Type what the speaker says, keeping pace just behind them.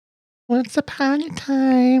Once upon a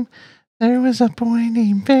time, there was a boy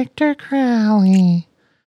named Victor Crowley.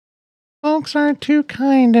 Folks aren't too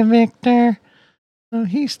kind to Victor, so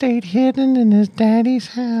he stayed hidden in his daddy's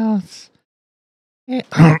house. Whoa.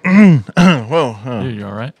 Oh. Dude, you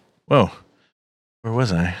all right? Whoa. Where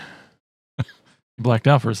was I? You blacked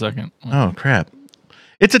out for a second. Oh, crap.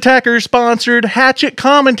 It's Attacker-sponsored Hatchet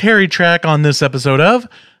commentary track on this episode of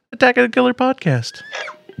Attack of the Killer Podcast.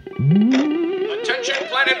 Attention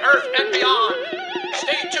planet Earth and beyond.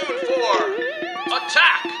 Stay tuned for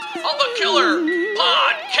Attack of the Killer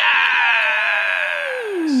Podcast.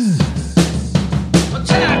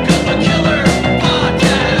 Attack of the Killer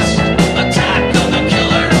Podcast. Attack of the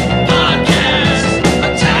Killer Podcast.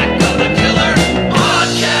 Attack of the Killer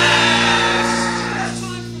Podcast. That's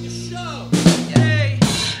time for the show. Yay.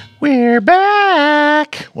 We're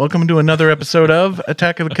back. Welcome to another episode of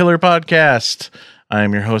Attack of the Killer Podcast. I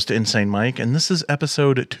am your host, Insane Mike, and this is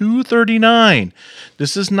episode 239.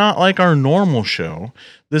 This is not like our normal show.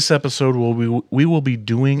 This episode, we will be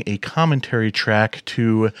doing a commentary track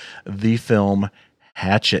to the film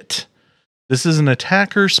Hatchet. This is an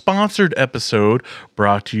Attacker-sponsored episode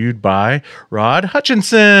brought to you by Rod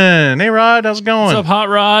Hutchinson. Hey, Rod, how's it going? What's up, Hot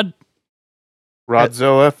Rod?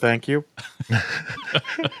 Rodzilla, thank you.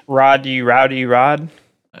 Roddy Rowdy Rod.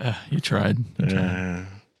 You tried.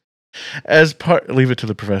 As part, leave it to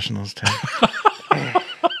the professionals, Ted.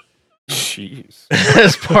 Jeez.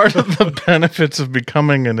 As part of the benefits of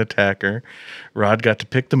becoming an attacker, Rod got to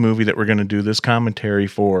pick the movie that we're going to do this commentary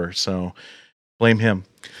for. So blame him.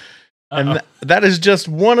 And that is just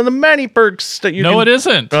one of the many perks that you can... No, it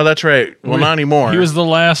isn't. Oh, that's right. Well, not anymore. He was the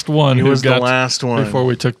last one. He who was the got last one. before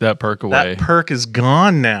we took that perk away. That perk is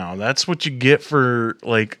gone now. That's what you get for,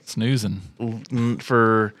 like... Snoozing.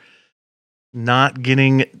 For not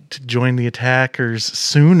getting to join the attackers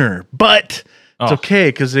sooner. But it's okay,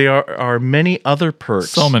 because there are many other perks.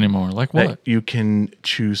 So many more. Like what? That you can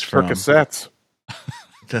choose from. Percocets.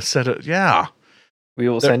 To set it, yeah. We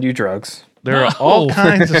will send you drugs. There are all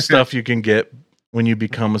kinds of stuff you can get when you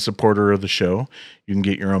become a supporter of the show. You can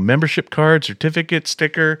get your own membership card, certificate,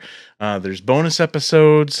 sticker. There's bonus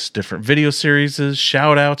episodes, different video series,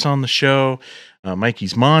 shout outs on the show,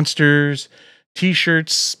 Mikey's Monsters,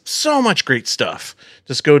 t-shirts, so much great stuff.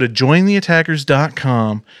 Just go to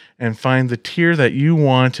jointheattackers.com and find the tier that you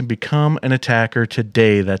want and become an attacker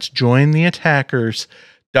today. That's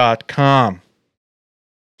jointheattackers.com.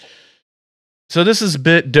 So this is a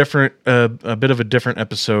bit different, a bit of a different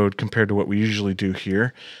episode compared to what we usually do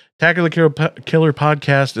here. Attack of the Killer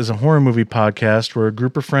Podcast is a horror movie podcast where a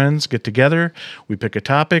group of friends get together, we pick a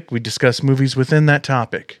topic, we discuss movies within that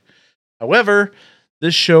topic. However,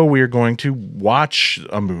 this show we are going to watch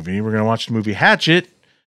a movie. We're going to watch the movie Hatchet,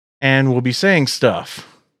 and we'll be saying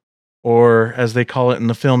stuff. Or, as they call it in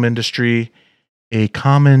the film industry, a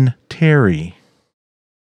commentary.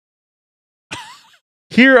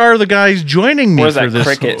 Here are the guys joining me Where's for that this.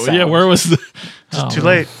 cricket sound? Yeah, where was the... Too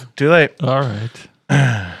late. Too late. All right.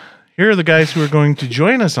 Here are the guys who are going to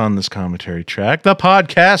join us on this commentary track, the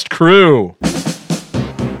podcast crew.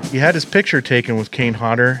 He had his picture taken with Kane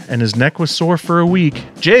Hodder, and his neck was sore for a week.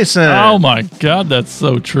 Jason. Oh my God, that's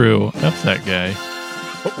so true. That's that guy.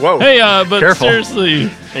 Whoa. Hey, but Careful.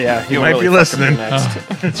 seriously, Yeah, You might be listening.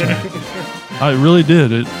 that's right. I really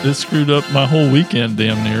did. It screwed up my whole weekend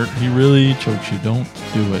damn near. He really choked you. Don't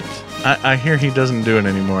do it. I hear he doesn't do it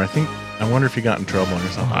anymore. I wonder if he got in trouble or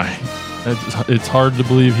something. It's hard to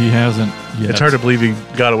believe he hasn't yet. It's hard to believe he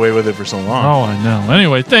got away with it for so long. Oh, I know.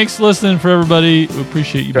 Anyway, thanks for listening for everybody. We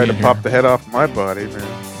appreciate you Tried being to here. pop the head off my body, man.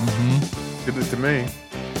 Mm-hmm. Did it to me.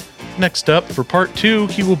 Next up, for part 2,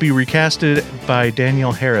 he will be recasted by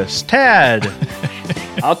Danielle Harris. Tad!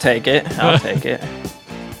 I'll take it.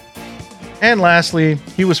 And lastly,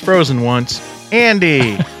 he was frozen once.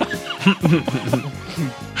 Andy!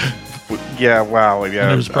 Yeah, wow. Yeah,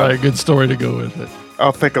 There's probably a good story to go with it.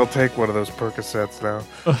 I'll take one of those Percocets now.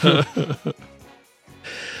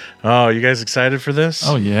 Oh, you guys excited for this?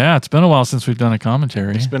 Oh, yeah. It's been a while since we've done a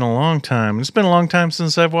commentary. It's been a long time. It's been a long time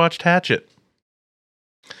since I've watched Hatchet.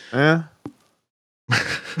 Yeah.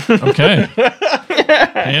 Okay.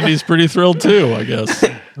 Andy's pretty thrilled too, I guess.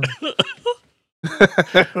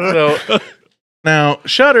 So now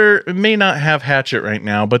Shudder may not have Hatchet right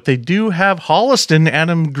now, but they do have Holliston,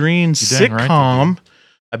 Adam Green's You're dang right sitcom.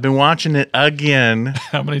 I've been watching it again.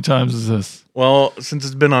 How many times is this? Well, since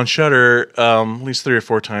it's been on Shudder, at least 3 or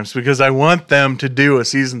 4 times, because I want them to do a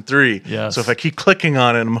season 3. Yes. So if I keep clicking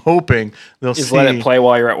on it, I'm hoping they'll Just see. let it play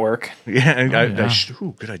while you're at work. Yeah,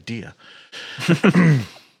 ooh, good idea.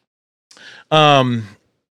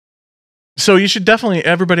 So you should definitely,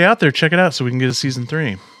 everybody out there, check it out so we can get a season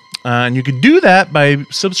 3. And you can do that by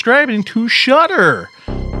subscribing to Shudder,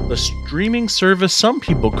 the streaming service some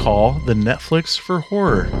people call the Netflix for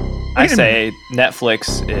horror. I Wait a say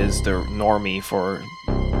Netflix is the normie for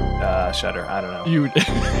Shudder. I don't know. You.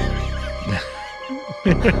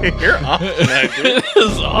 You're awesome, It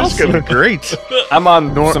is That's awesome. gonna be great. I'm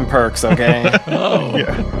on some perks, okay? Oh,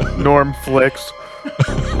 Yeah. Norm Flicks.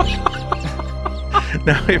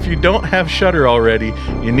 Now, if you don't have Shudder already,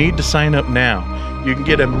 you need to sign up now. You can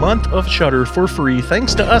get a month of Shudder for free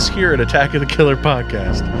thanks to us here at Attack of the Killer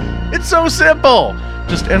Podcast. It's so simple.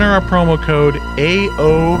 Just enter our promo code AOTKP.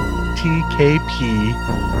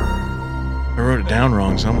 I wrote it down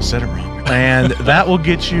wrong, so I almost said it wrong. And that will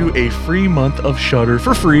get you a free month of Shudder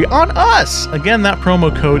for free on us. Again, that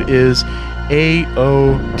promo code is AOTKP.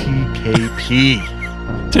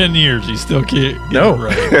 10 years, you still can't get No.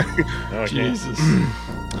 it right. Jesus.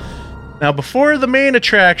 Now, before the main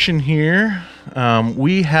attraction here,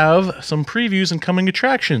 we have some previews and coming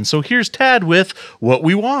attractions. So here's Tad with what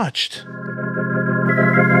we watched.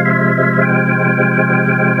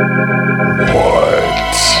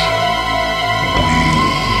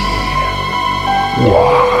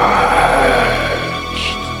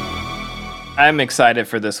 I'm excited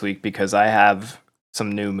for this week because I have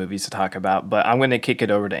some new movies to talk about, but I'm going to kick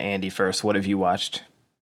it over to Andy first. What have you watched?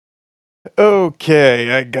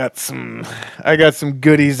 Okay, I got some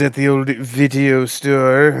goodies at the old video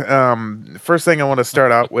store. First thing I want to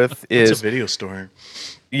start out with It's is a video store.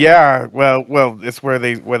 yeah, well, it's where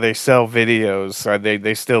they sell videos.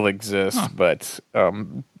 They still exist, but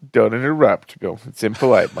don't interrupt. Go. It's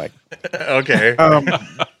impolite, Mike. Okay.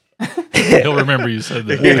 He'll remember you said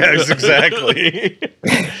that. Yes, exactly.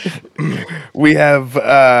 We have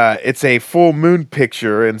it's a full moon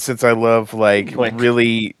picture, and since I love like Like-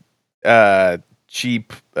 really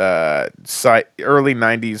cheap early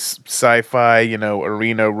 90s sci-fi,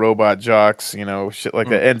 arena robot jocks, shit like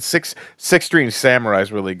that. And Six String Samurai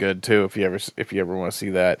is really good too if you ever want to see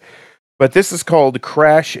that. But this is called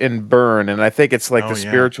Crash and Burn, and I think it's like the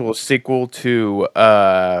spiritual sequel to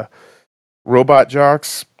Robot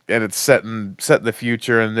Jocks, and it's set in the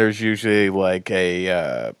future, and there's usually like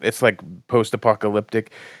it's like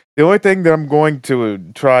post-apocalyptic. The only thing that I'm going to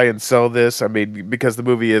try and sell this, I mean, because the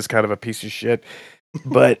movie is kind of a piece of shit,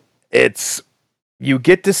 but you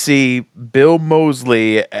get to see Bill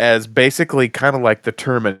Moseley as basically kind of like the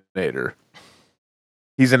Terminator.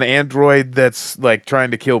 He's an android that's like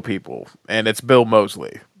trying to kill people, and it's Bill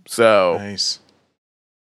Moseley. So Nice.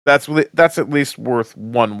 that's at least worth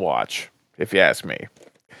one watch, if you ask me.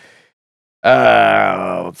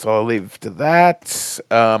 So I'll leave to that.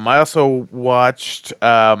 I also watched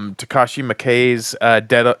Takashi Miike's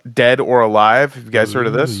Dead or Alive. Have you guys heard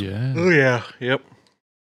of this? Ooh, yeah. Oh yeah. Yep.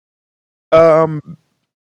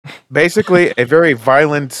 Basically a very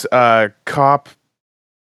violent cop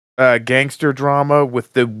gangster drama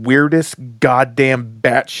with the weirdest goddamn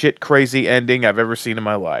batshit crazy ending I've ever seen in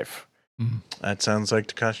my life. That sounds like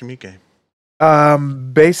Takashi Miike.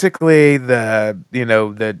 Basically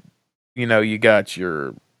you got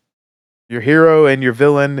your hero and your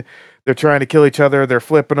villain. They're trying to kill each other. They're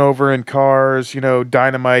flipping over in cars,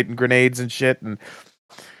 dynamite and grenades and shit. And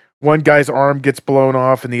one guy's arm gets blown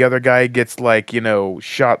off and the other guy gets shot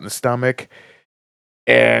in the stomach.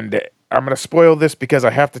 And I'm going to spoil this because I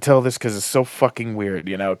have to tell this because it's so fucking weird,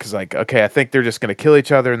 because okay, I think they're just going to kill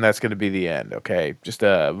each other and that's going to be the end. Okay. Just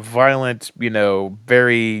a violent,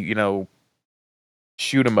 very,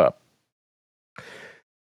 shoot 'em up.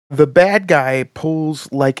 The bad guy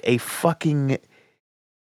pulls like a fucking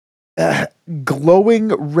glowing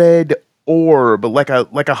red orb, like a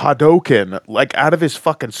Hadouken, like out of his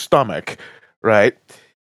fucking stomach, right?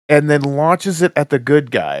 And then launches it at the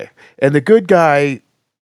good guy. And the good guy,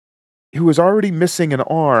 who is already missing an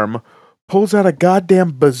arm, pulls out a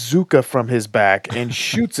goddamn bazooka from his back and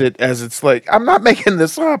shoots it as it's like, I'm not making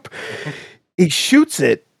this up. He shoots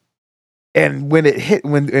it. And when it hit,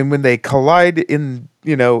 when they collide they meet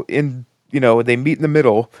in the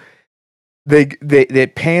middle,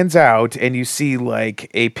 it pans out and you see like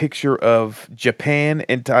a picture of Japan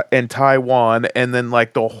and Taiwan, and then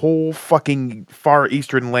like the whole fucking Far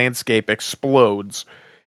Eastern landscape explodes,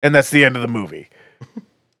 and that's the end of the movie.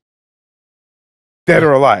 Dead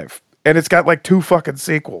or Alive, and it's got like 2 fucking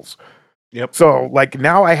sequels. Yep. So like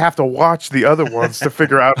now I have to watch the other ones to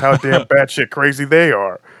figure out how damn batshit crazy they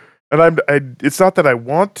are. And it's not that I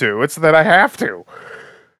want to, it's that I have to.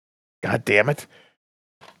 God damn it.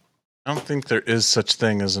 I don't think there is such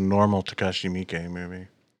thing as a normal Takashi Miike movie.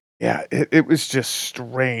 Yeah, it was just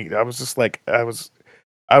strange. I was just like, I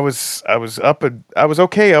I was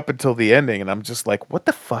okay up until the ending, and I'm just like, what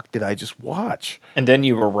the fuck did I just watch? And then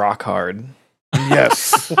you were rock hard.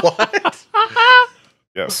 Yes, What?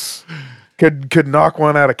 yes. Could knock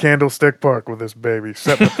one out of Candlestick Park with this baby.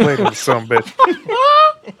 Set the plate with some bitch.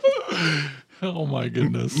 Oh my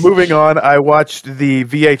goodness. Moving on, I watched the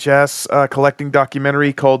VHS collecting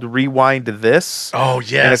documentary called Rewind This. Oh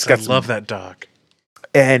yes, it's got I some- love that doc.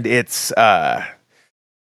 And it's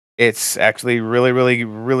actually really, really,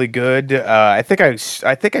 really good. I think I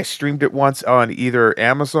streamed it once on either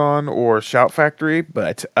Amazon or Shout Factory,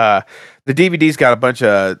 but the DVD's got a bunch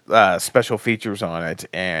of special features on it,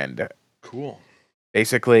 and Cool.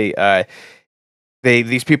 basically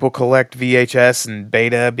these people collect VHS and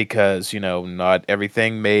beta because not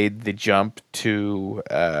everything made the jump to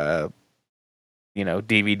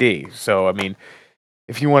DVD. So I mean,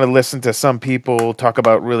 if you want to listen to some people talk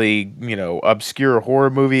about really, obscure horror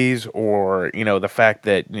movies, or, the fact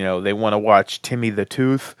that, they want to watch Timmy the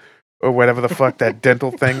Tooth or whatever the fuck that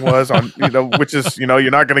dental thing was on, which is, you're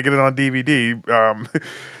not going to get it on DVD.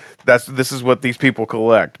 This is what these people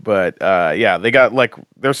collect. But, yeah, they got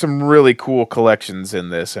there's some really cool collections in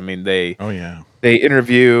this. I mean, they Oh yeah.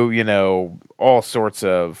 interview, all sorts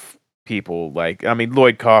of people.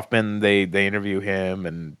 Lloyd Kaufman, they interview him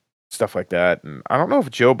and stuff like that. And I don't know if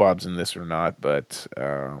Joe Bob's in this or not, but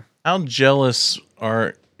How jealous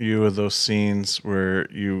are you of those scenes where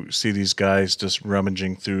you see these guys just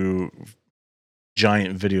rummaging through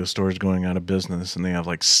giant video stores going out of business, and they have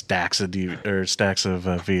stacks of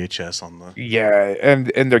VHS on the. yeah, and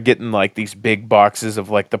they're getting these big boxes of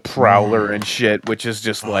the Prowler and shit, which is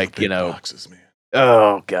just big boxes, man.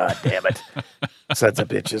 oh god damn it, sons of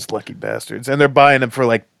bitches, lucky bastards, and they're buying them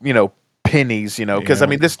for pennies, because I Yeah.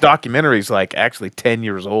 mean this documentary is actually 10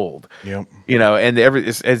 years old. Yep.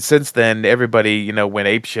 And since then everybody went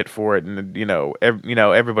ape shit for it, and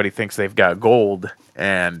everybody thinks they've got gold,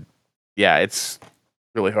 and yeah, it's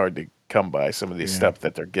really hard to come by some of these Yeah. stuff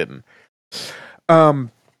that they're getting.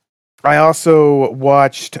 I also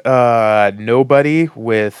watched Nobody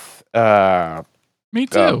with Me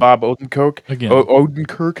too. Bob Odenkirk. Again.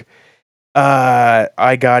 Odenkirk.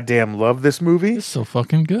 I goddamn love this movie. It's so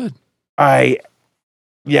fucking good. I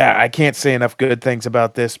can't say enough good things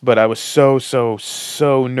about this, but I was so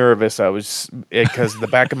nervous. I was, because the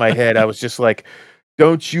back of my head, I was just like,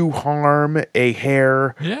 don't you harm a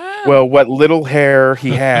hair. Yeah. Well, what little hair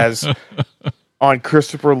he has on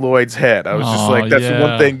Christopher Lloyd's head. I was just Aw, like, that's yeah.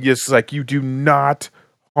 one thing, just you do not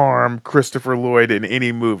harm Christopher Lloyd in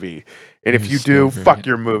any movie. And if He's you so do, great. fuck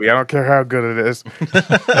your movie. I don't care how good it is.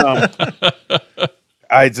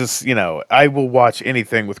 I just, I will watch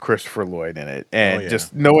anything with Christopher Lloyd in it. And yeah.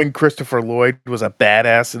 just knowing Christopher Lloyd was a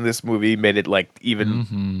badass in this movie made it even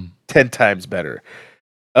Mhm. 10 times better.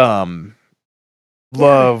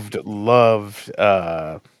 Loved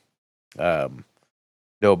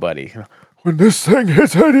Nobody. When this thing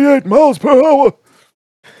hits 88 miles per hour.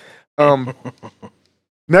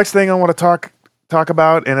 Next thing I want to talk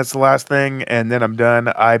about, and it's the last thing, and then I'm done.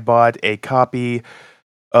 I bought a copy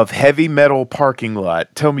of Heavy Metal Parking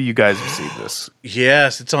Lot. Tell me you guys have seen this.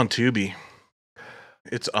 Yes, it's on Tubi.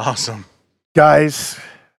 It's awesome. Guys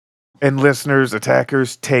and listeners,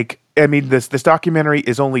 attackers, this documentary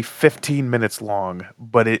is only 15 minutes long,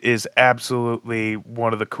 but it is absolutely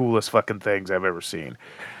one of the coolest fucking things I've ever seen.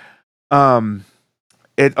 On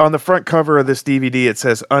the front cover of this DVD, it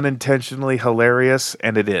says unintentionally hilarious,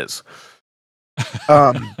 and it is.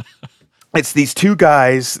 It's these two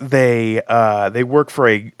guys. They work for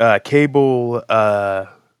a cable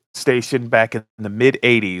station back in the mid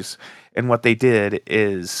 80s, and what they did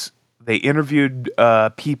is they interviewed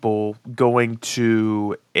people going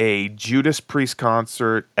to a Judas Priest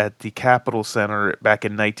concert at the Capitol Center back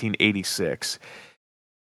in 1986.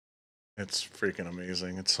 It's freaking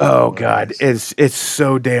amazing. It's so Oh god, hilarious. it's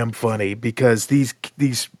so damn funny because these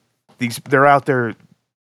they're out there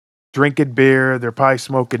drinking beer, they're probably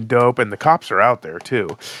smoking dope, and the cops are out there too.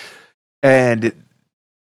 And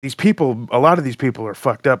these people, a lot of these people are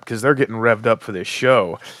fucked up because they're getting revved up for this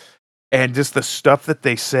show. And just the stuff that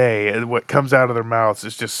they say and what comes out of their mouths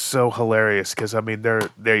is just so hilarious because I mean they're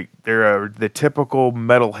the typical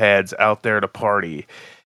metalheads out there to party,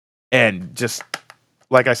 and just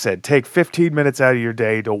like I said, take 15 minutes out of your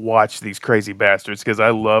day to watch these crazy bastards because I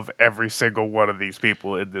love every single one of these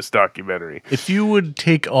people in this documentary. If you would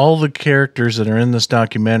take all the characters that are in this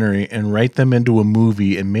documentary and write them into a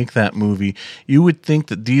movie and make that movie, you would think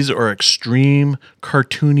that these are extreme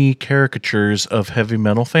cartoony caricatures of heavy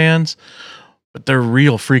metal fans, but they're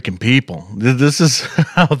real freaking people. This is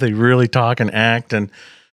how they really talk and act. And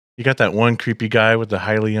you got that one creepy guy with the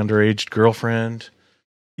highly underaged girlfriend.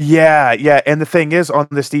 Yeah. And the thing is, on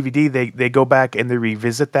this DVD, they go back and they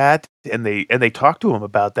revisit that, and they talk to him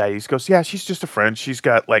about that. He goes, "Yeah, she's just a friend. She's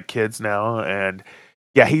got like kids now, and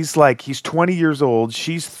yeah, he's 20 years old.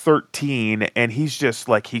 She's 13, and he's just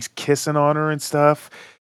like he's kissing on her and stuff."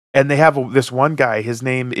 And they have this one guy. His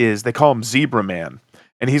name is they call him Zebra Man,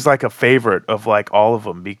 and he's like a favorite of like all of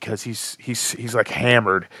them because he's like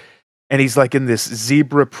hammered, and he's like in this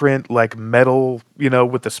zebra print like metal,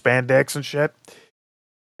 with the spandex and shit.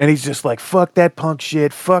 And he's just like, fuck that punk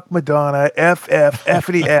shit, fuck Madonna,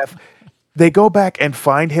 F-ity F. They go back and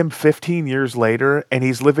find him 15 years later, and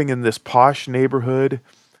he's living in this posh neighborhood.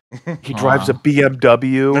 He drives a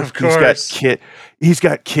BMW. Of course. He's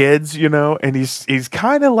got kids, and he's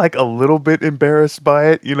kind of like a little bit embarrassed by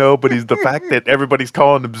it, but he's the fact that everybody's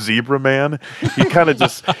calling him Zebra Man. He kind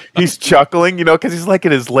of he's chuckling, because he's like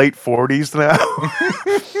in his late 40s now.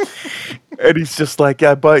 And he's just like,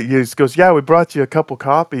 yeah, but he just goes, yeah, we brought you a couple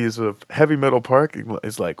copies of Heavy Metal Parking Lot.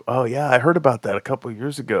 He's like, oh yeah, I heard about that a couple of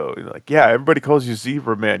years ago. He's like, yeah, everybody calls you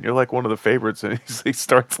Zebra Man. You're like one of the favorites. And he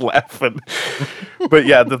starts laughing. But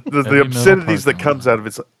yeah, the obscenities that comes out of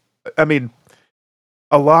it. I mean,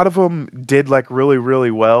 a lot of them did like really,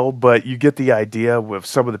 really well, but you get the idea with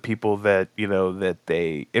some of the people that, that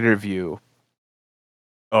they interview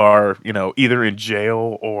are, either in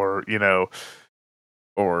jail or,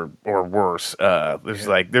 or worse. There's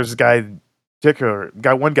one guy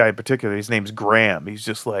in particular, his name's Graham. He's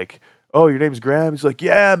just like, oh, your name's Graham? He's like,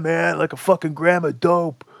 yeah, man, like a fucking gram of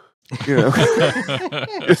dope.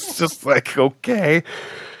 It's just like, okay.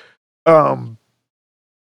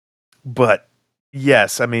 But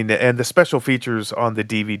yes, I mean, and the special features on the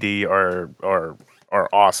DVD are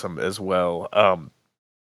awesome as well.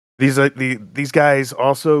 These guys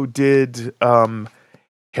also did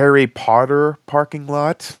Harry Potter Parking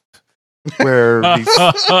Lot, where and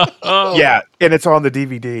it's on the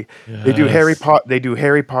DVD. Yes. They do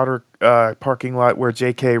Harry Potter Parking Lot, where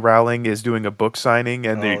J.K. Rowling is doing a book signing,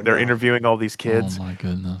 and they're interviewing all these kids. Oh my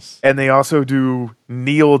goodness! And they also do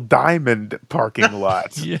Neil Diamond Parking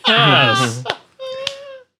Lot. Yes.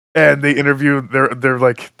 And they interview. They're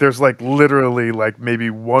like, there's like literally like maybe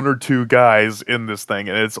one or two guys in this thing,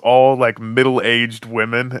 and it's all like middle-aged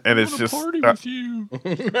women, and it's just party with you.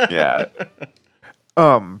 yeah.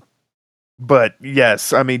 But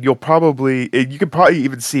yes, I mean, you could probably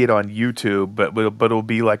even see it on YouTube, but it'll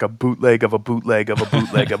be like a bootleg of a bootleg of a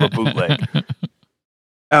bootleg of a bootleg.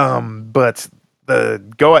 But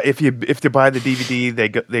if you buy the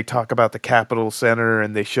DVD, they talk about the Capitol Center,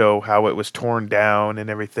 and they show how it was torn down and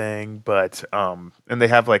everything. But and they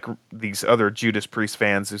have like these other Judas Priest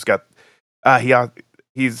fans who's got they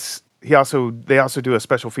also do a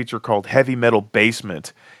special feature called Heavy Metal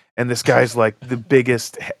Basement. And this guy's like the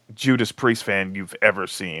biggest Judas Priest fan you've ever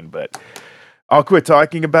seen. But I'll quit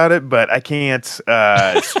talking about it, but I can't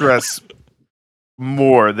stress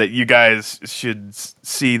more that you guys should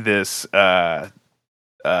see this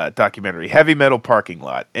documentary, Heavy Metal Parking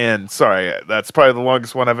Lot. And sorry, that's probably the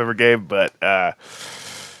longest one I've ever gave, but I'll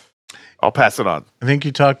pass it on. I think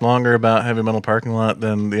you talked longer about Heavy Metal Parking Lot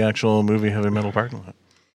than the actual movie Heavy Metal Parking Lot.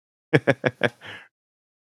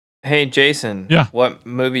 Hey, Jason. Yeah. What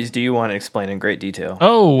movies do you want to explain in great detail?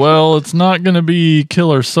 Oh, well, it's not going to be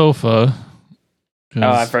Killer Sofa. Oh,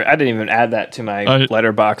 I didn't even add that to my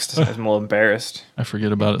letterbox. I'm a little embarrassed. I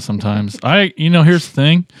forget about it sometimes. Here's the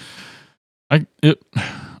thing.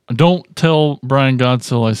 Don't tell Brian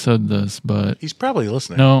Godsill I said this, but He's probably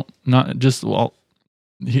listening. no, not just, well,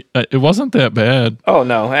 it wasn't that bad. Oh,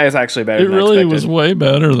 no. It's actually better It than really I expected. was way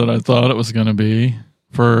better than I thought it was going to be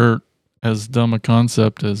for as dumb a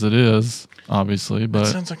concept as it is, obviously. That But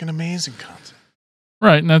sounds like an amazing concept.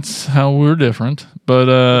 right, and that's how we're different. But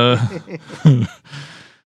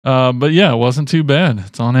but yeah, it wasn't too bad.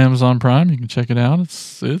 It's on Amazon Prime. You can check it out.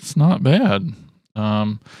 It's not bad.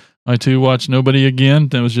 I too watched Nobody again.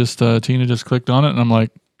 It was just Tina just clicked on it, and I'm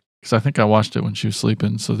like, because I think I watched it when she was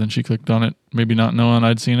sleeping. So then she clicked on it, maybe not knowing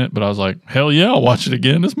I'd seen it, but I was like, hell yeah, I'll watch it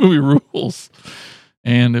again. This movie rules,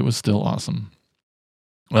 and it was still awesome.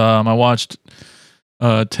 I watched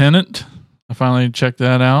Tenet. I finally checked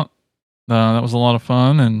that out. That was a lot of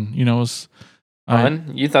fun, and it was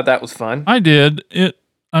Fun? You thought that was fun? I did it.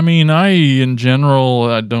 I mean, in general,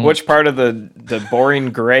 I don't. Which part of the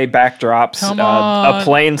boring gray backdrops? Come on. A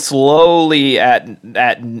plane slowly at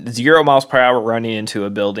 0 miles per hour running into a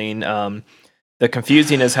building. The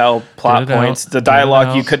confusing as hell plot Get it points. out. The Get it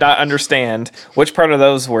dialogue you out. could not understand. Which one of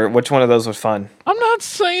those was fun? I'm not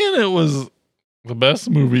saying it was the best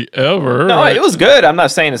movie ever. No, it was good. I'm not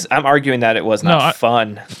saying I'm arguing that it was not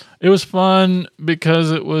fun. It was fun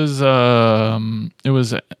because it was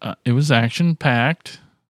action packed.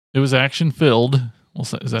 It was action filled. Well,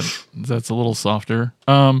 that's a little softer.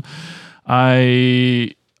 It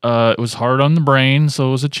was hard on the brain, so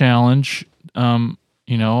it was a challenge. But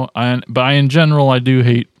in general, I do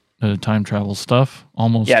hate time travel stuff.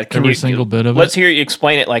 Almost every single bit of it. Let's hear you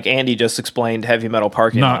explain it like Andy just explained Heavy Metal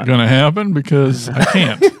Parking Not Lot. going to happen because I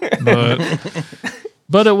can't.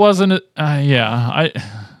 but it wasn't. I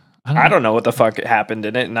don't know what the fuck happened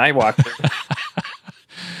in it, and I watched it.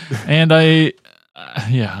 And I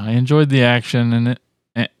enjoyed the action, and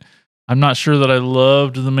I'm not sure that I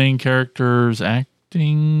loved the main character's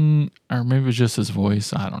acting, or maybe it was just his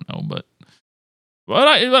voice. I don't know, but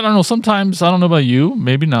I don't know. Sometimes I don't know about you.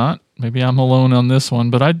 Maybe not. Maybe I'm alone on this one.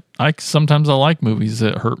 But I sometimes I like movies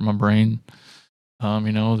that hurt my brain.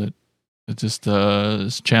 That it just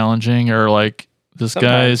is challenging, or like this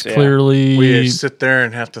guy is clearly. We sit there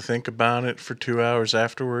and have to think about it for 2 hours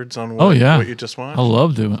afterwards on what you just watched. I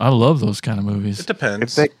love those kind of movies. It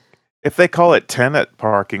depends. If they call it Tenet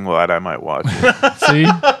Parking Lot, I might watch it. See,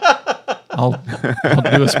 I'll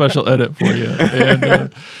do a special edit for you.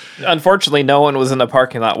 And, unfortunately, no one was in the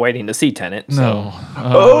parking lot waiting to see Tenet. So.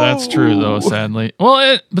 No, that's true though. Sadly,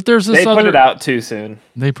 but there's this. They put it out too soon.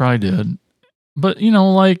 They probably did, but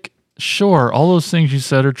sure, all those things you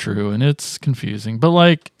said are true, and it's confusing.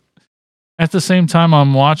 But at the same time,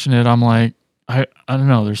 I'm watching it. I'm like, I don't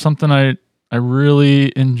know. There's something I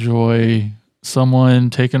really enjoy.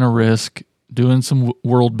 Someone taking a risk, doing some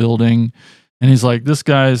world building, and he's like, this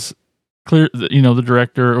guy's clear. The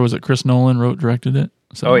director, or was it Chris Nolan directed it?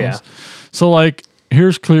 Oh yeah. So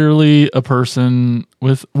here's clearly a person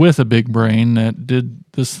with a big brain that did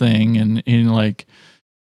this thing, and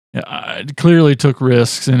clearly took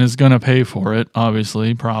risks and is going to pay for it,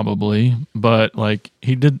 obviously, probably. But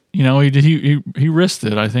he did, he risked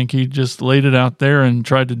it. I think he just laid it out there and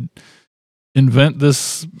tried to invent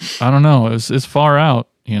this. I don't know. It's far out,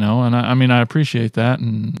 and I appreciate that.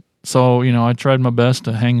 And so, I tried my best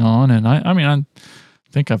to hang on, and I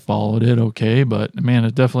think I followed it okay, but man,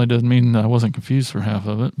 it definitely doesn't mean that I wasn't confused for half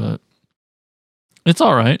of it, but it's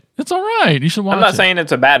all right. It's all right. You should watch it. I'm not saying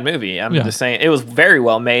it's a bad movie. I'm just saying it was very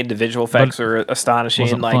well made. The visual effects are astonishing.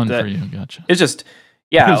 Wasn't fun for you. Gotcha. It's just,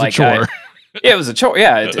 it was a chore. It was a chore.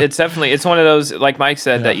 Yeah, it's definitely, it's one of those, like Mike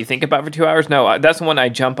said, that you think about for 2 hours. No, that's when I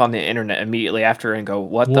jump on the internet immediately after and go,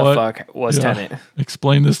 what? The fuck was Tenet?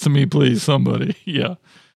 Explain this to me, please, somebody. Yeah.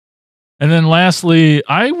 And then lastly,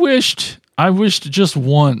 I wished just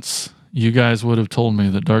once you guys would have told me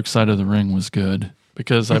that Dark Side of the Ring was good.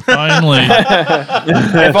 Because I finally,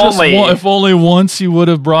 if only once you would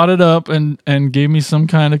have brought it up and gave me some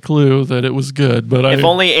kind of clue that it was good. But if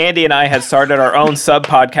only Andy and I had started our own sub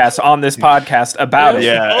podcast on this podcast about it.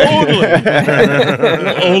 Yeah,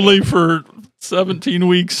 only for 17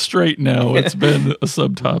 weeks straight now it's been a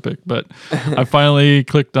subtopic. But I finally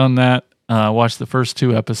clicked on that. Watched the first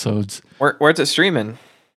 2 episodes. Where's it streaming?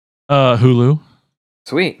 Hulu.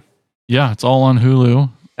 Sweet. Yeah, it's all on Hulu.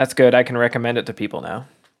 That's good. I can recommend it to people now.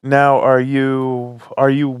 Now, are you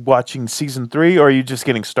watching season 3, or are you just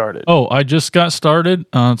getting started? Oh, I just got started.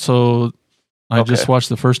 So I just watched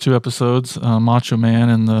the first 2 episodes, Macho Man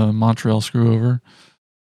and the Montreal Screwover.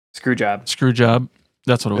 Screwjob.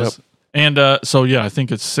 That's what it was. And so, yeah, I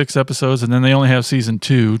think it's 6 episodes, and then they only have season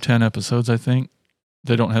 2, 10 episodes, I think.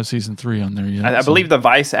 They don't have season 3 on there yet. I believe the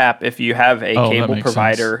Vice app, if you have a cable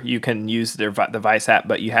provider, you can use the Vice app,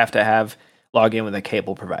 but you have to log in with a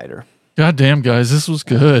cable provider. God damn, guys, this was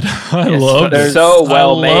good. I loved it. So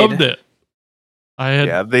well made. I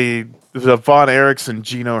loved it. The Von Erickson,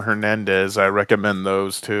 Gino Hernandez. I recommend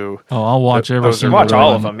those too. Oh, I'll watch every single watch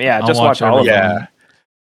all of them. Yeah, just watch all of them.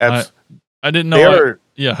 I didn't know.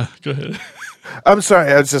 Yeah, go ahead. I'm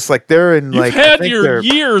sorry. I was just they're in You've had your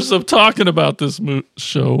years of talking about this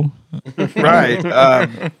show. Right.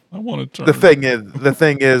 I want to turn. The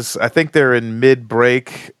thing is, I think they're in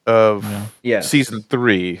mid-break of season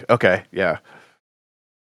 3. Okay, yeah.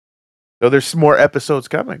 So there's more episodes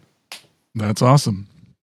coming. That's awesome.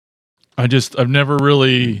 I've never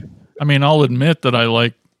really. I mean, I'll admit that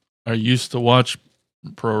I used to watch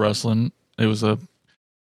pro wrestling. It was a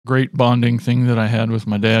great bonding thing that I had with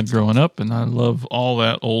my dad growing up, and I love all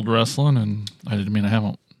that old wrestling. And I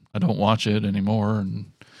don't watch it anymore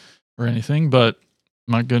or anything, but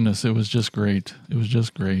my goodness, it was just great. It was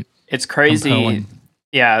just great. It's crazy. Compelling.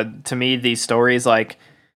 Yeah, to me, these stories,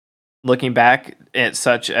 looking back at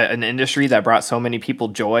such an industry that brought so many people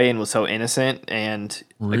joy and was so innocent, and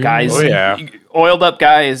the guys, oiled up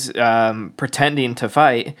guys, pretending to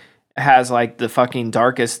fight, has the fucking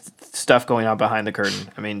darkest stuff going on behind the curtain.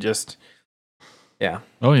 I mean, just yeah.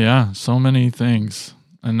 Oh yeah, so many things,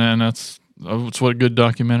 and then that's It's what a good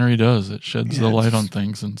documentary does. It sheds the light on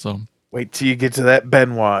things, and so Wait till you get to that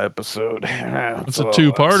Benoit episode. it's a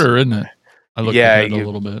two-parter, isn't it? I looked at it a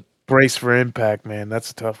little bit. Brace for impact, man.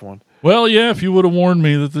 That's a tough one. Well, yeah, if you would have warned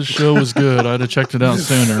me that this show was good, I'd have checked it out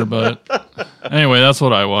sooner. But anyway, that's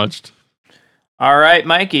what I watched. All right,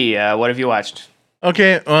 Mikey, what have you watched?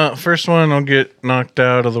 Okay, first one I'll get knocked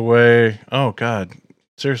out of the way. Oh God,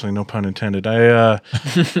 seriously, no pun intended. I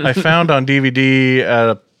found on DVD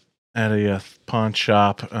at a pawn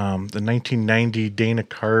shop the 1990 Dana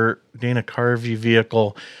Carvey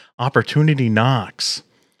vehicle Opportunity Knocks.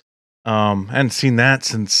 I hadn't seen that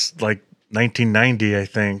since like 1990, I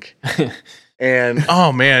think. And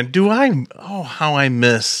oh man, how I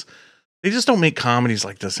miss. They just don't make comedies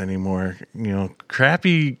like this anymore. You know,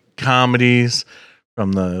 crappy comedies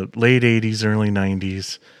from the late 80s, early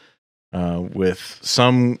 90s, with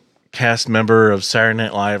some cast member of Saturday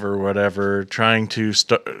Night Live or whatever trying to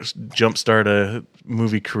jumpstart a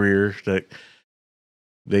movie career that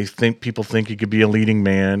people think he could be a leading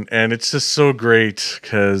man. And it's just so great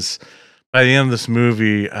because by the end of this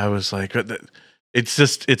movie, I was like,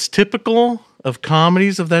 it's typical of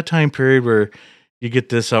comedies of that time period where you get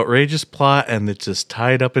this outrageous plot and it's just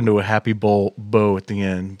tied up into a happy bow at the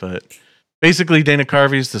end. But basically, Dana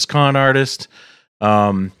Carvey's this con artist.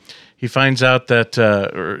 He finds out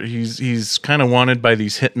that he's kind of wanted by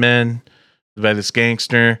these hitmen, by this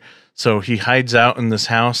gangster. So he hides out in this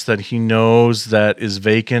house that he knows that is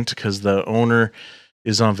vacant because the owner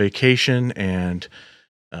is on vacation, and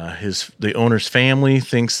the owner's family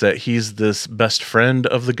thinks that he's this best friend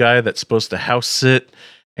of the guy that's supposed to house sit,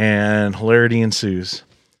 and hilarity ensues.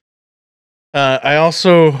 I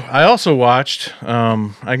also watched.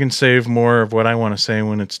 I can save more of what I want to say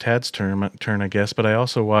when it's Tad's turn, I guess. But I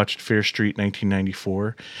also watched Fear Street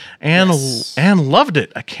 1994, and loved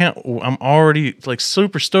it. I'm already like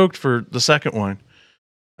super stoked for the second one.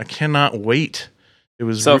 I cannot wait. It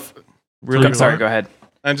was really. I'm sorry. Go ahead.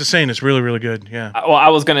 I'm just saying it's really, really good. Yeah. Well, I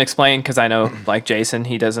was going to explain because I know, like Jason,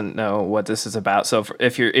 he doesn't know what this is about. So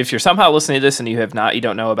if you're somehow listening to this and you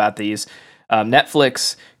don't know about these.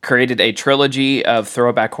 Netflix created a trilogy of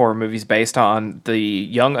throwback horror movies based on the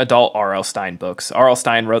young adult R.L. Stine books. R.L.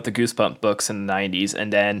 Stine wrote the Goosebump books in the 90s,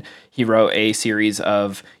 and then he wrote a series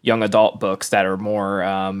of young adult books that are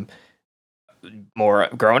more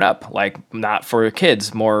grown up, like not for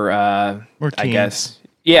kids, more teens. I guess.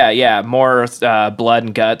 Yeah, more blood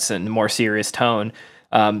and guts and more serious tone.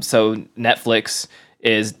 So Netflix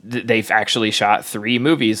they've actually shot 3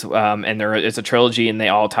 movies, and it's a trilogy, and they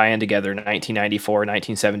all tie in together in 1994,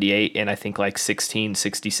 1978, and I think like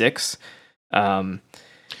 1666. And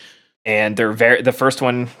they're the first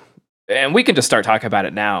one, and we can just start talking about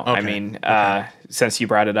it now. Okay. I mean, since you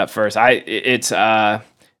brought it up first, it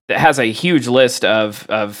has a huge list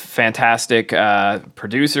of fantastic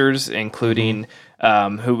producers, including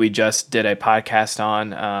who we just did a podcast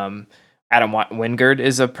on. Adam Wingard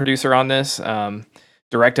is a producer on this.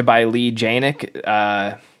 Directed by Lee Janik,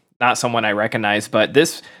 not someone I recognize, but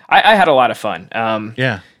this I had a lot of fun.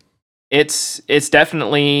 It's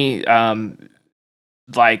definitely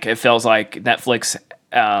like it feels like Netflix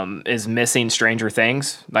is missing Stranger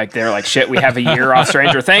Things. Like they're like, shit, we have a year off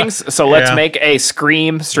Stranger Things, so let's make a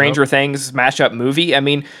Scream Stranger Things mashup movie. I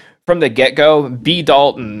mean, from the get go, B.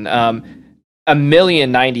 Dalton. A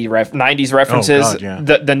million 90s references. Oh, God, yeah.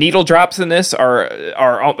 The needle drops in this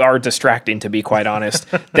are distracting, to be quite honest.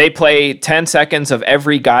 They play 10 seconds of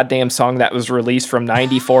every goddamn song that was released from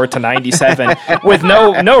 94 to 97 with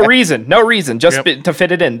no reason, just to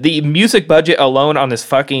fit it in. The music budget alone on this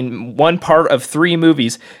fucking one part of 3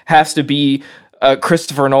 movies has to be a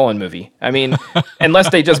Christopher Nolan movie. I mean,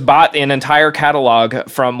 unless they just bought an entire catalog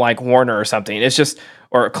from like Warner or something. It's just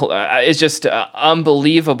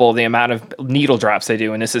unbelievable the amount of needle drops they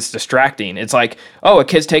do, and this is distracting. It's like, oh, a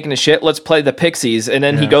kid's taking a shit, let's play the Pixies, and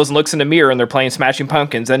then he goes and looks in the mirror and they're playing Smashing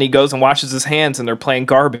Pumpkins, then he goes and washes his hands and they're playing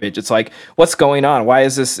Garbage. It's like, what's going on? Why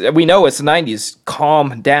is this? We know it's the 90s.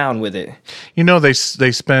 Calm down with it. You know, they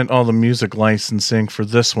spent all the music licensing for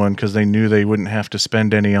this one because they knew they wouldn't have to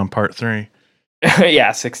spend any on part 3. Yeah,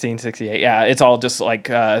 1668. Yeah, it's all just like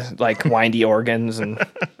windy organs and.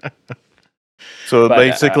 So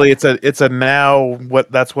basically, it's a now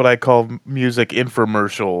that's what I call music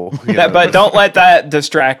infomercial. But don't let that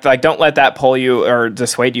distract. Like, don't let that pull you or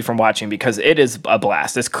dissuade you from watching, because it is a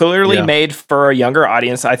blast. It's clearly made for a younger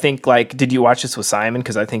audience. I think. Like, did you watch this with Simon?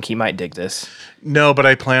 Because I think he might dig this. No, but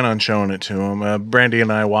I plan on showing it to him. Brandy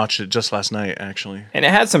and I watched it just last night, actually. And it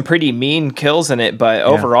had some pretty mean kills in it, but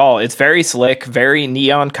overall, it's very slick, very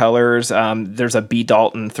neon colors. There's a B.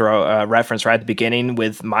 Dalton reference right at the beginning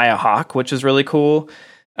with Maya Hawke, which is really cool.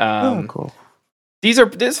 Cool.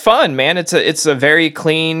 It's fun, man. It's a very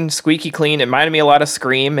clean, squeaky clean. It reminded me a lot of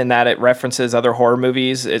Scream in that it references other horror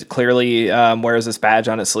movies. It clearly wears this badge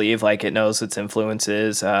on its sleeve, like it knows its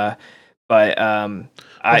influences. It's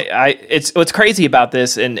what's crazy about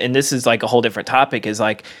this, and this is like a whole different topic, is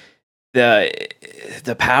like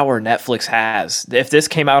the power Netflix has. If this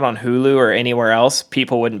came out on Hulu or anywhere else,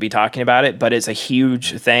 people wouldn't be talking about it, but it's a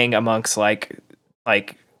huge thing amongst like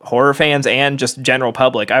horror fans and just general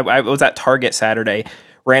public. I was at Target Saturday,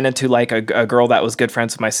 ran into like a girl that was good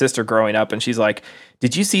friends with my sister growing up, and she's like,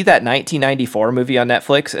 "Did you see that 1994 movie on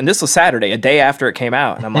Netflix?" And this was Saturday, a day after it came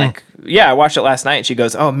out. And I'm like, "Yeah, I watched it last night." And she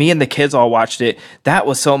goes, "Oh, me and the kids all watched it. That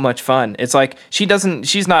was so much fun." It's like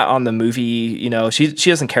she's not on the movie, you know, she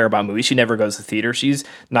doesn't care about movies. She never goes to theater.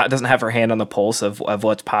 Doesn't have her hand on the pulse of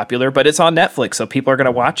what's popular, but it's on Netflix, so people are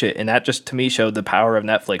gonna watch it. And that just to me showed the power of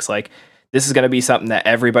Netflix. Like, this is going to be something that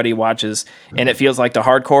everybody watches, and it feels like the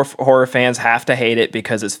hardcore horror fans have to hate it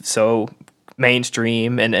because it's so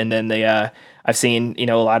mainstream. And then I've seen, you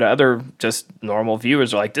know, a lot of other just normal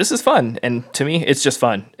viewers are like, this is fun. And to me, it's just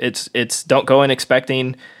fun. It's don't go in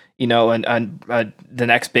expecting, you know, the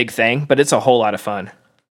next big thing, but it's a whole lot of fun.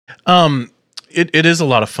 It is a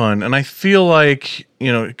lot of fun, and I feel like,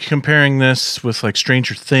 you know, comparing this with like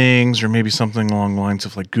Stranger Things or maybe something along the lines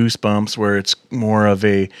of like Goosebumps, where it's more of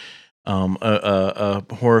a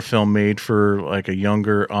horror film made for like a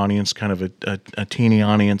younger audience, kind of a teeny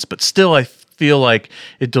audience, but still I feel like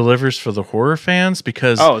it delivers for the horror fans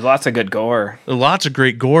because lots of good gore, lots of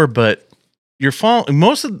great gore, but you're following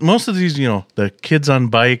most of these, you know, the kids on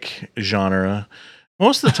bike genre.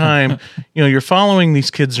 Most of the time, you know, you're following these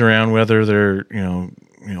kids around, whether they're, you know,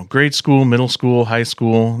 grade school, middle school, high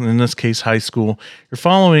school, in this case, high school. You're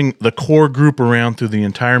following the core group around through the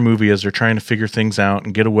entire movie as they're trying to figure things out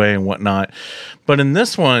and get away and whatnot. But in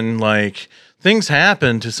this one, like, things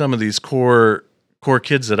happen to some of these core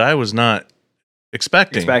kids that I was not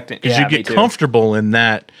expecting. Because you get comfortable in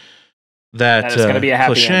that it's going to be a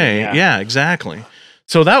happy cliche. Ending, yeah, exactly.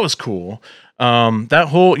 So that was cool. That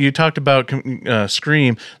whole, you talked about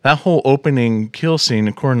Scream, that whole opening kill scene,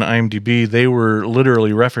 according to IMDb, they were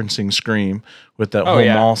literally referencing Scream with that whole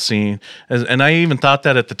mall scene. And I even thought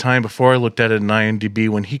that at the time before I looked at it in IMDb,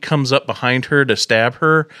 when he comes up behind her to stab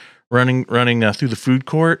her, running through the food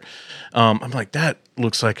court. I'm like, that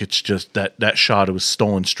looks like it's just that shot was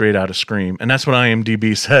stolen straight out of Scream. And that's what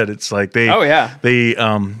IMDb said. It's like they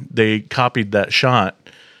copied that shot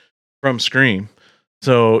from Scream.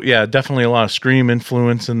 So yeah, definitely a lot of Scream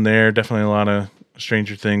influence in there. Definitely a lot of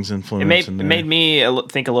Stranger Things influence in there. It made me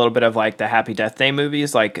think a little bit of like the Happy Death Day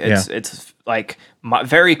movies. Like it's like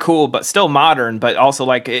very cool, but still modern. But also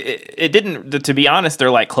like it didn't. To be honest, their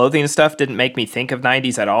like clothing and stuff didn't make me think of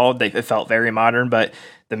 '90s at all. It felt very modern, but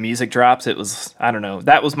the music drops. It was, I don't know.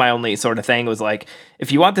 That was my only sort of thing. Was like,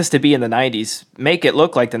 if you want this to be in the '90s, make it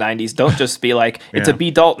look like the '90s. Don't just be like, it's a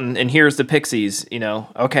B. Dalton and here's the Pixies. You know,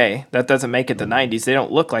 okay, that doesn't make it the '90s. They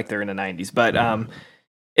don't look like they're in the '90s, but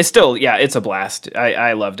it's still, it's a blast.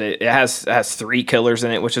 I loved it. It has 3 killers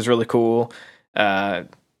in it, which is really cool.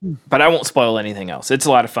 But I won't spoil anything else. It's a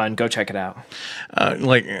lot of fun. Go check it out.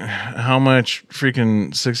 Like, how much freaking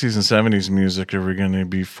 60s and 70s music are we going to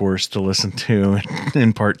be forced to listen to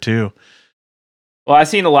in part 2? Well, I've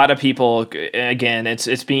seen a lot of people, again,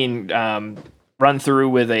 it's being run through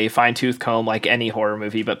with a fine-tooth comb like any horror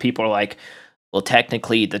movie, but people are like, well,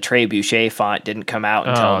 technically, the Trebuchet font didn't come out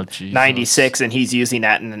until 96, and he's using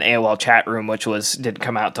that in an AOL chat room, which didn't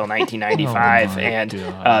come out until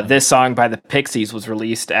 1995. This song by the Pixies was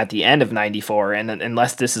released at the end of 94, and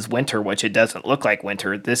unless this is winter, which it doesn't look like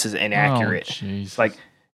winter, this is inaccurate. Like,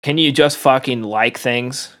 can you just fucking like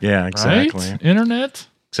things? Yeah, exactly. Right? Internet?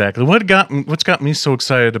 Exactly. What's got me so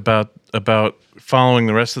excited about following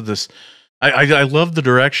the rest of this? I love the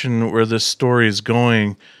direction where this story is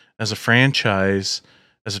going as a franchise,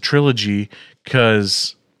 as a trilogy,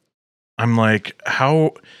 because I'm like,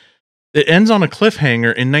 how it ends on a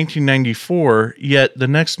cliffhanger in 1994, yet the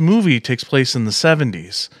next movie takes place in the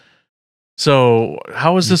 70s. So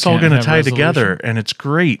how is this all going to tie together? And it's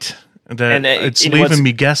great that it's leaving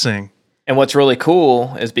me guessing. And what's really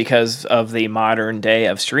cool is because of the modern day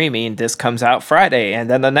of streaming, this comes out Friday,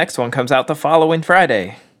 and then the next one comes out the following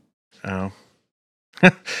Friday. Oh.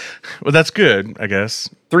 Well, that's good, I guess.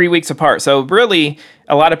 3 weeks apart. So really,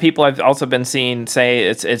 a lot of people I've also been seeing say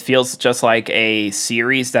it feels just like a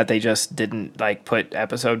series that they just didn't like put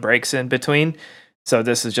episode breaks in between. So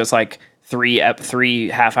this is just like three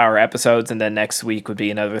half-hour episodes, and then next week would be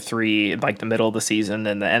another 3, like the middle of the season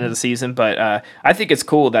and the end of the season. But I think it's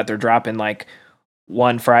cool that they're dropping like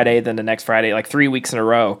one Friday, then the next Friday, like 3 weeks in a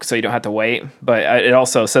row, so you don't have to wait. But it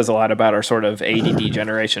also says a lot about our sort of ADD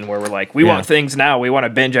generation, where we're like, we want things now. We want to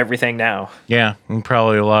binge everything now. Yeah, and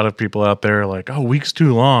probably a lot of people out there are like, oh, week's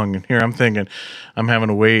too long. And here I'm thinking, I'm having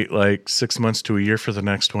to wait like 6 months to a year for the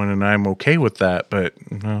next one, and I'm okay with that. But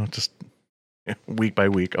no, just week by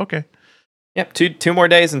week. Okay. Yep, two more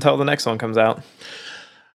days until the next one comes out.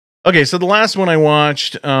 Okay, so the last one I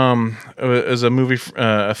watched is a movie,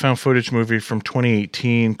 a found footage movie from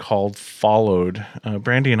 2018 called Followed.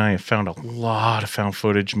 Brandy and I have found a lot of found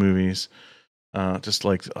footage movies, just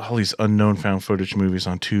like all these unknown found footage movies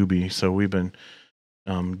on Tubi. So we've been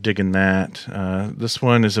digging that. This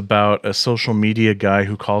one is about a social media guy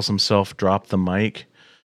who calls himself Drop the Mic,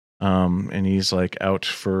 and he's like out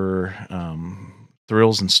for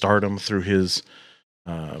thrills and stardom through his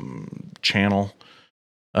channel.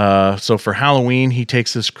 So for Halloween, he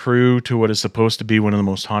takes his crew to what is supposed to be one of the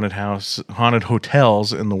most haunted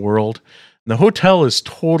hotels in the world. And the hotel is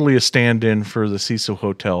totally a stand-in for the Cecil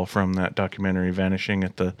Hotel from that documentary Vanishing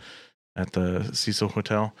at the Cecil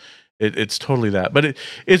Hotel. It's totally that, but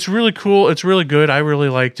it's really cool. It's really good. I really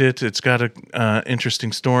liked it. It's got a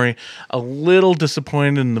interesting story. A little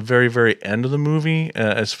disappointed in the very, very end of the movie,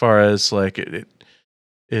 as far as like it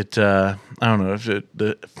I don't know if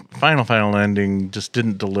the final ending just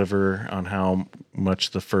didn't deliver on how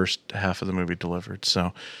much the first half of the movie delivered.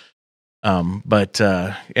 So,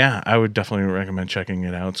 yeah, I would definitely recommend checking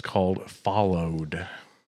it out. It's called Followed.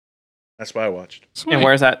 That's what I watched. Sweet. And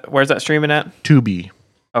where's that streaming at? Tubi.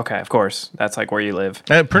 Okay, of course. That's like where you live.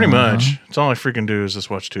 Pretty much. It's all I freaking do is just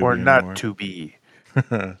watch Tubi. Or not anymore. to be.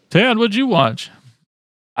 Tad, what'd you watch?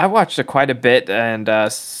 I watched it quite a bit, and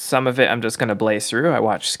some of it I'm just going to blaze through. I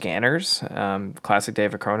watched Scanners, classic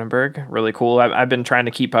David Cronenberg. Really cool. I've been trying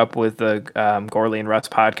to keep up with the Gorley and Ruts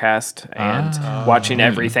podcast and watching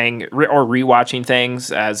everything or rewatching things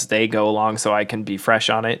as they go along so I can be fresh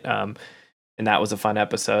on it. And that was a fun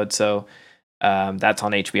episode. So that's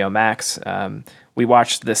on HBO Max. We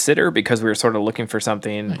watched The Sitter because we were sort of looking for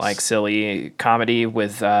something like silly comedy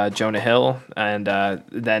with Jonah Hill. And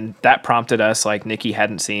then that prompted us, like Nikki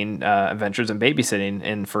hadn't seen Adventures in Babysitting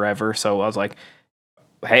in forever. So I was like,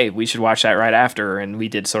 hey, we should watch that right after. And we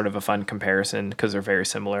did sort of a fun comparison because they're very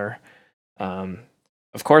similar.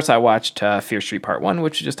 Of course, I watched Fear Street Part 1,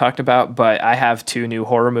 which we just talked about. But I have 2 new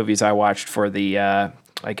horror movies I watched for the,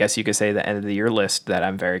 I guess you could say, the end of the year list that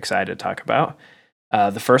I'm very excited to talk about.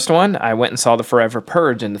 The first one, I went and saw The Forever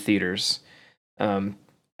Purge in the theaters.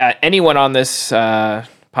 Anyone on this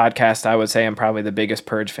podcast, I would say I'm probably the biggest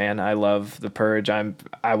Purge fan. I love The Purge.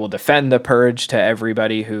 I will defend The Purge to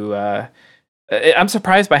everybody who... I'm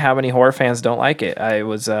surprised by how many horror fans don't like it. I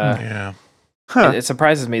was... It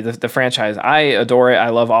surprises me, the franchise. I adore it. I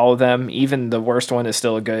love all of them. Even the worst one is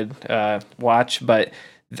still a good watch. But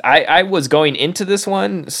I was going into this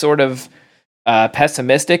one sort of...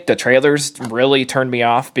 pessimistic. The trailers really turned me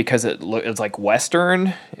off because it's like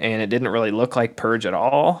Western and it didn't really look like Purge at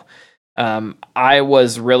all. I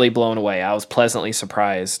was really blown away. I was pleasantly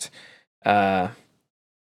surprised.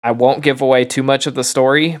 I won't give away too much of the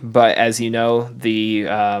story, but as you know, the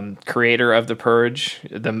creator of the Purge,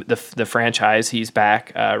 the franchise, he's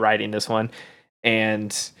back writing this one,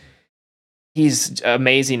 and he's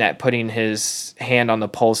amazing at putting his hand on the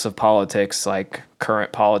pulse of politics, like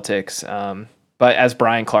current politics. But as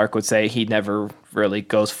Brian Clark would say, he never really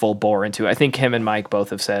goes full bore into it. I think him and Mike both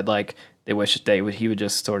have said like they wish he would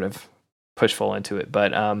just sort of push full into it.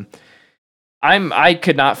 But I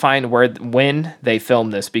could not find when they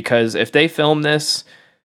filmed this, because if they filmed this,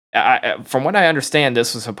 from what I understand,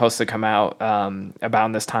 this was supposed to come out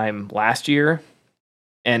about this time last year,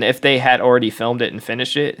 and if they had already filmed it and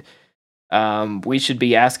finished it, we should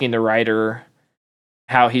be asking the writer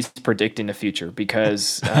how he's predicting the future,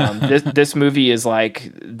 because this movie is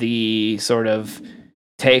like the sort of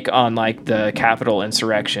take on like the Capitol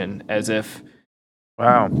insurrection, as if...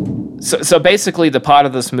 Wow. So basically the plot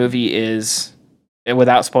of this movie is,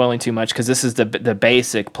 without spoiling too much, because this is the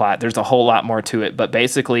basic plot, there's a whole lot more to it, but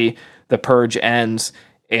basically the Purge ends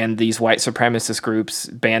and these white supremacist groups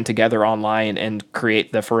band together online and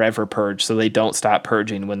create the Forever Purge, so they don't stop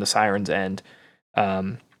purging when the sirens end.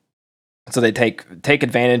 So they take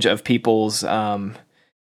advantage of people's what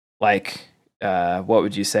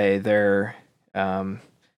would you say, their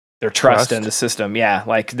trust in the system. Yeah,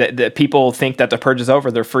 like the people think that the purge is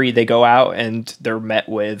over, they're free, they go out and they're met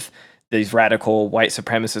with these radical white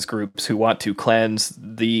supremacist groups who want to cleanse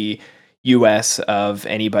the U.S. of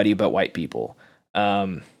anybody but white people.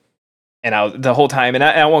 And the whole time, and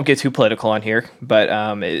I won't get too political on here, but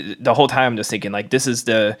the whole time I'm just thinking like this is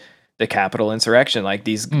the the Capitol insurrection, like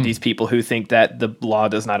these people who think that the law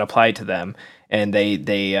does not apply to them, and I'm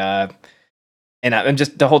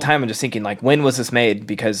just the whole time I'm just thinking, like, when was this made?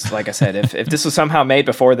 Because like I said, if this was somehow made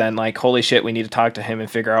before then, like, holy shit, we need to talk to him and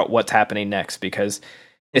figure out what's happening next, because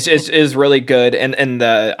it's really good. And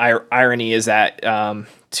the irony is that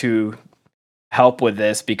to help with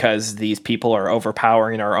this, because these people are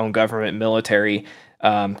overpowering our own government military,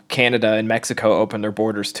 Canada and Mexico opened their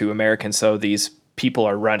borders to Americans, so these people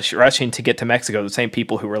are rushing to get to Mexico. The same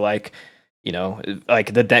people who were like, you know,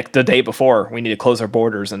 like the day before, we need to close our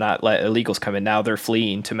borders and not let illegals come in. Now they're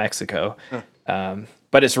fleeing to Mexico.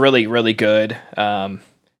 But it's really, really good.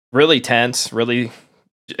 Really tense, really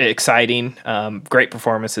exciting. Great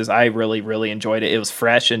performances. I really, really enjoyed it. It was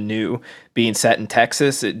fresh and new, being set in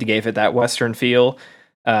Texas. It gave it that Western feel.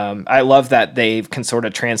 I love that they can sort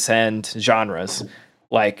of transcend genres.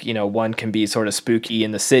 Like, you know, one can be sort of spooky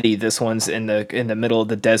in the city. This one's in the middle of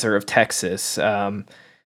the desert of Texas.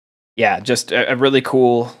 Yeah, just a really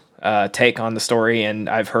cool take on the story, and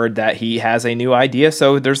I've heard that he has a new idea,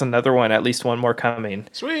 so there's another one, at least one more coming.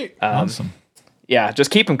 Sweet, awesome. Yeah,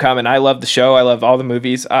 just keep them coming. I love the show. I love all the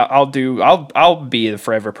movies. I'll be the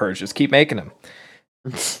Forever Purge. Just keep making them.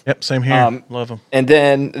 Yep, same here. Love them. And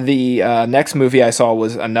then the next movie I saw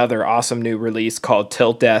was another awesome new release called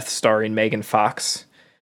Till Death, starring Megan Fox.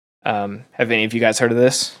 Have any of you guys heard of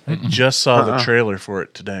this? I just saw the trailer for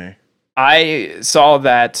it today. I saw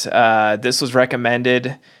that this was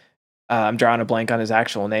recommended. I'm drawing a blank on his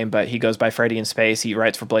actual name, but he goes by Freddy in Space. He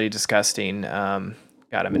writes for Bloody Disgusting.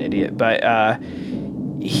 God, I'm an idiot. But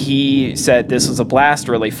he said this was a blast,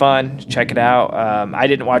 really fun. Check it out. I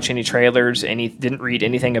didn't watch any trailers, didn't read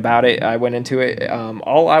anything about it. I went into it.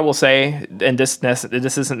 All I will say, and this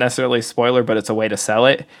isn't necessarily a spoiler, but it's a way to sell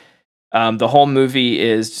it. The whole movie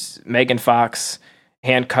is Megan Fox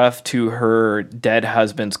handcuffed to her dead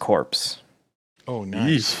husband's corpse. Oh,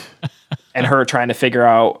 nice. And her trying to figure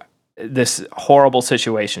out this horrible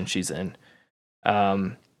situation she's in.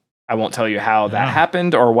 I won't tell you how that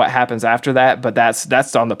happened or what happens after that, but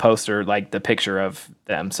that's on the poster, like the picture of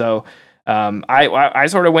them. So I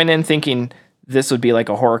sort of went in thinking this would be like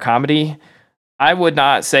a horror comedy. I would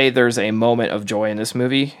not say there's a moment of joy in this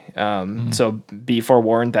movie. So be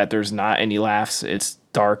forewarned that there's not any laughs. It's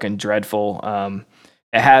dark and dreadful.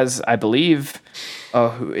 It has, I believe,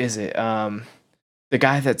 who is it? The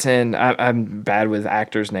guy that's in, I'm bad with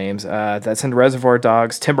actors' names, that's in Reservoir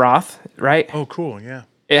Dogs, Tim Roth, right? Oh, cool, yeah.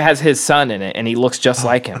 It has his son in it, and he looks just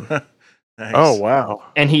like him. Nice. Oh, wow.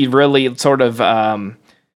 And he really sort of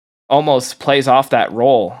almost plays off that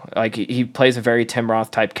role. Like, he plays a very Tim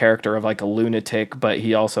Roth type character of like a lunatic, but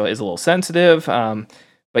he also is a little sensitive.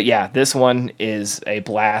 But yeah, this one is a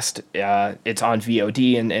blast. It's on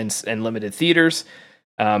VOD and limited theaters.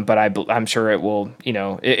 But I'm sure it will, you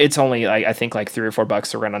know, it's only I think like $3 or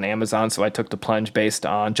 $4 to rent on Amazon. So I took the plunge based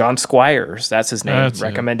on John Squires. That's his name,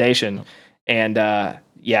 recommendation. It. And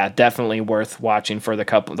yeah, definitely worth watching for the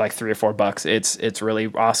couple, like $3 or $4. It's really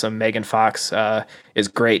awesome. Megan Fox is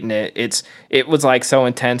great in it. It was like so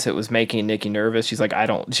intense. It was making Nikki nervous. She's like,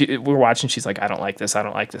 we're watching. She's like, I don't like this. I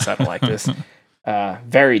don't like this. I don't like this.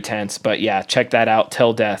 Very tense, but yeah, check that out.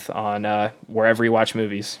 Till Death on wherever you watch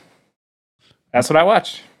movies. That's what I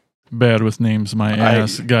watched. Bad with names, my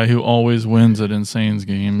ass. Guy who always wins at Insane's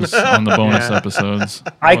games on the bonus episodes.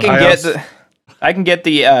 I can get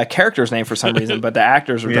the character's name for some reason, but the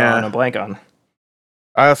actors are drawing a blank on.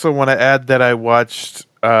 I also want to add that I watched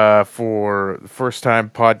for the first time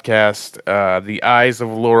podcast The Eyes of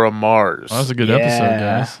Laura Mars. That was a good episode,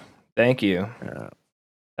 guys. Thank you. Yeah.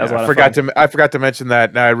 That was a lot of fun. I forgot to mention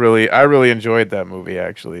that. And I really enjoyed that movie.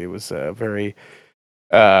 Actually, it was very.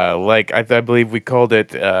 I believe we called it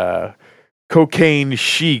cocaine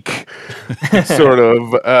chic, sort of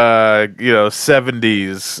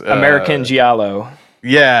 70s American Giallo.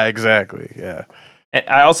 Yeah, exactly. Yeah. And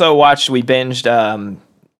I also watched. We binged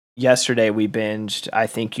yesterday. We binged I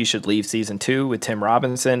Think You Should Leave season 2 with Tim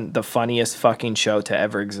Robinson. The funniest fucking show to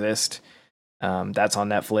ever exist. That's on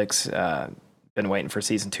Netflix. Been waiting for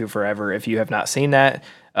season 2 forever. If you have not seen that,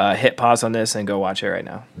 hit pause on this and go watch it right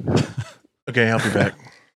now. Okay, I'll be back.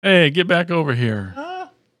 Hey, get back over here.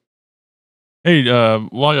 Hey,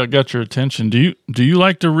 while I got your attention, do you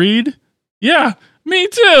like to read? Yeah, me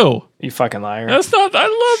too. You fucking liar.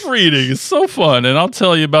 I love reading. It's so fun. And I'll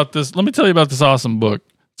tell you about this. Let me tell you about this awesome book.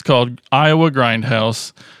 It's called Iowa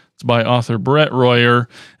Grindhouse. It's by author Brett Royer.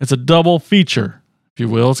 It's a double feature, if you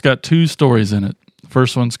will. It's got 2 stories in it. The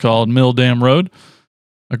first one's called Mill Dam Road.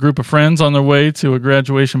 A group of friends on their way to a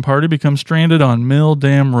graduation party become stranded on Mill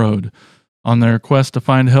Dam Road. On their quest to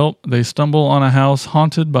find help, they stumble on a house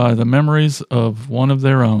haunted by the memories of one of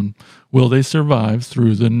their own. Will they survive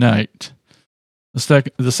through the night?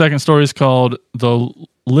 The second story is called The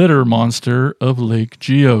Litter Monster of Lake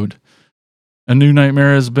Geode. A new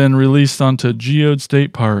nightmare has been released onto Geode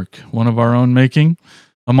State Park, one of our own making.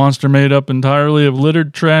 A monster made up entirely of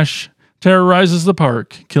littered trash terrorizes the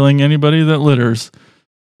park, killing anybody that litters.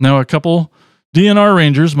 Now a couple DNR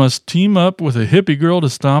rangers must team up with a hippie girl to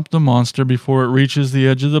stop the monster before it reaches the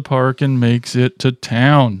edge of the park and makes it to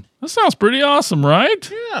town. That sounds pretty awesome, right?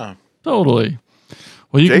 Yeah. Totally.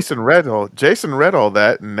 Well, Jason read all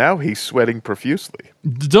that, and now he's sweating profusely.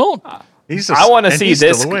 Don't. I want to see he's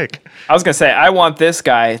this. still awake. I was gonna say I want this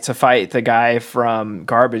guy to fight the guy from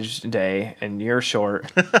Garbage Day, and you're short.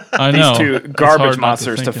 I know. These two It's garbage hard not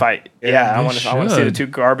monsters to think of- fight. Yeah, I they want to see the should. two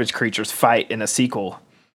garbage creatures fight in a sequel.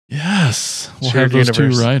 Yes. We'll Shared have those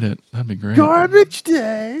universe. two write it. That'd be great. Garbage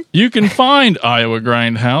day. You can find Iowa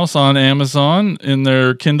Grindhouse on Amazon in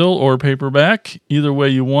their Kindle or paperback. Either way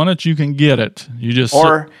you want it, you can get it. You just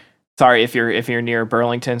Sorry, if you're near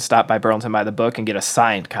Burlington, stop by Burlington by the book and get a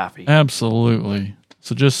signed copy. Absolutely.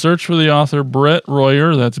 So just search for the author Brett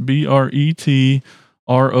Royer. That's BRETROYER.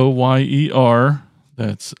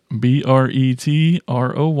 That's BRETROYER.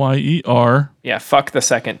 Yeah, fuck the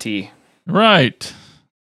second T. Right.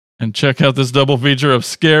 And check out this double feature of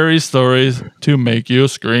scary stories to make you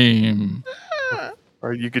scream.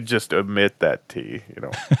 Or you could just omit that T.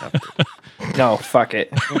 No, fuck it.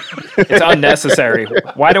 It's unnecessary.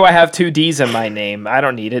 Why do I have two D's in my name? I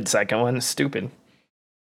don't need it. Second one is stupid.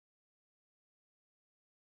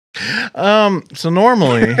 So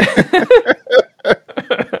normally, What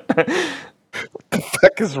the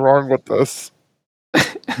heck is wrong with us?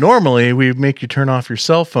 we make you turn off your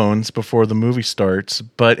cell phones before the movie starts,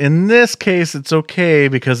 but in this case, it's okay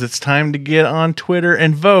because it's time to get on Twitter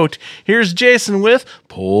and vote. Here's Jason with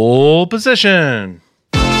Pole Position.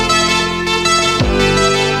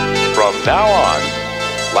 From now on,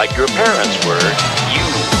 like your parents were, you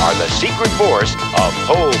are the secret force of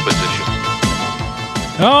pole position.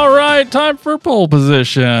 All right, time for pole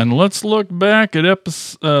position. Let's look back at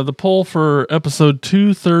the poll for episode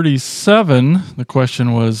 237. The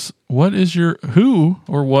question was, what is your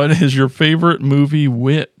favorite movie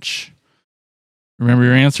witch? Remember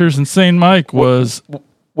your answers? Insane Mike was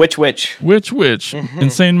Which? Which?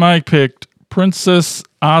 Insane Mike picked Princess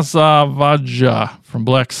Azavaja from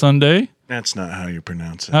Black Sunday. That's not how you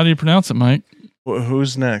pronounce it. How do you pronounce it, Mike?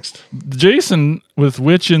 Who's next? Jason with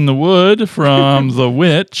Witch in the Wood from The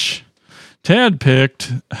Witch. Tad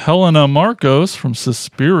picked Helena Marcos from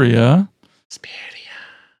Suspiria.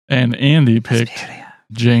 And Andy picked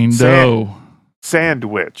Jane Doe.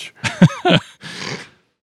 Sandwich.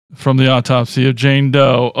 From The Autopsy of Jane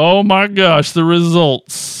Doe. Oh my gosh, the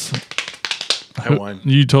results. I won.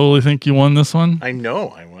 You totally think you won this one? I know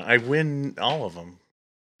I won. I win all of them.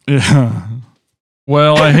 Yeah.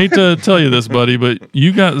 Well, I hate to tell you this, buddy, but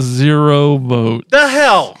you got 0 votes. The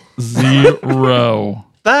hell? 0.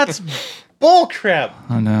 That's bullcrap.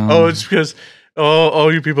 I know. Oh, it's because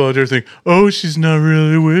all you people out there think, oh, she's not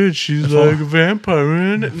really a witch. She's like a vampire.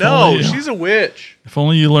 Isn't it? No, only- she's a witch. If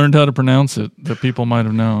only you learned how to pronounce it, that people might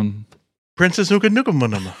have known. Princess Nuka Nuka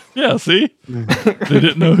Munama. Yeah, see? They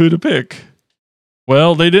didn't know who to pick.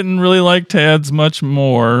 Well, they didn't really like Tad's much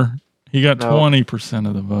more. He got 20%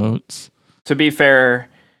 of the votes. To be fair,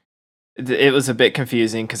 it was a bit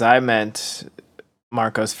confusing because I meant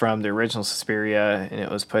Marcos from the original Suspiria, and it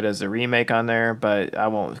was put as a remake on there, but I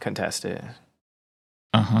won't contest it.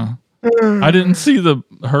 Uh-huh. I didn't see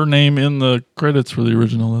her name in the credits for the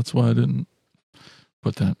original. That's why I didn't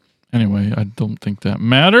put that. Anyway, I don't think that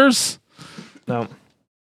matters. No.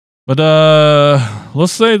 But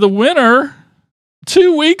let's say the winner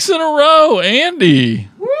 2 weeks in a row, Andy.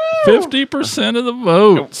 50% of the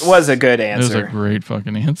votes. It was a good It was a answer. great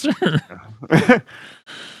fucking answer. Good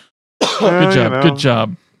job. Good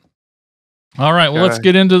job. All right. Well, let's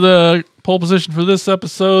get into the pole position for this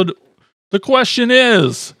episode. The question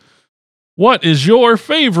is, what is your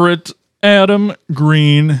favorite Adam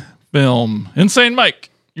Green film? Insane Mike,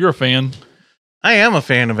 you're a fan. I am a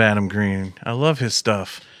fan of Adam Green. I love his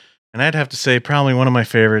stuff. And I'd have to say probably one of my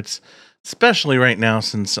favorites, especially right now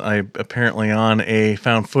since I'm apparently on a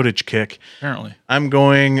found footage kick. Apparently. I'm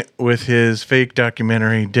going with his fake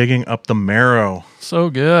documentary, Digging Up the Marrow. So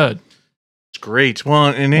good. It's great. Well,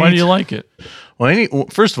 and Why do you like it? Well,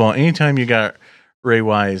 first of all, anytime you got Ray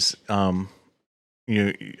Wise, I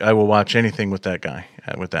will watch anything with that guy,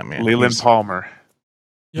 with that man. Leland Palmer.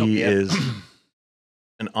 He is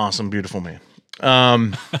an awesome, beautiful man.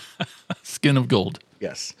 Skin of Gold.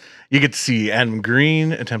 Yes. You get to see Adam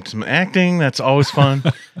Green attempt some acting. That's always fun.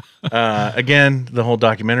 Again, the whole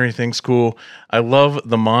documentary thing's cool. I love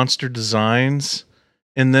the monster designs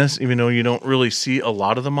in this, even though you don't really see a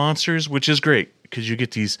lot of the monsters, which is great because you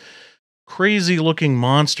get these crazy looking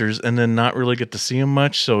monsters and then not really get to see them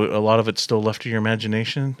much. So a lot of it's still left to your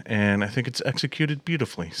imagination. And I think it's executed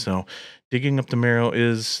beautifully. So Digging Up the Marrow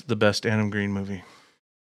is the best Adam Green movie.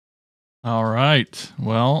 All right.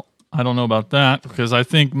 Well, I don't know about that because I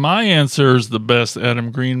think my answer is the best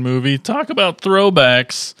Adam Green movie. Talk about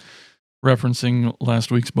throwbacks, referencing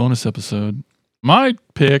last week's bonus episode. My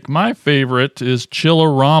pick, my favorite is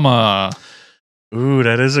Chillerama. Ooh,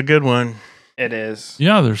 that is a good one. It is.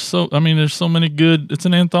 Yeah, there's so many good. It's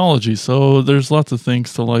an anthology, so there's lots of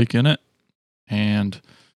things to like in it, and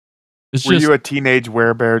it's Were just. you a teenage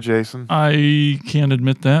werebear, Jason? I can't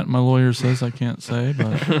admit that. My lawyer says I can't say,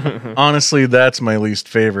 but Honestly, that's my least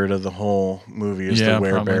favorite of the whole movie is Yeah, the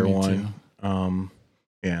probably werebear me one.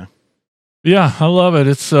 Yeah. yeah, I love it.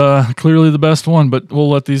 It's clearly the best one, but we'll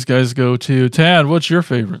let these guys go too. Tad, what's your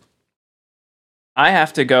favorite? I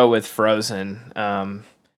have to go with Frozen.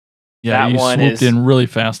 Yeah, That you one swooped is- in really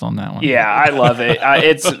fast on that one. Yeah, I love it.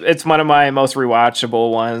 It's one of my most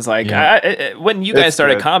rewatchable ones. Like Yeah. when you guys It's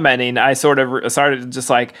started good. commenting, I sort of started just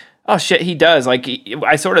like, oh shit, he does. Like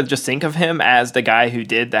I sort of just think of him as the guy who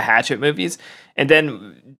did the Hatchet movies, and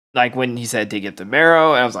then like when he said Dig Up the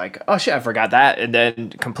Marrow, I was like, oh shit, I forgot that, and then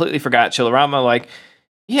completely forgot Chillerama. Like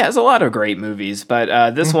he has a lot of great movies,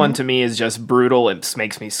 but this one to me is just brutal. It just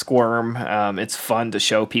makes me squirm. It's fun to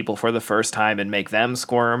show people for the first time and make them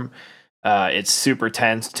squirm. It's super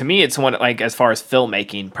tense. To me, it's one like as far as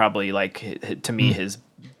filmmaking, probably like to me his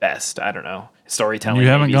best. I don't know, storytelling. You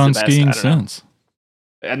haven't maybe is gone the best. skiing I don't know. since.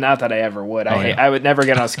 And not that I ever would. Oh, yeah. I would never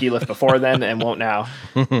get on a ski lift before then, and won't now.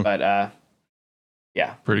 But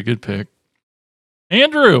yeah, Pretty good pick.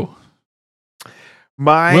 Andrew,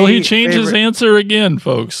 My will he change his favorite- answer again,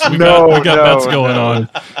 folks? We No, got bets no, going no. on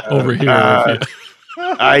over here. Uh,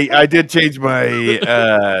 I did change my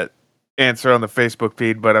answer on the Facebook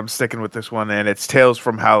feed, but I'm sticking with this one, and it's Tales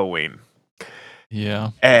from Halloween.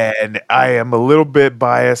 Yeah. And I am a little bit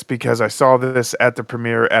biased because I saw this at the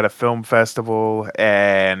premiere at a film festival,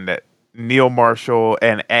 and Neil Marshall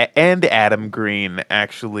and Adam Green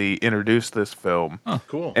actually introduced this film. Oh,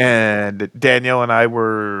 cool. And Danielle and I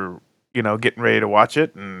were, getting ready to watch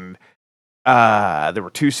it, and there were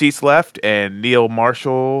 2 seats left, and Neil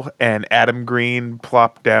Marshall and Adam Green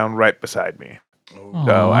plopped down right beside me.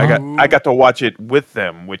 So I got to watch it with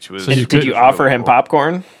them, which was. So you did you offer him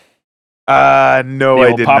popcorn? No, The I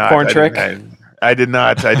old did popcorn not. trick? I did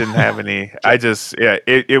not. I didn't have any. I just,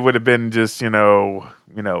 it would have been just, no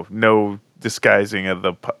disguising of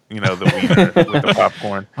the, the wiener with the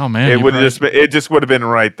popcorn. Oh man, It you would probably, it just would have been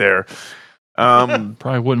right there.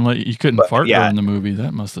 probably wouldn't let you couldn't But, fart yeah. during the movie.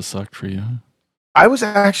 That must have sucked for you. I was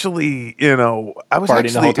actually, Farting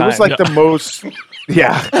the whole it was time. like the most,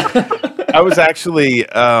 yeah. I was actually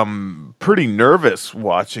pretty nervous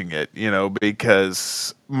watching it,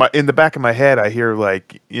 because in the back of my head I hear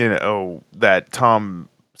that Tom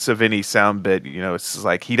Savini sound bit, it's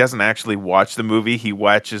like he doesn't actually watch the movie, he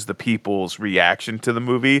watches the people's reaction to the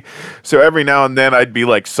movie. So every now and then I'd be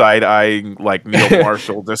like side-eyeing like Neil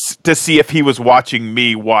Marshall to see if he was watching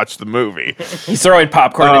me watch the movie. He's throwing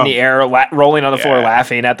popcorn in the air, rolling on the floor, Yeah.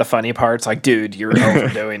 laughing at the funny parts. Like, dude, you're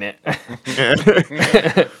overdoing it.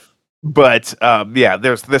 But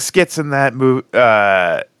there's the skits in that movie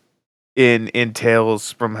in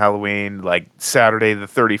Tales from Halloween, like Saturday the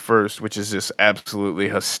 31st, which is just absolutely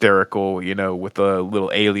hysterical, with a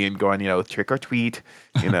little alien going, trick or treat,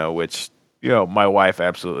 which my wife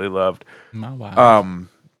absolutely loved. My wow.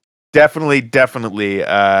 Definitely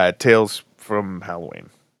Tales from Halloween,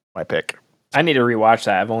 my pick. I need to rewatch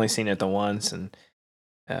that. I've only seen it the once, and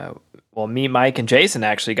me, Mike, and Jason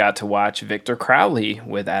actually got to watch Victor Crowley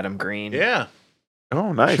with Adam Green. Yeah.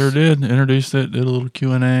 Oh, nice. Sure did. Introduced it, did a little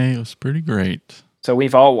Q&A. It was pretty great. So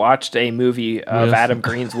we've all watched a movie of Yes. Adam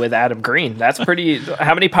Green's with Adam Green. That's pretty.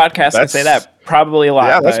 How many podcasts can say That's- that? Probably a lot.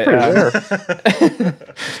 Yeah, that's but, pretty rare.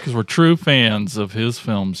 Because we're true fans of his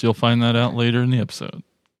films. You'll find that out later in the episode.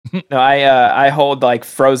 No, I hold like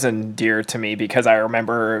Frozen dear to me because I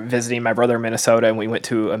remember visiting my brother in Minnesota and we went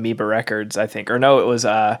to Amoeba Records, I think, or no, it was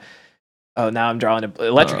now I'm drawing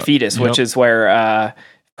Electric Fetus, yep. which is where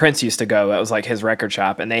Prince used to go. That was like his record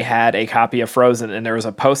shop, and they had a copy of Frozen, and there was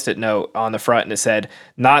a Post-it note on the front, and it said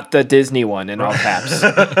 "Not the Disney one" in all caps.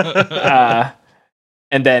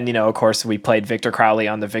 And then, of course, we played Victor Crowley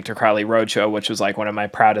on the Victor Crowley Roadshow, which was like one of my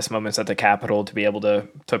proudest moments at the Capitol to be able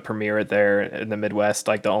to premiere it there in the Midwest,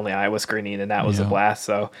 like the only Iowa screening, and that was a blast.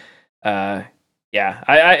 So, yeah,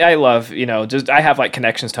 I love, just I have like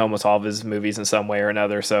connections to almost all of his movies in some way or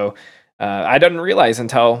another. So I didn't realize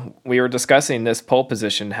until we were discussing this pole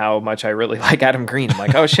position how much I really like Adam Green. I'm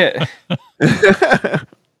like, oh shit.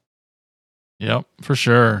 Yep, for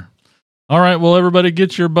sure. All right, well, everybody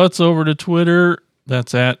get your butts over to Twitter.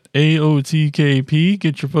 That's at AOTKP.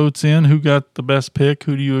 Get your votes in. Who got the best pick?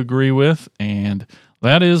 Who do you agree with? And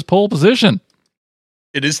that is pole position.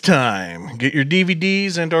 It is time. Get your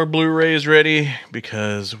DVDs and our Blu-rays ready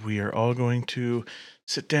because we are all going to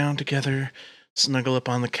sit down together, snuggle up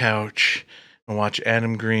on the couch, and watch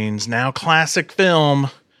Adam Green's now classic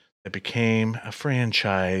film that became a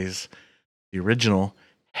franchise, the original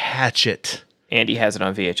Hatchet. Andy has it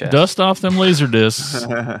on VHS. Dust off them laser discs.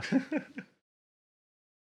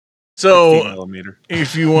 So,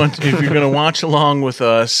 if you're going to watch along with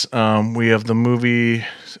us, we have the movie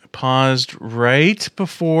paused right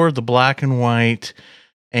before the black and white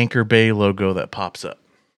Anchor Bay logo that pops up.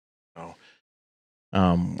 So,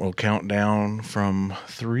 we'll count down from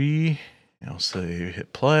 3. I'll say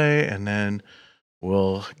hit play, and then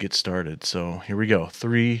we'll get started. So, here we go.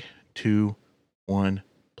 3, 2, 1,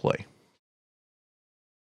 play.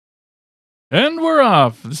 And we're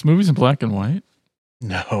off. This movie's in black and white.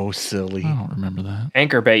 No, silly. I don't remember that.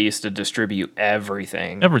 Anchor Bay used to distribute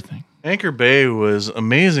everything. Everything. Anchor Bay was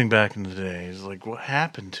amazing back in the day. It's like, what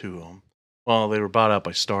happened to them? Well, they were bought out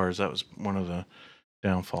by Stars. That was one of the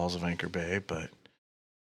downfalls of Anchor Bay. But,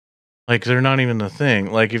 like, they're not even the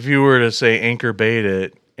thing. Like, if you were to say Anchor Bay to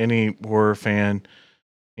any horror fan,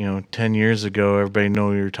 10 years ago, everybody know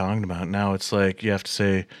what you're talking about. Now it's like you have to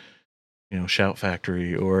say, Shout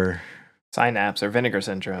Factory or Synapse or Vinegar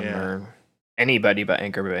Syndrome or anybody but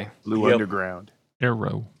Anchor Bay. Blue Underground.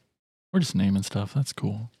 Arrow. We're just naming stuff. That's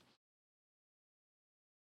cool.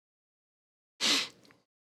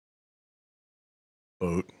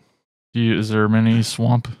 Boat. Is there many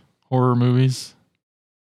swamp horror movies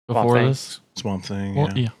before Swamp this? Swamp Thing.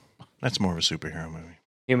 Well, yeah. That's more of a superhero movie.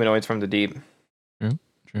 Humanoids from the Deep.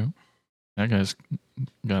 True. That guy's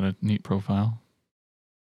got a neat profile.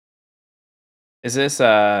 Is this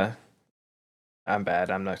I'm bad.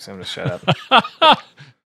 I'm not going to shut up.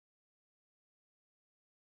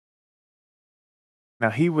 Now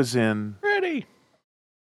he was in Ready.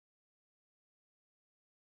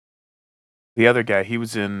 the other guy. He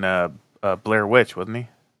was in Blair Witch, wasn't he?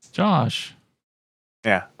 Josh.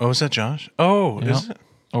 Yeah. Oh, is that Josh? Oh, Yep. is it?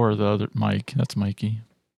 Or the other Mike. That's Mikey.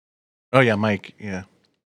 Oh, yeah, Mike. Yeah.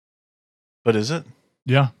 But is it?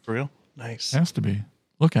 Yeah. For real? Nice. Has to be.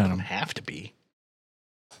 Look at Doesn't him. have to be.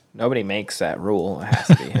 Nobody makes that rule. It has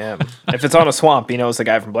to be him. If it's on a swamp, he knows the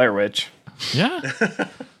guy from Blair Witch. Yeah.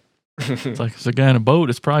 It's like it's a guy in a boat.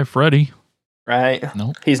 It's probably Freddy. Right?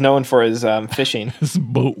 Nope. He's known for his fishing. His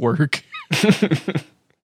boat work.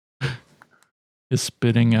 Is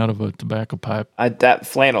spitting out of a tobacco pipe. That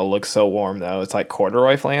flannel looks so warm, though. It's like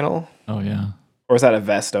corduroy flannel. Oh, yeah. Or is that a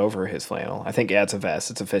vest over his flannel? I think, it's a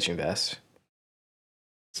vest. It's a fishing vest.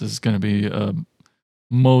 This is going to be a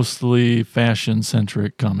mostly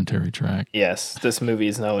fashion-centric commentary track. Yes, this movie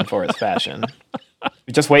is known for its fashion.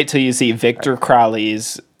 Just wait till you see Victor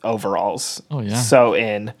Crowley's overalls. Oh, yeah. So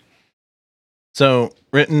in. So,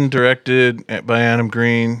 written, directed by Adam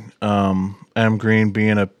Green. Adam Green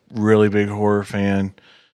being a really big horror fan.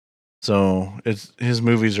 So, his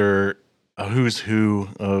movies are a who's who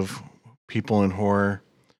of people in horror.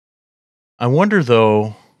 I wonder,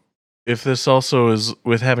 though, if this also is,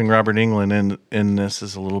 with having Robert Englund in this,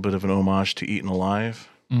 is a little bit of an homage to Eaten Alive.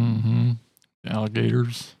 Mm-hmm.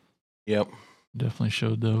 Alligators. Yep. Definitely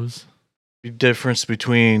showed those. The difference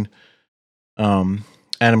between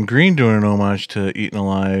Adam Green doing an homage to Eaten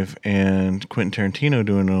Alive and Quentin Tarantino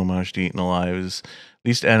doing an homage to Eaten Alive is at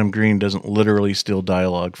least Adam Green doesn't literally steal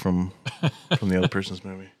dialogue from the other person's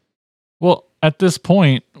movie. Well, at this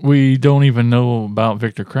point, we don't even know about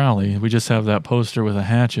Victor Crowley. We just have that poster with a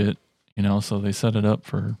hatchet, so they set it up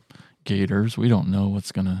for gators. We don't know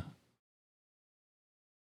what's going to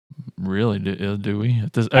really do we?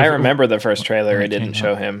 I remember the first trailer. when It didn't came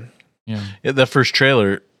show out. him. Yeah. Yeah, that first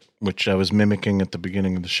trailer, which I was mimicking at the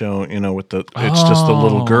beginning of the show, with it's just the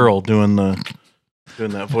little girl doing that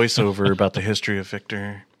voiceover about the history of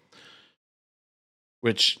Victor,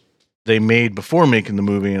 which they made before making the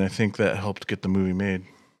movie, and I think that helped get the movie made.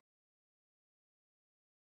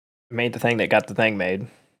 Made the thing that got the thing made.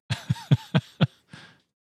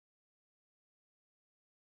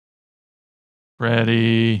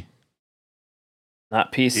 Freddy.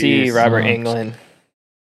 Not PC, Yes. Robert Sucks. Englund.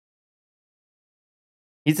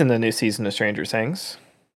 He's in the new season of Stranger Things.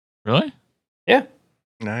 Really? Yeah.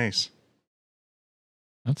 Nice.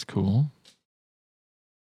 That's cool.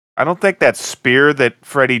 I don't think that spear that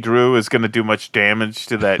Freddy drew is going to do much damage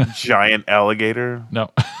to that giant alligator.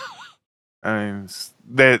 No. I mean,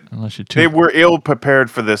 Unless you they were ill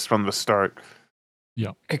prepared for this from the start.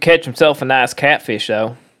 Could catch himself a nice catfish,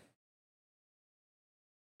 though.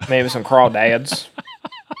 Maybe some crawdads.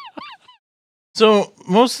 So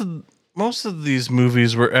most of these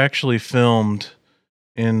movies were actually filmed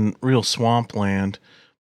in real swampland.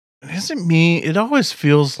 Isn't me? It always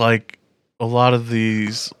feels like a lot of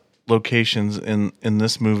these locations in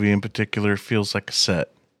this movie in particular feels like a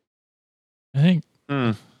set. I think.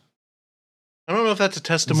 I don't know if that's a Is that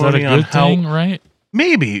testimony a on good how. thing, right?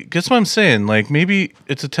 Maybe. Guess what I'm saying? Like, maybe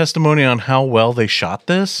it's a testimony on how well they shot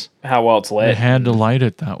this. How well it's They lit. had to light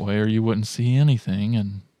it that way, or you wouldn't see anything.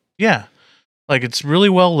 And Yeah. Like, it's really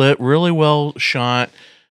well lit, really well shot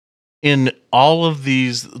in all of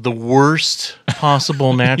these, the worst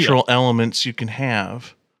possible natural elements you can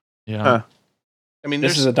have. yeah, Huh. I mean,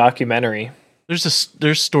 This is a documentary.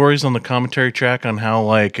 there's stories on the commentary track on how,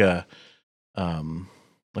 like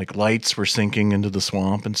lights were sinking into the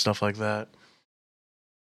swamp and stuff like that.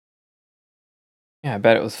 Yeah, I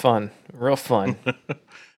bet it was fun. Real fun.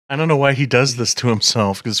 I don't know why he does this to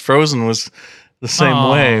himself, because Frozen was the same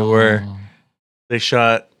way, where Oh. they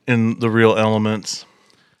shot in the real elements.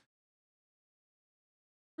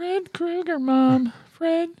 Fred Krueger, Mom.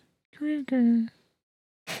 Fred Krueger.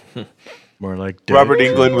 More like dead. Robert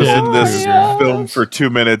Englund was Dead in this Krueger. film for 2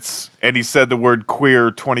 minutes, and he said the word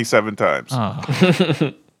queer 27 times.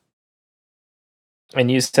 Ah, And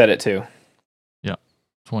you said it too.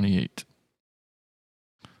 28.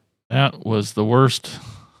 That was the worst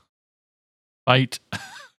fight. I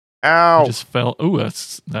Ow! just fell. Ooh,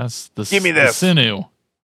 that's the Give me the this. sinew.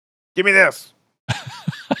 Give me this.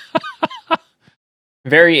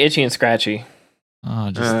 Very itchy and scratchy.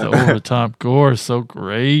 Ah, just the over the top gore, so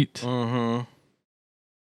great.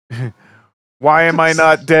 Mm-hmm. Why am I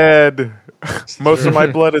not dead? Most of my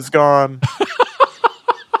blood is gone.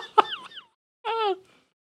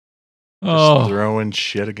 Just Oh, throwing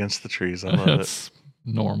shit against the trees. I love it. that's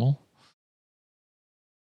normal.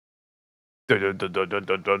 Dun, dun, dun, dun, dun,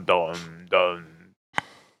 dun, dun, dun.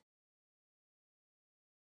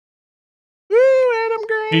 Woo, Adam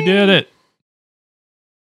Green. He did it.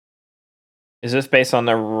 Is this based on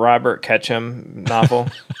the Robert Ketchum novel?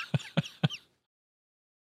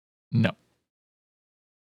 No.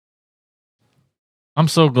 I'm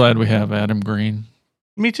so glad we have Adam Green.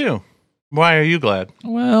 Me too. Why are you glad?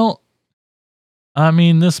 Well, I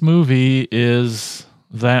mean, this movie is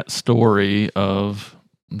that story of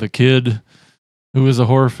the kid who is a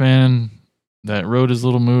horror fan that wrote his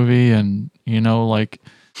little movie, and like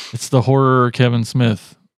it's the horror Kevin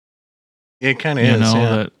Smith, It kind of is.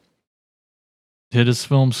 Yeah. that did his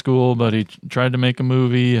film school, but he tried to make a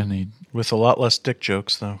movie, and he With a lot less dick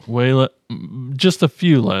jokes, though. just a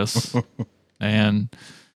few less, and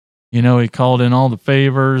he called in all the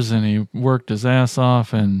favors, and he worked his ass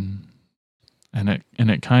off, and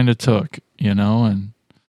it kind of took,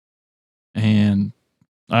 and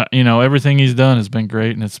everything he's done has been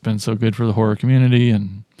great, and it's been so good for the horror community,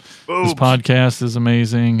 and his Boobs. podcast is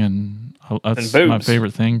amazing, and that's And my boobs.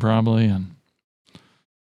 favorite thing probably,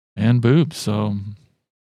 and boobs. So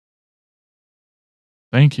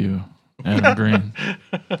thank you, Adam Green.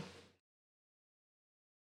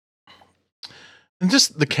 And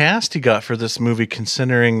just the cast he got for this movie,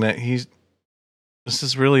 considering that this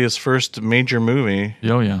is really his first major movie.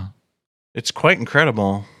 Oh yeah. It's quite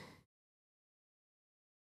incredible.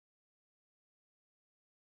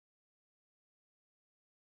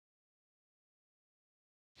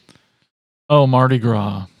 Oh, Mardi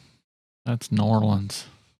Gras. That's New Orleans.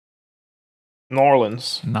 New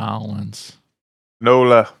Orleans.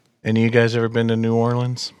 Nola. Any of you guys ever been to New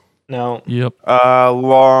Orleans? No. Yep.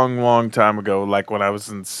 Long time ago, like when I was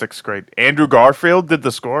in 6th grade. Andrew Garfield did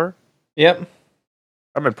the score. Yep.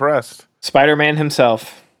 I'm impressed. Spider-Man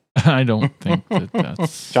himself. I don't think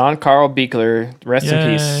that's John Carl Buechler. Rest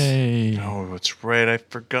in peace. Yay. Oh, that's right. I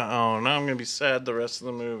forgot. Oh, now I'm going to be sad the rest of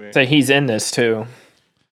the movie. So he's in this too.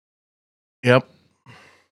 Yep.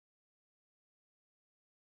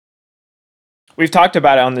 We've talked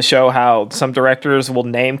about it on the show how some directors will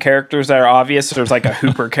name characters that are obvious. There's like a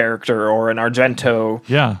Hooper character or an Argento.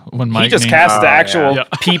 Yeah, when Mike He just named- casts the Oh, actual yeah.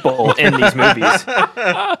 people in these movies.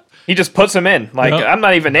 He just puts them in. Like, Yep. I'm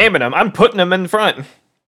not even naming them. I'm putting them in front.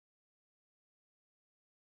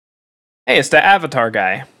 Hey, it's the Avatar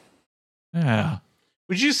guy. Yeah,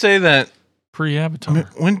 Would you say that pre-Avatar.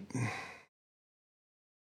 when?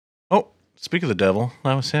 Oh, Speak of the devil,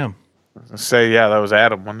 that was him. Say, yeah, that was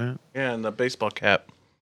Adam, wasn't it? Yeah, and the baseball cap.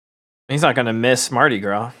 He's not going to miss Mardi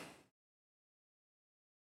Gras.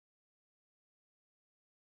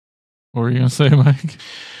 What were you gonna say, Mike?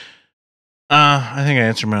 I think I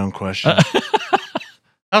answered my own question.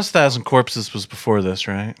 House 1,000 Corpses was before this,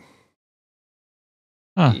 right?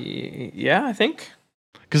 Huh. Yeah, I think.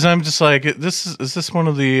 Because I'm just like, is this one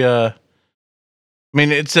of the? I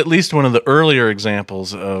mean, it's at least one of the earlier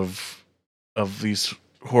examples of these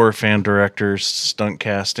horror fan directors, stunt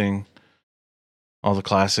casting, all the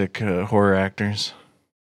classic horror actors.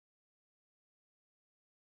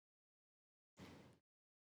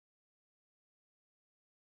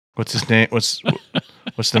 What's his name? What's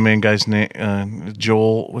the main guy's name?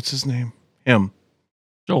 Joel. What's his name? Him.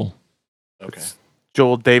 Joel. Okay.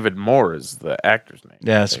 Joel David Moore is the actor's name.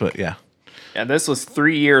 Yes, but yeah. Yeah, this was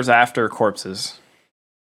 3 years after Corpses.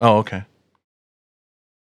 Oh, okay.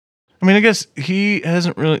 I mean, I guess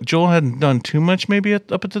Joel hadn't done too much maybe up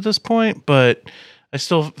to this point, but I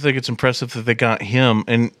still think it's impressive that they got him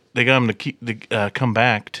and they got him to come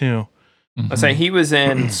back too. Mm-hmm. I say he was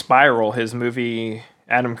in Spiral, his movie,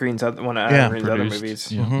 Adam Green's other produced.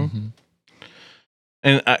 movies. Yeah. Mm-hmm.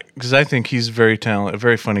 And because I think he's very talented, a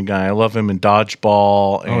very funny guy. I love him in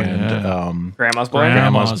Dodgeball and Grandma's Boy.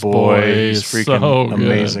 Grandma's Boy. He's freaking so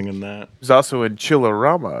amazing in that. He's also in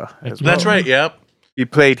Chillerama. As well. That's right. Yep. He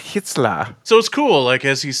played Hitzler. So it's cool. Like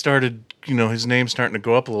as he started, his name starting to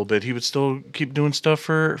go up a little bit, he would still keep doing stuff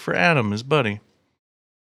for Adam, his buddy.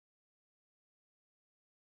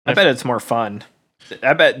 I bet it's more fun.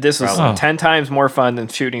 I bet this was 10 times more fun than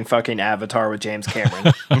shooting fucking Avatar with James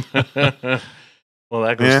Cameron. Well,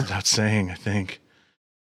 that goes without saying, I think.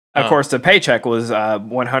 Of course, the paycheck was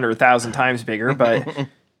 100,000 times bigger, but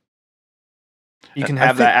you can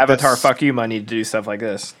have that Avatar fuck you money to do stuff like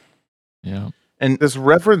this. Yeah. And does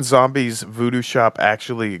Reverend Zombie's voodoo shop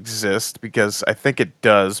actually exist? Because I think it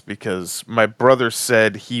does, because my brother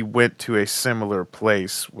said he went to a similar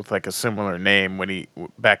place with like a similar name when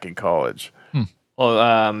back in college.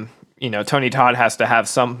 Well, Tony Todd has to have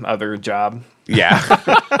some other job. Yeah.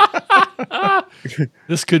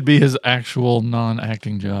 This could be his actual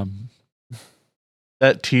non-acting job.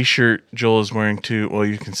 That T-shirt Joel is wearing too. Well,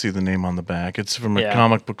 you can see the name on the back. It's from a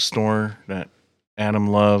comic book store that Adam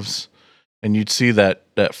loves, and you'd see that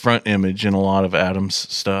front image in a lot of Adam's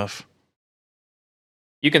stuff.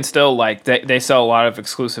 You can still they sell a lot of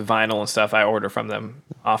exclusive vinyl and stuff. I order from them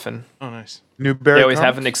often. Oh, nice. Newberry. They always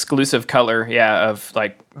have an exclusive color, of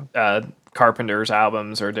like Carpenter's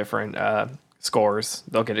albums or different scores.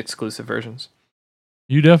 They'll get exclusive versions.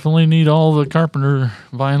 You definitely need all the Carpenter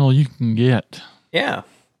vinyl you can get. Yeah.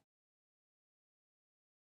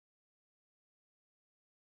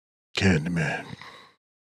 Candyman.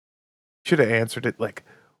 Should have answered it like,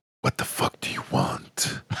 "What the fuck do you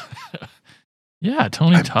want?" Yeah,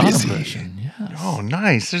 Tony I'm Todd busy. impression. Yes. Oh,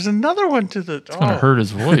 nice. There's another one to the. It's gonna hurt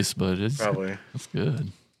his voice, but it's Probably. It's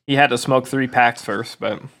good. He had to smoke 3 packs first,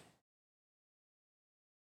 but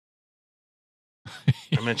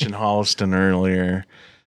I mentioned Holliston earlier.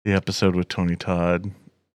 The episode with Tony Todd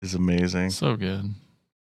is amazing. So good.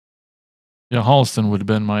 Yeah, Holliston would have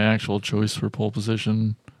been my actual choice for pole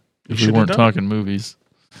position if we weren't talking movies.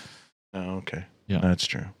 Oh, okay. Yeah. That's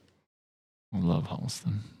true. I love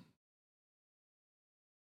Holliston.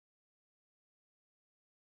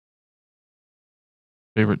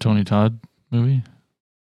 Favorite Tony Todd movie?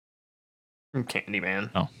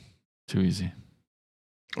 Candyman. Too easy.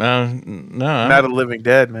 No, Not a Living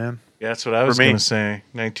Dead, man. yeah, that's what I was me. going to say.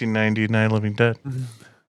 1999 Living Dead.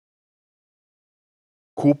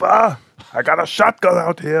 Cooper, I got a shotgun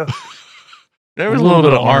out here. There was a little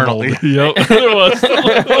bit of Arnold. Yep, there was.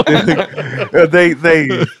 they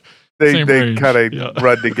Same range, kind of yeah.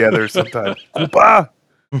 run together sometimes. Cooper,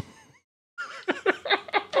 you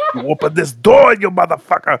open this door, you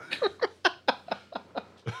motherfucker.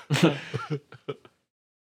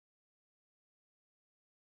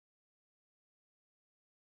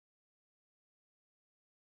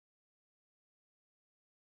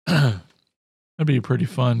 That'd be a pretty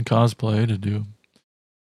fun cosplay to do.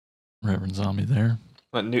 Reverend Zombie there.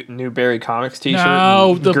 What, Newberry Comics t-shirt?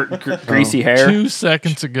 No, and the- greasy hair. 2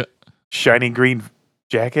 seconds ago. Shiny green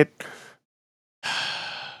jacket.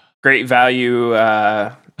 Great value.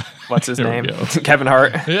 What's his There we name? go. Kevin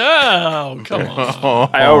Hart. Yeah, oh, come on.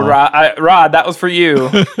 I owe Rod. That was for you.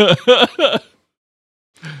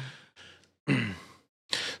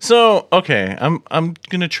 So, okay, I'm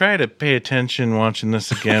gonna try to pay attention watching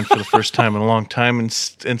this again for the first time in a long time and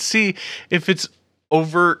see if it's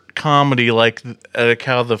overt comedy like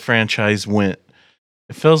how the franchise went.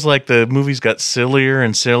 It feels like the movies got sillier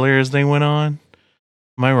and sillier as they went on.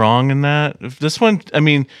 Am I wrong in that? If this one, I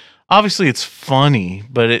mean, obviously it's funny,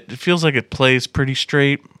 but it feels like it plays pretty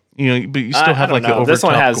straight. But you still have like the over the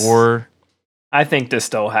top gore. I think this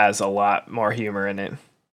still has a lot more humor in it.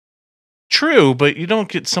 True, but you don't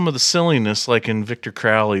get some of the silliness like in Victor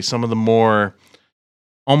Crowley, some of the more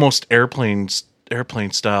almost airplane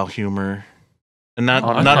style humor. And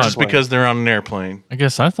not just because they're on an airplane. I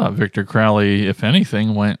guess I thought Victor Crowley, if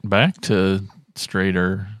anything, went back to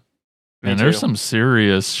straighter. And there's some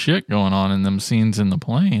serious shit going on in them scenes in the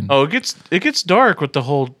plane. Oh, it gets dark with the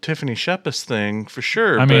whole Tiffany Shepis thing for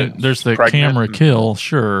sure. I mean, there's the camera kill,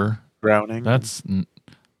 sure. Drowning. That's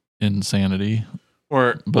insanity.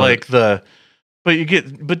 Or but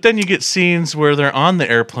then you get scenes where they're on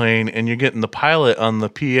the airplane and you're getting the pilot on the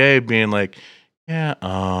PA being like, we're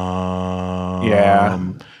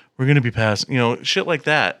gonna be passing, shit like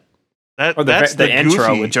that. That's the intro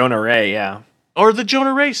goofy. with Jonah Ray, yeah. Or the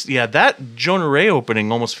Jonah Ray, that Jonah Ray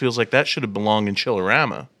opening almost feels like that should have belonged in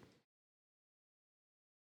Chillerama.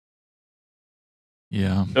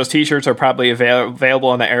 Yeah, those T-shirts are probably available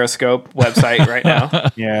on the Aeroscope website right now.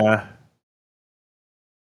 Yeah.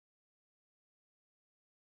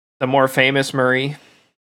 The more famous Murray.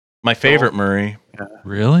 My favorite Murray. Yeah.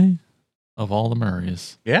 Really? Of all the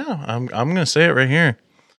Murrays. Yeah, I'm gonna say it right here,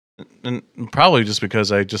 and probably just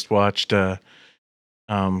because I just watched God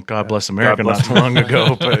Bless America not too long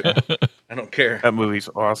ago, but I don't care. That movie's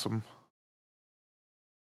awesome.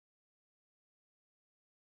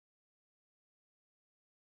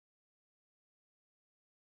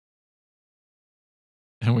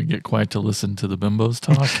 And we get quiet to listen to the bimbos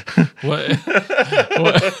talk. What?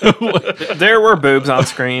 There were boobs on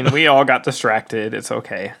screen. We all got distracted. It's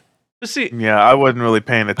okay. See, yeah, I wasn't really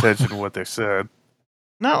paying attention to what they said.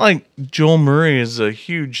 Not like Joel Murray is a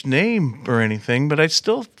huge name or anything, but I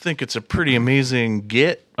still think it's a pretty amazing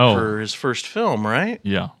get for his first film, right?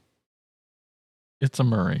 Yeah. It's a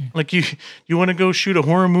Murray. Like you want to go shoot a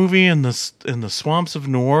horror movie in the swamps of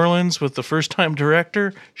New Orleans with the first time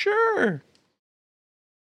director? Sure.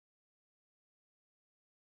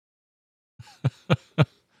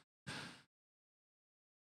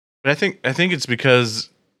 But I think it's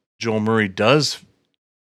because Joel Murray does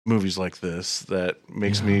movies like this that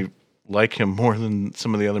makes me like him more than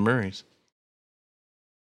some of the other Murrays.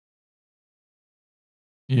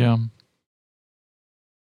 Yeah.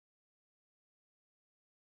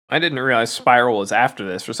 I didn't realize Spiral was after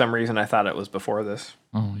this. For some reason, I thought it was before this.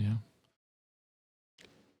 Oh, yeah.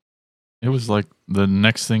 It was like the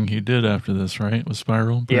next thing he did after this, right? Was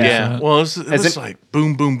Spiral? Yeah. Well, it was like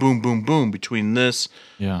boom, boom, boom, boom, boom between this,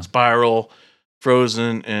 Spiral,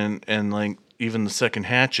 Frozen, and like even the second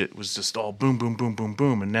Hatchet was just all boom, boom, boom, boom,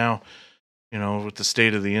 boom. And now, with the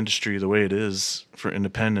state of the industry the way it is for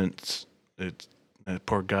independents, that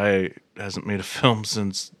poor guy hasn't made a film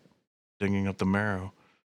since Digging Up the Marrow.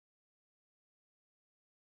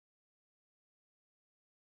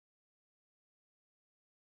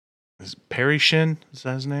 Is Perry Shin? Is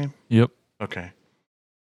that his name? Yep. Okay.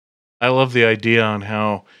 I love the idea on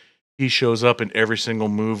how he shows up in every single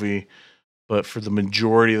movie, but for the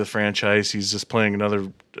majority of the franchise, he's just playing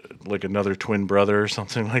another twin brother or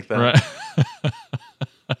something like that.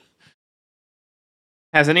 Right.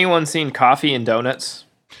 Has anyone seen Coffee and Donuts?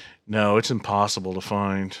 No, it's impossible to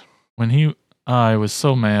find. When I was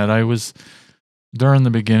so mad. I was during the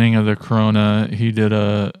beginning of the Corona. He did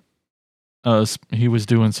he was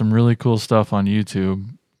doing some really cool stuff on YouTube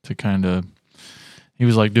to he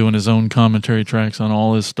was like doing his own commentary tracks on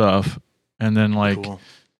all his stuff. And then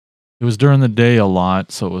It was during the day a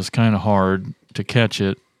lot, so it was kind of hard to catch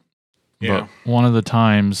it. Yeah. But one of them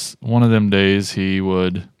days they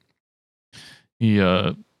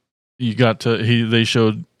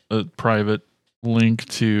showed a private link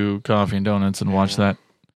to Coffee and Donuts and watched that.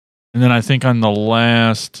 And then I think on the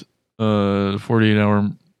last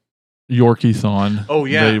 48-hour Yorkie-thon. Oh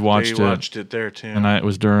yeah, they watched it there too. And it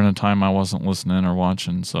was during a time I wasn't listening or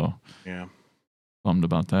watching, so yeah, bummed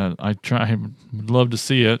about that. I would love to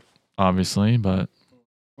see it, obviously, but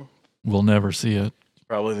we'll never see it.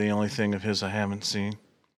 Probably the only thing of his I haven't seen.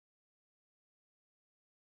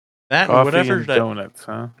 That Coffee whatever and donuts,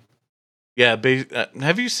 huh? Yeah.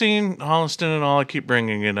 Have you seen Holliston at all? I keep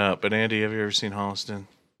bringing it up, but Andy, have you ever seen Holliston?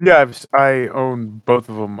 Yeah, I own both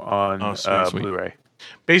of them on sweet. Blu-ray.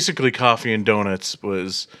 Basically, Coffee and Donuts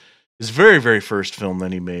was his very, very first film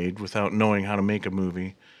that he made without knowing how to make a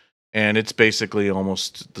movie. And it's basically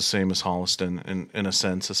almost the same as Holliston in a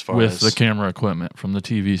sense as far with as... the camera equipment from the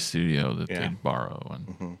TV studio that they'd borrow.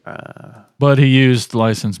 And Mm-hmm. But he used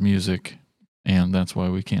licensed music, and that's why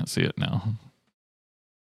we can't see it now.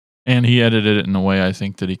 And he edited it in a way I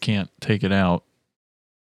think that he can't take it out.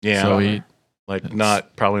 Yeah. So he, like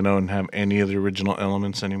not probably don't have any of the original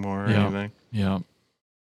elements anymore or Yeah. anything. yeah,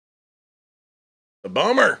 A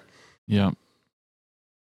bummer. yeah.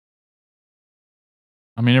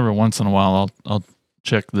 I mean, every once in a while, I'll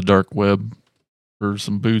check the dark web for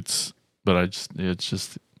some boots, but it's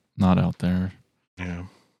just not out there. Yeah.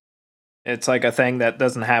 It's like a thing that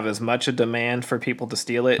doesn't have as much a demand for people to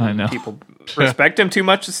steal it. I And know. people respect him too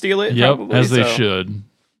much to steal it. Yep, probably, as they so- should,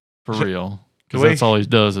 for real. The Because way- that's all he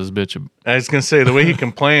does is bitch. I was gonna say the way he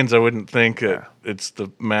complains, I wouldn't think Yeah. it's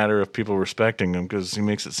the matter of people respecting him because he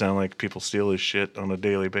makes it sound like people steal his shit on a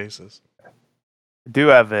daily basis. Do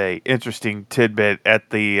have a interesting tidbit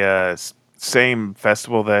at the same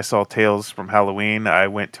festival that I saw Tales from Halloween. I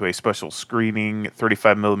went to a special screening,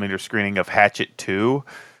 35mm screening of Hatchet 2.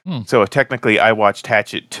 Hmm. So technically, I watched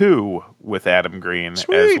Hatchet 2 with Adam Green as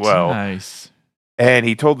Sweet. well. Nice. And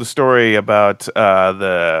he told the story about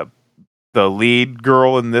the lead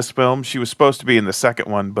girl in this film. She was supposed to be in the second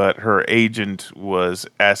one, but her agent was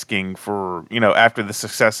asking for, after the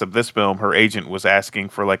success of this film, her agent was asking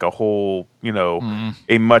for like a whole, Mm.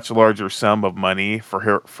 a much larger sum of money for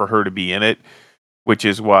her to be in it, which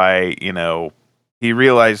is why, he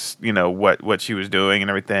realized, what she was doing and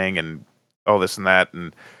everything and all this and that.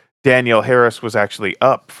 And Danielle Harris was actually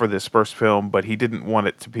up for this first film, but he didn't want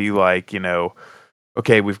it to be like,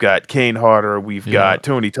 okay, we've got Kane Hodder, we've Yeah. got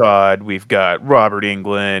Tony Todd, we've got Robert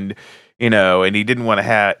Englund, and he didn't want to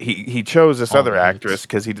have, he chose this All other the hits. actress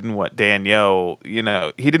because he didn't want Danielle,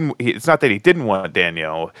 it's not that he didn't want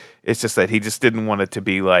Danielle, it's just that he just didn't want it to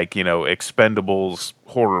be like, Expendables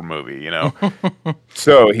horror movie,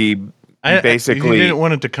 So he basically, he didn't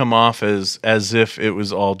want it to come off as if it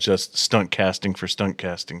was all just stunt casting for stunt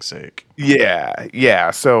casting's sake.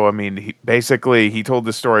 yeah. So, I mean, he told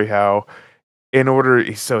the story how,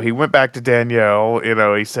 so he went back to Danielle,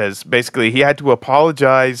 he says basically he had to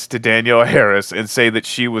apologize to Danielle Harris and say that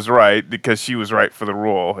she was right because she was right for the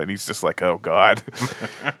role. And he's just like, oh God.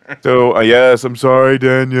 So, yes, I'm sorry,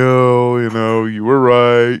 Danielle, you were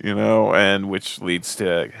right, and which leads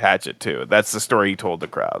to Hatchet 2. That's the story he told the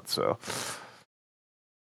crowd. So,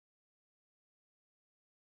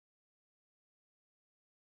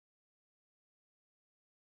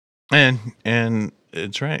 And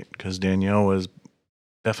it's right because Danielle was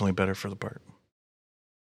definitely better for the part.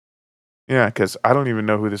 yeah, because I don't even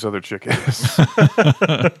know who this other chick is.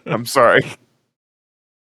 I'm sorry.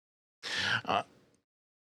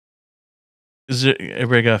 Is it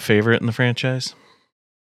everybody got a favorite in the franchise?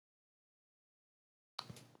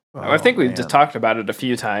 I think we've man. just talked about it a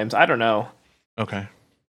few times. I don't know. Okay.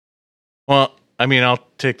 Well, I mean, I'll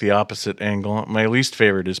take the opposite angle. My least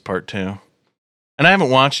favorite is part 2. And I haven't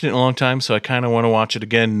watched it in a long time, so I kind of want to watch it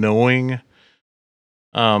again, knowing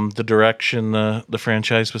the direction the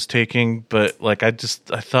franchise was taking. But like, I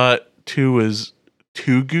thought 2 was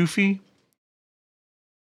too goofy,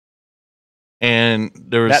 and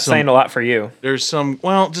there was That's saying a lot for you. there's some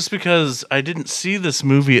just because I didn't see this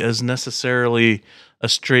movie as necessarily a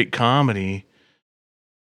straight comedy,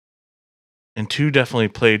 and 2 definitely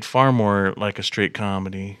played far more like a straight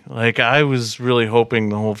comedy. Like, I was really hoping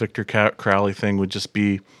the whole Victor Crowley thing would just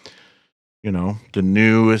be, the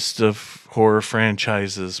newest of horror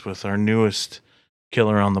franchises with our newest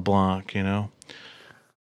killer on the block, I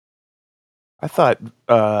thought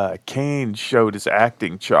Kane showed his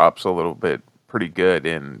acting chops a little bit pretty good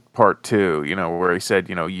in part 2, where he said,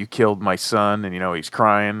 you killed my son, and, he's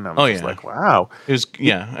crying. I'm just like, wow. It was,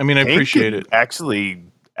 I mean, I Kane appreciate could it. actually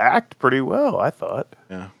act pretty well, I thought.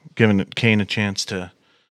 Yeah. Giving Kane a chance to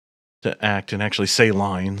act and actually say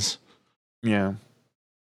lines. Yeah.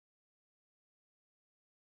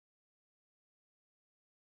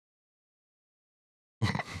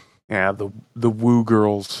 Yeah, the Woo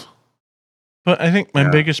girls. But I think my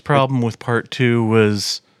Yeah. biggest problem with part 2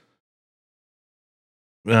 was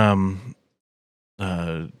Tony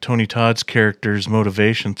Todd's character's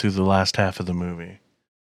motivation through the last half of the movie.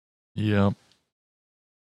 Yep.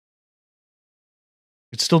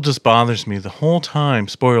 It still just bothers me the whole time.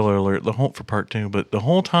 Spoiler alert, for part 2, but the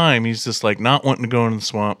whole time he's just like not wanting to go into the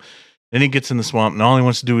swamp. Then he gets in the swamp and all he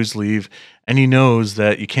wants to do is leave. And he knows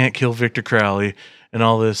that you can't kill Victor Crowley and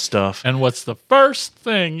all this stuff. And what's the first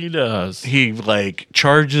thing he does? He like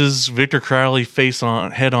charges Victor Crowley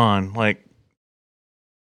head on. Like,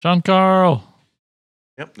 John Carl,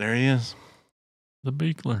 yep, there he is. the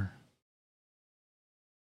Beekler.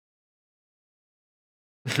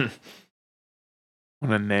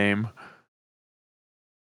 What a name.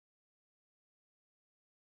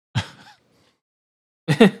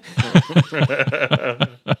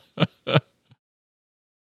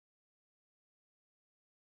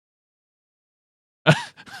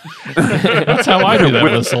 That's how I do that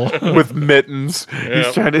whistle. with mittens. Yeah.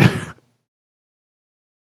 He's trying to. I'm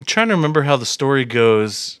trying to remember how the story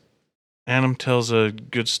goes. Adam tells a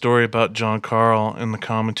good story about John Carl in the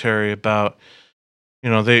commentary about,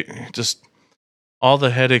 they just all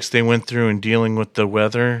the headaches they went through in dealing with the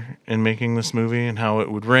weather in making this movie and how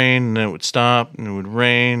it would rain and then it would stop and it would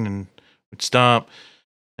rain and it would stop.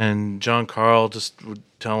 And John Carl just would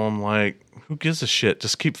tell him, like, who gives a shit?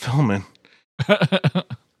 Just keep filming.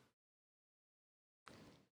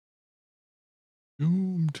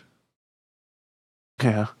 Doomed.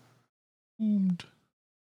 Yeah. Doomed.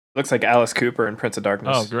 Looks like Alice Cooper in Prince of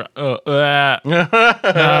Darkness. Oh, No.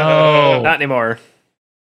 Not anymore.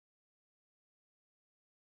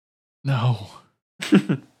 No.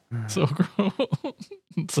 So gross.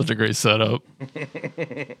 Such a great setup.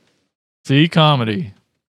 See, comedy.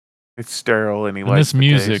 It's sterile and he And likes this the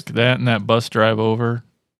music, taste. that and that bus drive over.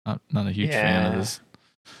 Not a huge fan of Yeah. this.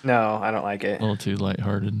 No, I don't like it. A little too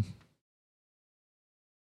lighthearted.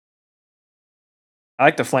 I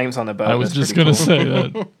like the flames on the boat. I was That's just pretty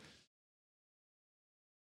gonna cool. say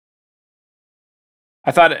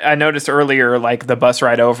that. I noticed earlier, like the bus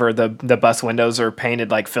ride over, the bus windows are painted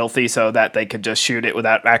like filthy so that they could just shoot it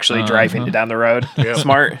without actually driving it down the road. Yep.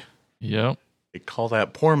 Smart. Yep. They call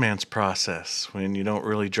that poor man's process when you don't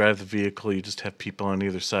really drive the vehicle. You just have people on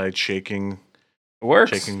either side shaking It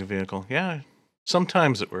works. the vehicle. Yeah,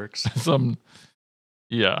 sometimes it works.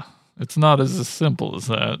 Yeah. It's not as simple as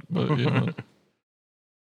that, but yeah.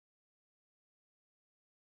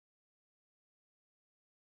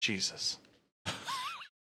 Jesus.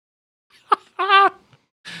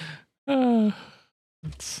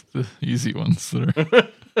 It's the easy ones that are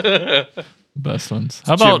the best ones.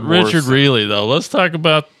 How about Jim Richard Morrison. Reilly, though? Let's talk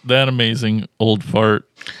about that amazing old fart.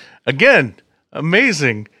 Again,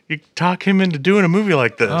 amazing. You talk him into doing a movie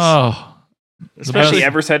like this. Oh, Especially best.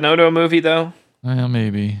 ever said no to a movie though. yeah,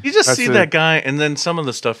 maybe. You just That's see it. that guy, and then some of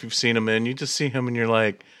the stuff you've seen him in, you just see him and you're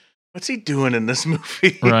like, what's he doing in this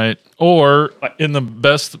movie? Right. Or in the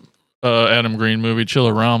best Adam Green movie,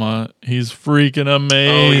 Chillerama, he's freaking Oh,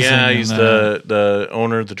 amazing. yeah, in he's that. the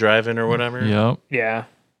owner of the drive-in or whatever. Yep. Yeah.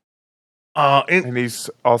 And he's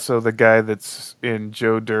also the guy that's in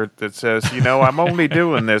Joe Dirt that says, I'm only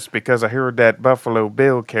doing this because I heard that Buffalo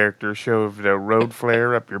Bill character shove the road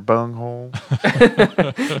flare up your bunghole.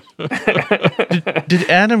 Did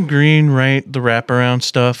Adam Green write the wraparound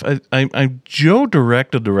stuff? I Joe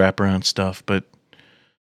directed the wraparound stuff, but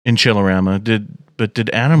in Chillerama, did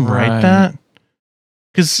Adam write Right. that?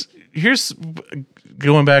 Because here's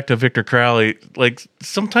going back to Victor Crowley. Like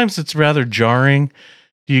sometimes it's rather jarring.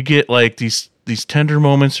 You get like these tender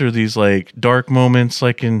moments or these like dark moments,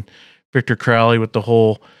 like in Victor Crowley with the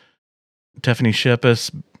whole Tiffany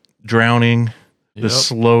Shepis drowning, the Yep.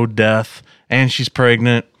 slow death, and she's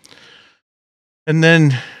pregnant. And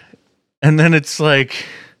then it's like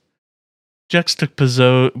juxtapose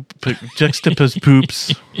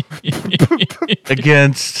poops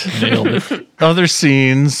against Nailed it. other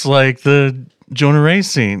scenes like the Jonah Ray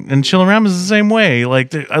scene. And Chillerama's the same way.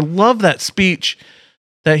 Like I love that speech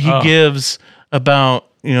that he Oh. gives about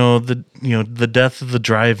the death of the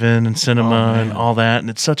drive-in and cinema and man. all that. And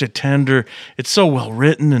it's such a tender. It's so well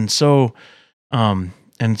written and so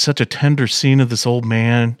and such a tender scene of this old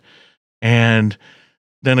man. And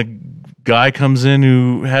then a guy comes in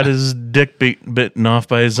who had his dick bitten off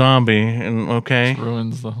by a zombie, and okay,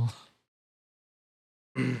 Ruins the whole.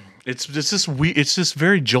 it's just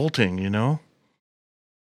very jolting,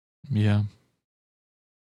 Yeah.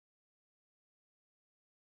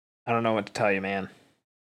 I don't know what to tell you, man.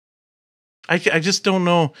 I just don't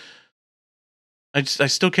know. I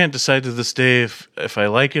still can't decide to this day if I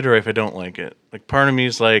like it or if I don't like it. Like part of me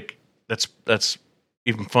is like that's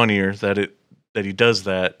even funnier that he does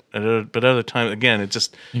that. But other times, again, it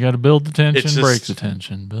just You got to build the tension, It's just- break the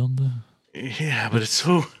tension, build the yeah. But it's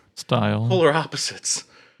so style. polar opposites.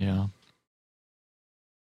 Yeah.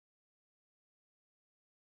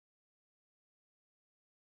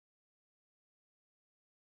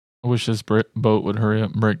 I wish this boat would hurry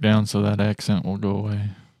up and break down so that accent will go away.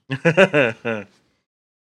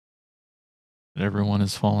 That everyone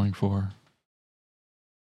is falling for.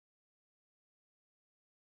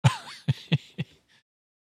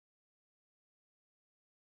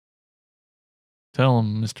 Tell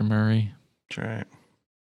him, Mr. Murray. That's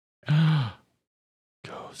right.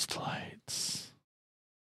 Ghost lights.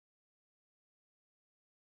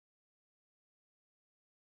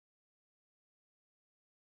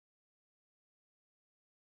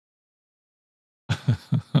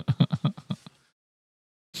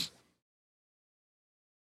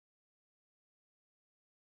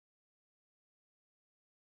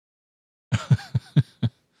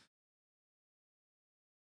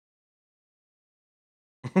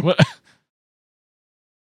 What?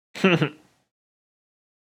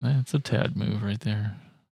 That's a Tad move right there.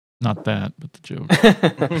 Not that, but the joke.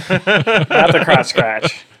 Not the crotch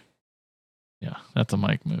scratch. Yeah, that's a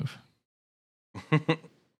Mike move.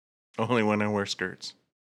 Only when I wear skirts.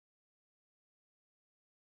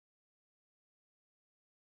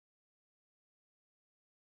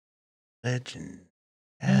 Legend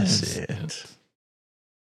has it.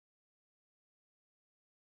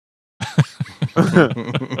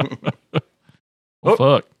 Well,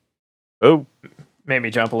 fuck. Oh, Made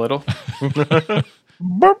me jump a little.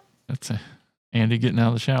 That's Andy getting out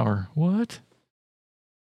of the shower. What?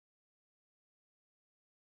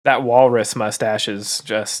 That walrus mustache is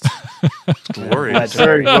just Glorious.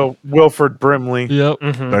 very Wilford Brimley. Yep.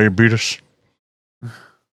 Diabetes.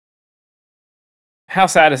 How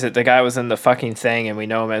sad is it the guy was in the fucking thing and we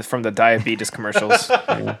know him as from the diabetes commercials?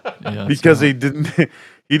 Yeah, Because he didn't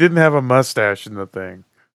have a mustache in the thing.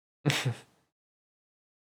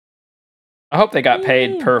 I hope they got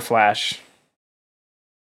paid per flash.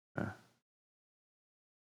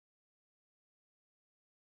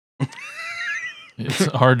 it's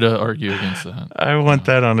hard to argue against that. I want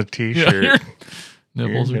that on a Yeah, t-shirt. your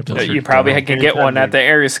nipples Your are nipples done. You probably can get one at the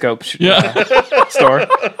Aeroscope Yeah. store.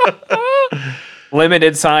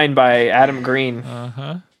 Limited signed by Adam Green.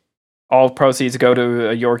 Uh-huh. All proceeds go to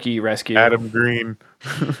a Yorkie rescue. Adam Green.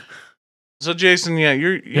 So Jason,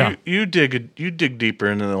 Yeah. you dig deeper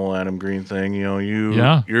into the whole Adam Green thing. You know,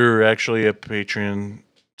 you're actually a Patreon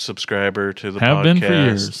subscriber to the Have podcast. been for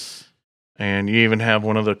years. And you even have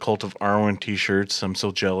one of the Cult of Arwen t-shirts I'm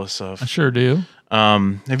so jealous of. I sure do.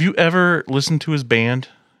 Have you ever listened to his band?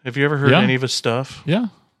 Have you ever heard Yeah. any of his stuff? Yeah.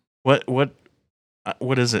 What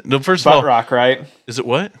is it? No, first of Butt all, rock, right? is it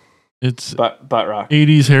what? It's Butt rock.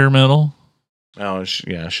 80s hair metal. Oh, I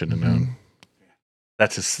should have known.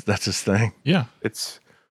 That's his thing. Yeah.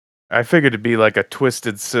 I figured it'd be like a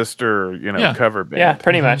Twisted Sister, Yeah. cover band. Yeah,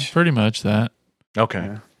 pretty much. Pretty much that. Okay.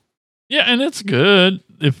 Yeah. Yeah, and it's good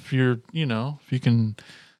if you're, if you can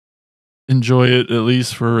enjoy it at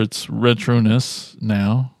least for its retroness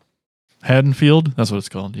now. Haddonfield, that's what it's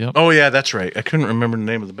called. Yep. Oh yeah, that's right. I couldn't remember the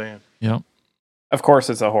name of the band. Yep. Of course,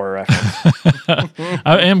 it's a horror reference.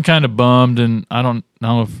 I am kind of bummed, and I don't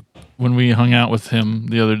know if when we hung out with him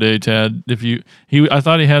the other day, Tad, I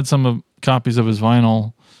thought he had some copies of his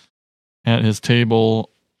vinyl at his table.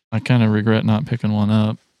 I kind of regret not picking one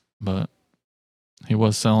up, but he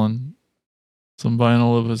was selling some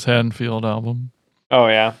vinyl of his Haddonfield album. Oh,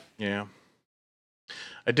 yeah. Yeah.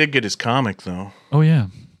 I did get his comic though. Oh yeah,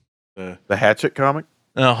 The Hatchet comic?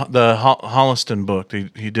 The Holliston book.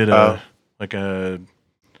 He did a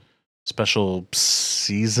special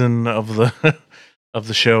season of the of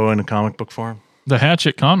the show in a comic book form. the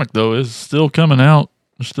Hatchet comic though is still coming out.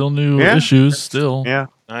 There's still new Yeah. issues. Still, Yeah.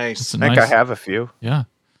 Nice. It's a I think nice. I have a few. Yeah,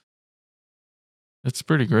 it's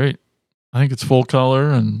pretty great. I think it's full color,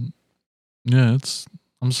 and yeah,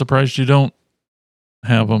 I'm surprised you don't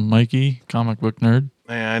have them, Mikey, comic book nerd.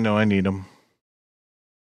 Yeah, I know I need them.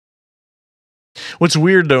 What's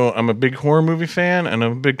weird though, I'm a big horror movie fan and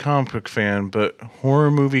I'm a big comic book fan, but horror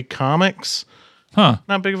movie comics, Huh?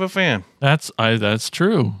 not big of a fan. That's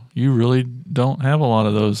true. You really don't have a lot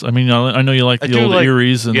of those. I mean, I know you like I the do old like-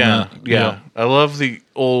 Eries and Yeah. I love the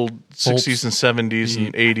old 60s and 70s the-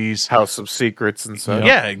 and 80s. House of Secrets and such.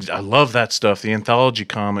 Yeah, I love that stuff, the anthology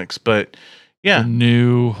comics, but the yeah,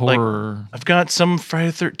 new horror. I've got some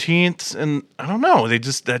Friday the 13th and I don't know, they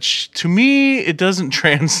just to me it doesn't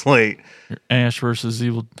translate. Your Ash versus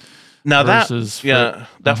Evil. Now versus that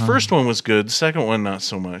that uh-huh. first one was good, the second one not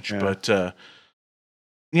so much, Yeah. but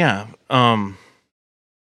yeah,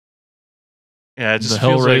 it just The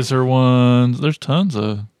feels like Hellraiser ones. There's tons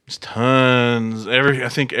of there's tons. I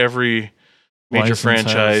think every major License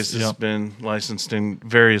franchise has- has yep. been licensed in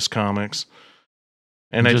various comics,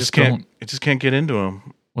 and You I just just can't get into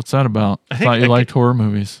them. What's that about? I I think thought you I liked horror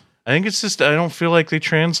movies. I think it's just I don't feel like they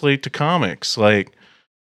translate to comics. Like,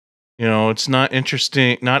 it's not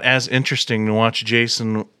interesting, not as interesting to watch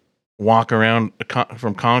Jason walk around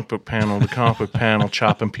from comic book panel to comic book panel,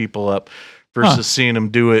 chopping people up, versus seeing him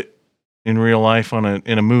do it in real life in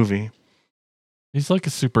a movie. He's like a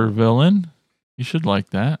super villain. You should like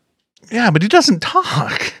that. Yeah, but he doesn't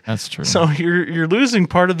talk. That's true. So you're losing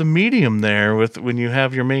part of the medium there with when you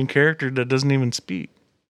have your main character that doesn't even speak.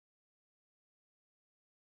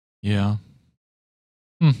 yeah.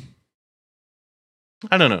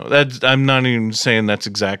 I don't know. I'm not even saying that's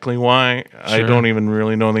exactly why. I Sure. don't even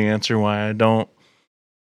really know the answer why I don't.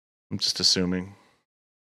 I'm just assuming.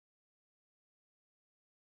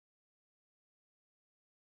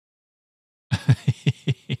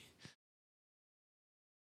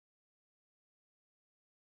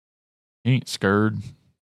 He ain't scared.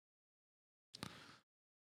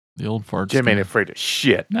 The old fart's Jim ain't gonna- afraid of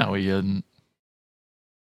shit. No, he isn't.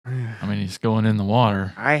 I mean, he's going in the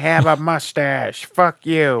water. I have a mustache. Fuck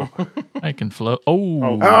you. I can float.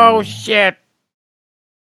 Oh. Oh shit.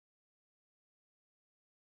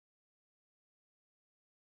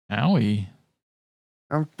 Owie.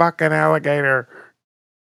 I'm fucking alligator.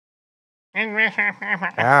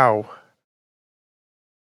 Ow.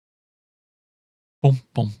 Boom,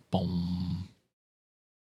 boom, boom.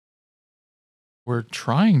 We're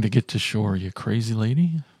trying to get to shore, you crazy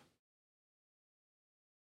lady.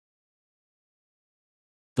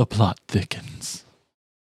 The plot thickens.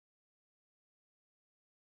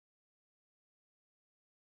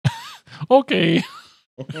 Okay.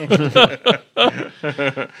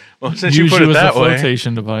 Well, since you put it as that a way,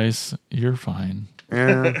 flotation device, you're fine.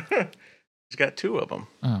 Yeah. he's got two of them.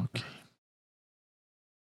 Okay.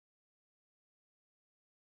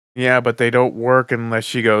 Yeah, but they don't work unless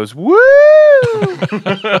she goes, woo!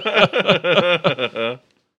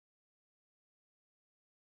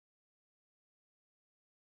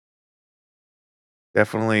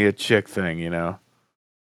 Definitely a chick thing, you know.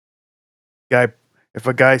 If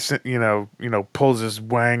a guy, pulls his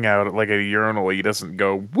wang out at like a urinal, he doesn't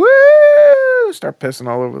go, woo! Start pissing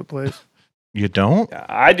all over the place. You don't?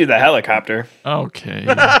 I do the helicopter. Okay.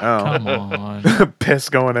 Oh. Come on. Piss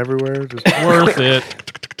going everywhere. Just Worth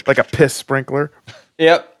it. like a piss sprinkler.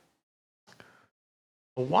 Yep.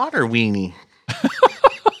 A water weenie.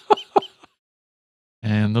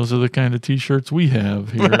 And those are the kind of t-shirts we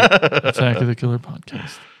have here at Attack of the Killer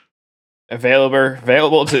Podcast.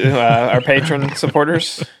 Available to our patron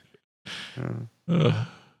supporters.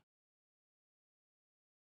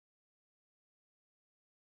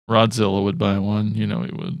 Rodzilla would buy one. You know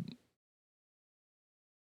he would.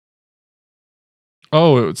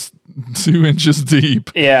 Oh, it's 2 inches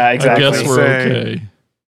deep. Yeah, exactly. I guess we're okay.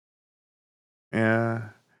 Yeah.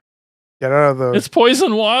 Get out of the. It's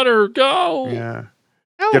poison water. Go. Yeah.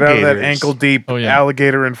 Get out of that ankle deep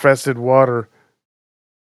alligator infested water.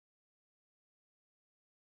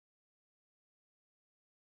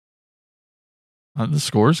 The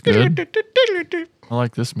score's good. I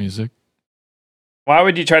like this music. Why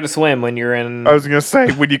would you try to swim when you're in? I was gonna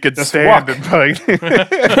say when you could Just stand walk. and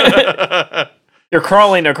fight. You're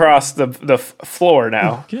crawling across the floor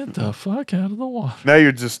now. Get the fuck out of the water. Now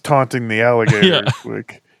you're just taunting the alligator. Yeah.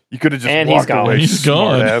 Like you could have just And he's walked gone. away. He's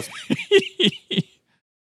gone. smartass.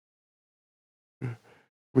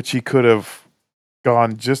 Which he could have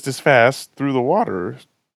gone just as fast through the water.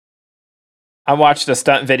 I watched a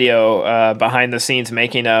stunt video behind the scenes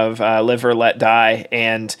making of Live or Let Die,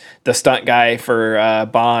 and the stunt guy for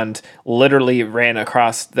Bond literally ran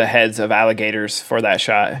across the heads of alligators for that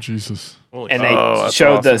shot. Jesus. And they that's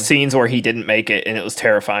showed the awesome. scenes where he didn't make it, and it was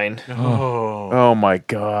terrifying. Oh my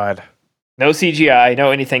god. No CGI,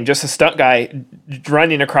 no anything, just a stunt guy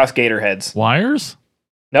running across gator heads. Wires?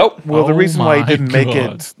 Nope. Well, the Oh reason why he my didn't make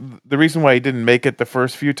God. it, the reason why he didn't make it the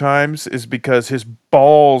first few times is because his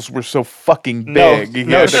balls were so fucking No- big. He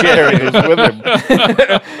no had to shit. carry those with him.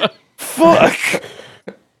 Fuck.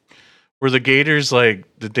 Were the gators like?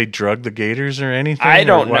 Did they drug the gators or anything? I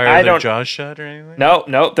don't Or why know. are I their don't- jaws shut or anything? No,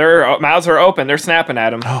 their mouths are open. They're snapping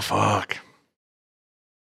at him. Oh fuck!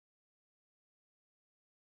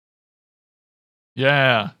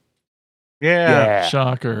 Yeah. Yeah.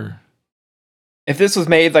 Shocker. If this was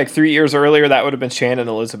made like 3 years earlier, that would have been Shannon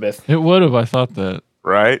Elizabeth. It would have. I thought that.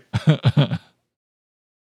 Right?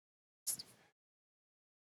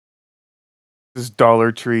 This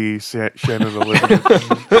Dollar Tree Shannon Elizabeth.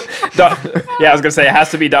 Yeah, I was gonna say it has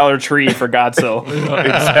to be Dollar Tree for Godzilla.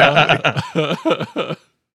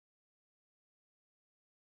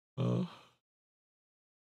 Exactly.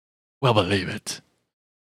 Well, believe it.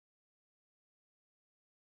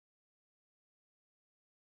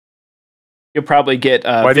 You'll probably get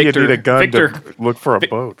Why Victor. do you need a gun Victor to look for a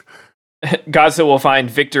boat? Godzilla will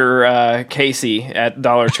find Victor Casey at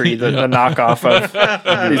Dollar Tree, the knockoff of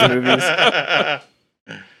these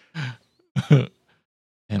movies.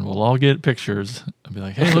 And we'll all get pictures and be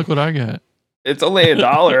like, hey, look what I got. It's only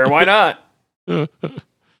 $1. Why not?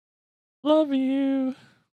 Love you.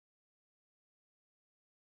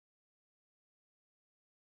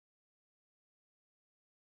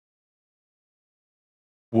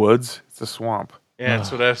 Woods. It's a swamp. Yeah,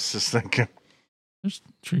 that's what I was just thinking. There's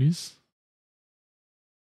trees.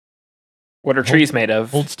 What are trees made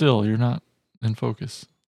of? Hold still. You're not in focus.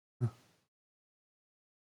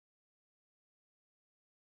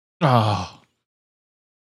 Oh.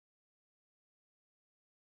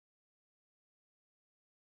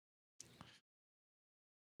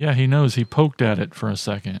 Yeah, he knows. He poked at it for a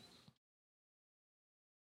second.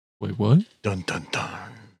 Wait, what? Dun dun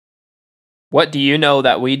dun. What do you know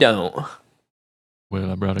that we don't?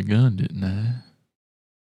 Well, I brought a gun, didn't I?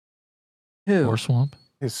 Who? Or swamp.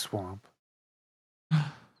 His swamp.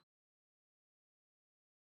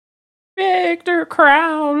 Victor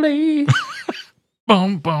Crowley.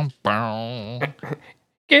 Boom, boom, boom.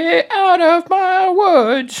 Get out of my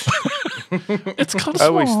woods. It's called a I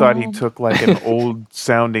always thought he swamp. took like an old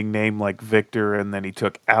sounding name like Victor, and then he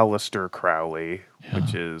took Aleister Crowley,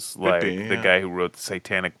 which is like be, the yeah. guy who wrote the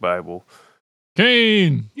Satanic Bible.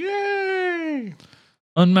 Kane. Yay! With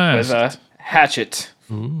Unmasked. a hatchet.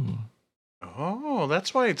 Ooh. Oh,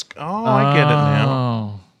 that's why it's. Oh, I get it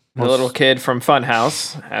now. The little kid from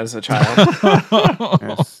Funhouse as a child. Oh.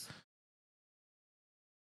 Yes.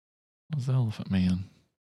 What's the Elephant Man?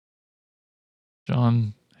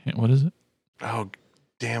 John, what is it? Oh,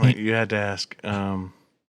 damn it! You had to ask.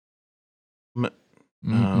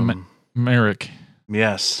 Merrick.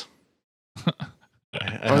 Yes. I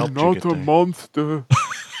helped you get there. monster.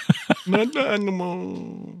 Not an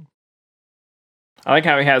animal. I like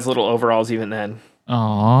how he has little overalls even then.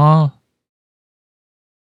 Aww.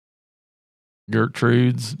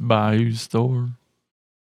 Gertrude's Bayou Store.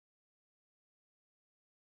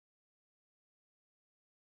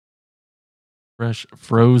 Fresh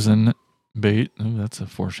frozen bait. Ooh, that's a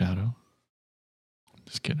foreshadow.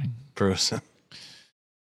 Just kidding. Frozen.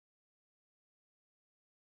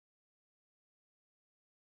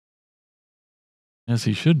 As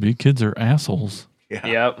he should be. Kids are assholes. Yeah.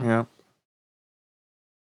 Yep. Yeah.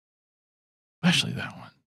 Especially that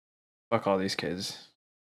one. Fuck all these kids.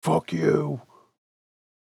 Fuck you.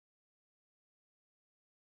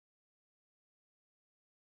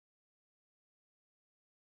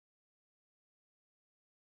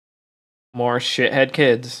 More shithead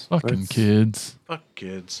kids. Fucking Let's- kids. Fuck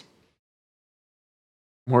kids.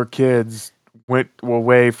 More kids went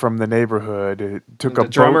away from the neighborhood. It took The a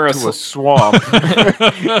drummer boat of to a swamp.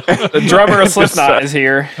 The drummer of Slipknot is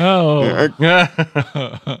here. Oh.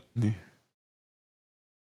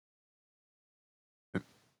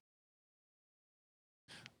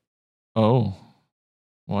 Oh.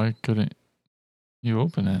 Why couldn't you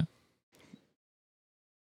open it?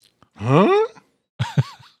 Huh?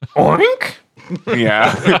 Oink.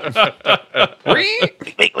 Yeah.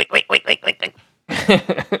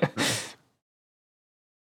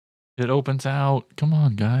 It opens out. Come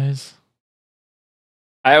on, guys.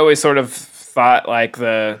 I always sort of thought like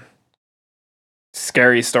the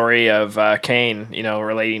scary story of Cain,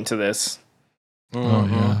 relating to this Oh,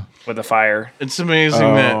 Mhm. yeah. with the fire. It's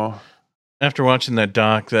amazing that Oh. after watching that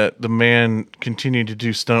doc, that the man continued to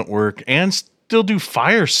do stunt work and still do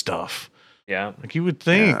fire stuff. Yeah. Like you would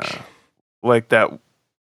think. Yeah. Like that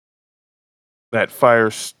fire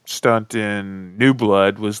stunt in New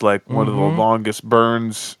Blood was like one of the Mhm. longest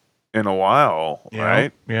burns in a while, Yeah,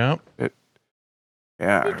 right? Yeah.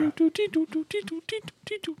 Yeah.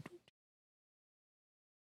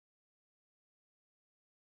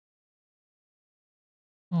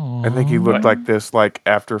 I think he looked like this like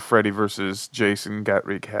after Freddy versus Jason got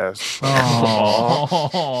recast.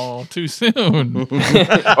 Oh, too soon.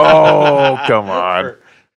 Oh, come on.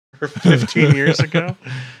 Or 15 years ago.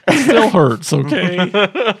 It still hurts,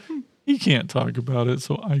 okay? He can't talk about it,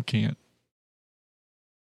 so I can't.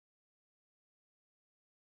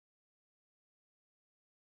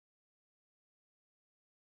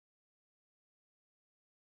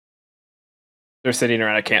 They're sitting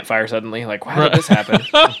around a campfire suddenly, like, how did this happen?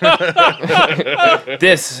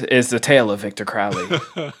 This is the tale of Victor Crowley.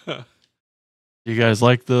 You guys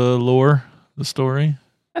like the lore, the story?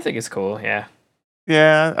 I think it's cool, yeah.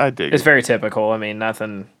 Yeah, I dig It's it. very typical. I mean,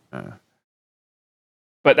 nothing. Uh,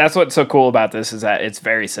 But that's what's so cool about this is that it's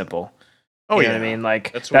very simple. Oh, You know yeah. what I mean?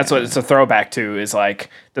 Like, That's that's what- what it's a throwback to is like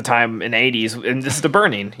the time in the 80s. And this is the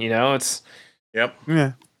burning, it's Yep.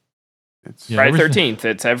 yeah. It's Yeah, Friday everything- 13th.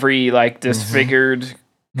 It's every like disfigured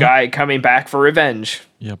guy coming back for revenge.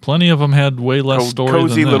 Yeah, plenty of them had way less story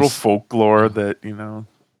cozy than little this. folklore that.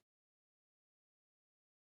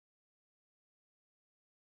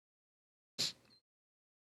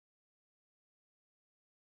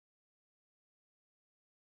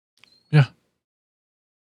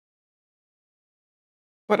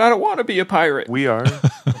 But I don't want to be a pirate. We are.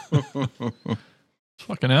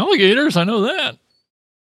 Fucking alligators, I know that.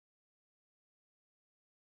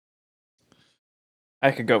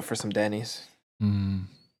 I could go for some Denny's. Mm,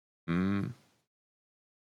 Mm.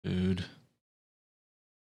 dude.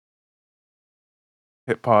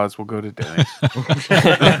 Hit pause. We'll go to Denny's.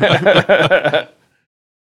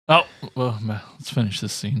 Oh, well, let's finish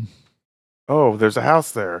this scene. Oh, there's a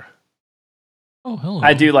house there. Oh, hello.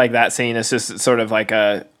 I do like that scene. It's just sort of like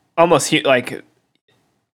a almost like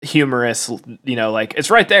humorous, you know, like it's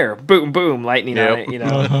right there, boom, boom, lightning on it, you know.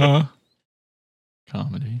 Uh-huh.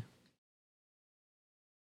 Comedy.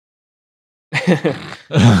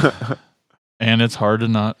 And it's hard to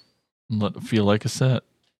not feel like a set.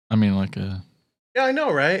 I mean, like a. Yeah, I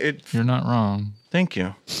know, right? You're not wrong. Thank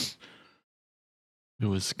you. It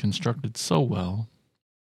was constructed so well,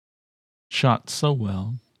 shot so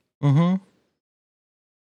well. Mm-hmm.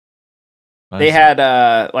 They had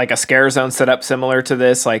like a scare zone set up similar to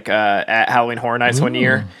this, like at Halloween Horror Nights one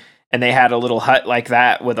year, and they had a little hut like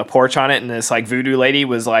that with a porch on it, and this like voodoo lady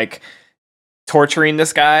was like torturing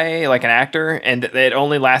this guy like an actor, and it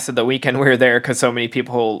only lasted the weekend we were there because so many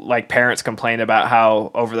people, like parents, complained about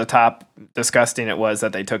how over the top disgusting it was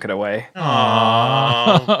that they took it away.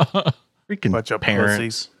 Aww. Freaking Bunch of parents.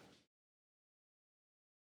 pussies.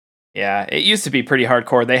 Yeah, it used to be pretty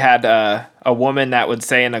hardcore. They had a woman that would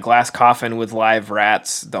stay in a glass coffin with live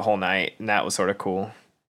rats the whole night, and that was sort of cool.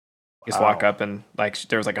 You just walk up and like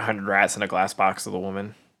there was like 100 rats in a glass box of the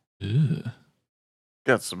woman. Ew.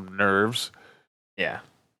 Got some nerves. Yeah.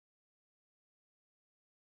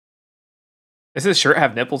 Does his shirt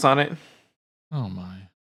have nipples on it? Oh my!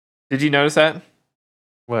 Did you notice that?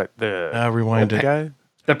 What the Rewind it. guy?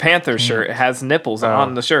 The Panther shirt has nipples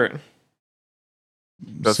on the shirt.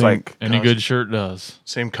 That's Same like Any good shirt does.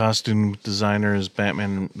 Same costume designer as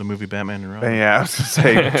Batman, the movie Batman and Robin. yeah. I was gonna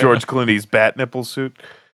say George Clooney's bat nipple suit,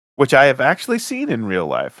 which I have actually seen in real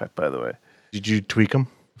life. By the way, Did you tweak them?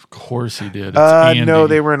 Of course he did. It's Andy. no,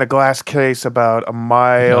 they were in a glass case about a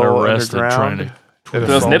mile Got arrested underground. trying to. At a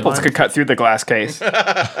Those salt nipples mine. could cut through the glass case.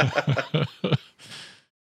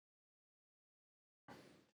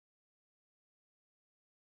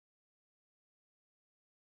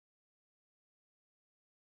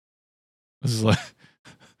 This is like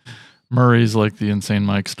Murray's like the Insane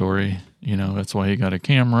Mike story. You know, that's why he got a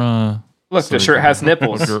camera. Look, so the he shirt could- has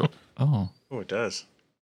nipples. Oh, Oh, it does.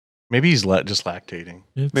 Maybe he's just lactating.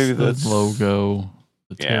 it's Maybe the that's- logo.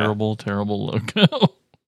 The Yeah. terrible, terrible logo.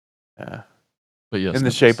 Yeah. But yes, In the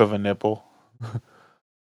nipples. shape of a nipple.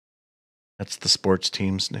 That's the sports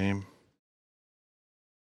team's name.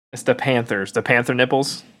 It's the Panthers. The Panther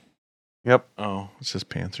nipples. Yep. Oh, it says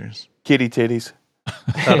Panthers. Kitty titties.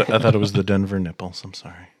 I thought it was the Denver Nipples. I'm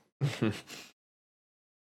sorry.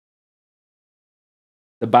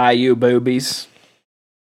 The Bayou Boobies.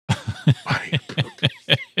 I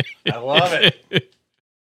love it.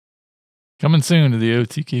 Coming soon to the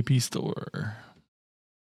OTKP store.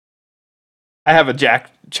 I have a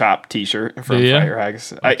Jack Chop T-shirt from Do ya? Fire Hags.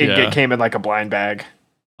 Fuck yeah. It came in like a blind bag.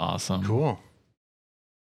 Awesome. Cool.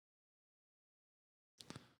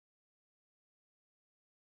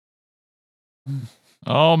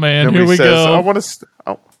 Oh man, Nobody here we says, go. I want to.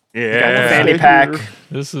 Got the Yeah. fanny pack.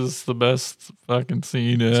 This is the best fucking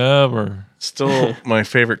scene ever. Still my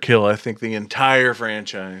favorite kill, I think, the entire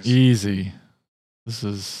franchise. Easy. This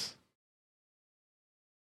is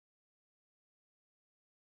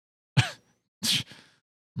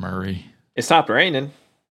Murray. It stopped raining.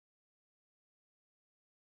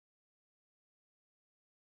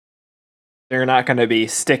 They're not going to be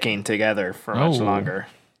sticking together for much Oh. longer.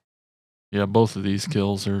 Yeah, both of these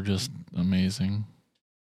kills are just amazing.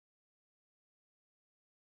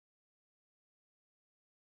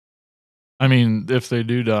 I mean, if they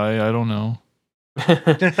do die, I don't know.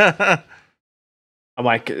 I'm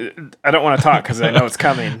like, I don't want to talk because I know it's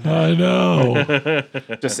coming. I know.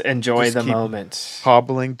 Just enjoy Just the keep moment.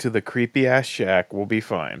 Hobbling to the creepy ass shack. We'll be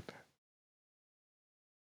fine.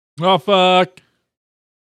 Oh fuck.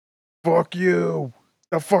 Fuck you.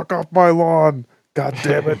 The fuck off my lawn. God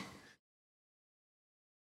damn it.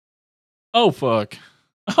 Oh fuck.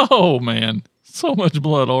 Oh man. So much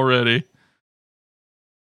blood already.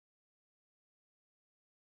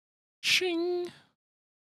 Shing.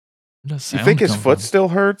 Where does You sound think his come foot from? still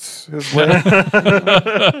hurts? His leg?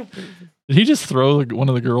 Did he just throw one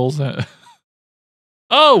of the girls at?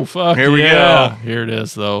 Oh fuck! Here we yeah. go. Here it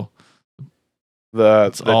is, though.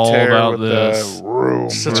 the all tear about with this. the room.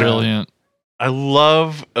 Such a- Brilliant. I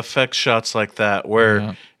love effect shots like that where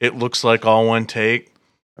Yeah. it looks like all one take.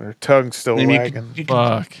 Her tongue's still And wagging.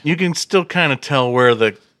 Fuck. you can still kind of tell where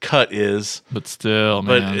the cut is, But still,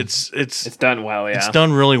 but man. It's done well, yeah. it's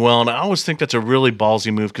done really well. And I always think that's a really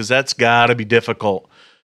ballsy move because that's got to be difficult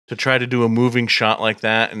to try to do a moving shot like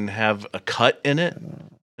that and have a cut in it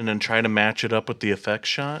and then try to match it up with the effect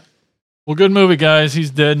shot. Well, good movie, guys. He's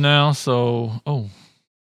dead now, so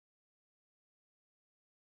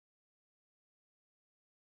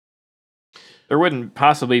There wouldn't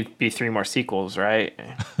possibly be 3 more sequels, right?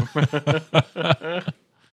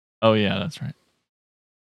 Oh yeah, that's right.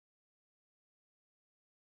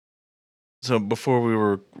 So before we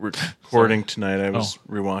were recording tonight, I was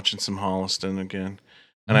rewatching some Holliston again,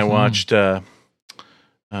 and I watched the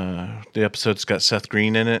episode's got Seth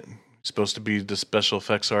Green in it. He's supposed to be the special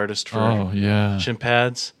effects artist for shin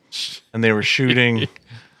pads, and they were shooting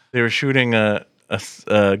a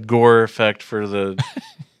gore effect for the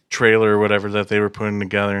trailer or whatever that they were putting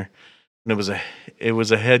together, and it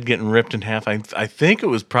was a head getting ripped in half. I think it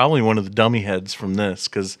was probably one of the dummy heads from this,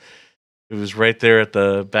 because it was right there at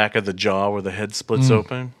the back of the jaw where the head splits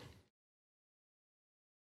open.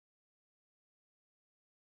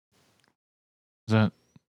 Is that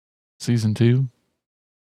season 2?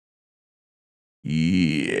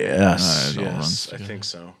 Yes, I think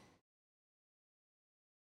so.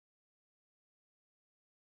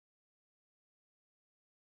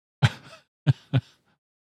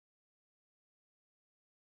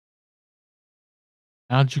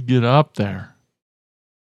 How'd you get up there?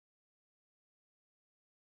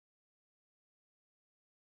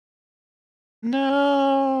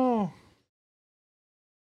 No.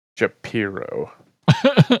 Shapiro.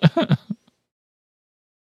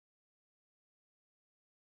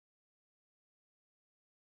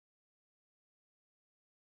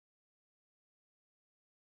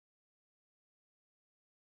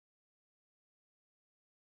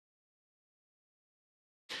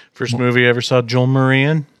 First movie I ever saw Joel Murray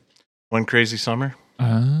in, One Crazy Summer.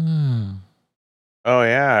 Oh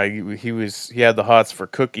yeah, he had the hots for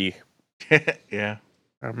Cookie. Yeah,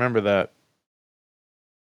 I remember that.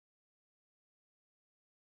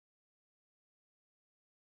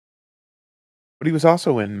 But he was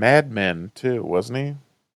also in Mad Men too, wasn't he?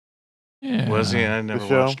 Yeah. Was he? I never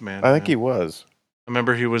watched Mad I Men. think he was. I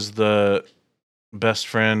remember he was the best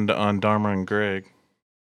friend on Dharma and Greg.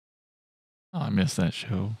 Oh, I missed that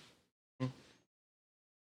show.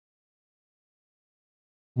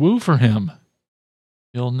 Woo for him.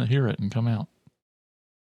 He'll hear it and come out.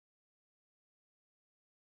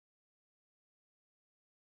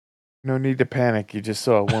 No need to panic. You just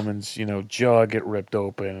saw a woman's, jaw get ripped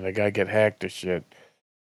open and a guy get hacked to shit.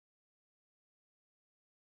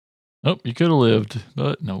 Nope, you could have lived,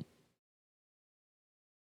 but nope.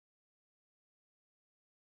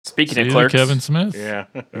 Speaking See of you, Clerks, Kevin Smith. Yeah.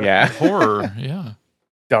 Yeah. Horror, yeah.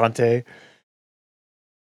 Dante.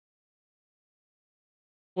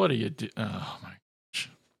 What do you do? Oh my gosh.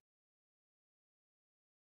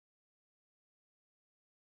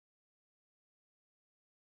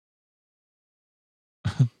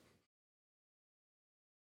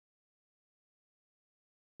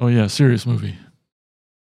 Oh yeah, serious movie.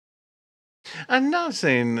 I'm not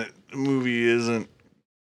saying that the movie isn't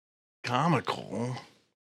comical.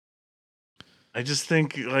 I just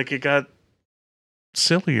think it got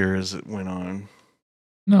sillier as it went on.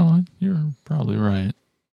 No, you're probably right.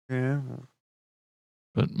 Yeah.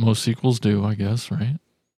 But most sequels do, I guess, right?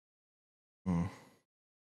 Hmm.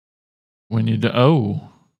 When you do,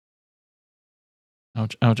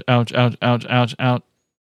 ouch, ouch, ouch, ouch, ouch, ouch, ouch.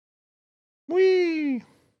 Whee!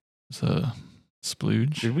 It's a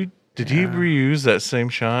splooge. Did he reuse that same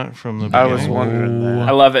shot from the I beginning? was wondering that.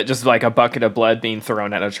 I love it. Just like a bucket of blood being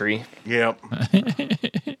thrown at a tree. Yep.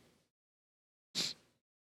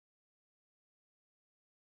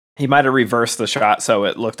 He might have reversed the shot so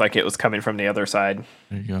it looked like it was coming from the other side.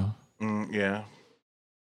 There you go. Yeah.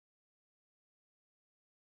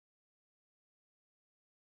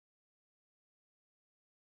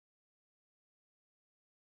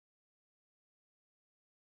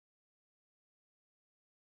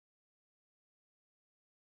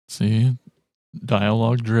 See,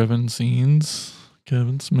 dialogue driven scenes.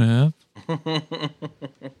 Kevin Smith.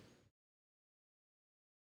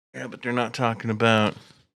 Yeah, but they're not talking about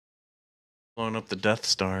blowing up the Death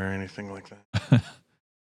Star or anything like that.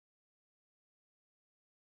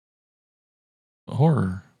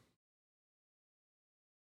 Horror.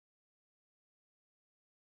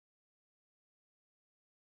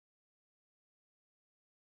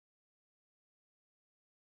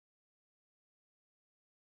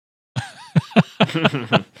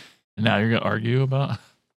 And now you're gonna argue about.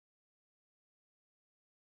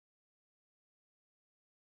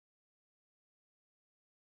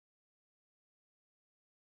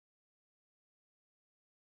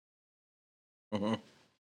 And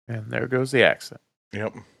there goes the accent.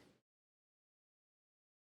 Yep.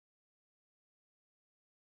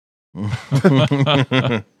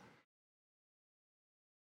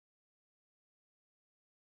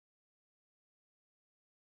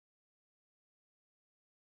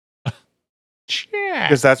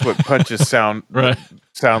 Because that's what punches sound Right.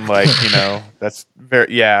 sound like, That's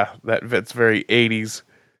that's very 80s.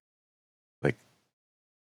 Like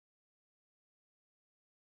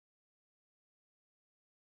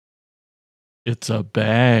It's a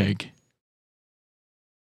bag.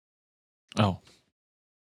 Oh.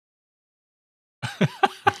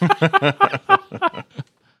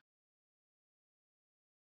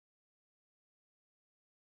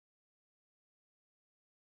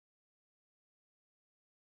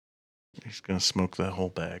 He's gonna smoke that whole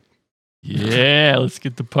bag. Yeah, let's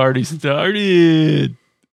get the party started.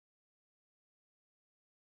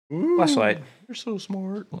 Ooh, Flashlight. You're so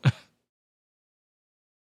smart.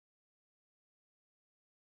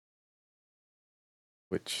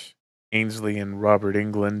 Which Ainsley and Robert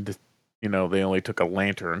England, you know, they only took a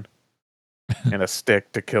lantern and a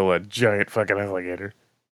stick to kill a giant fucking alligator.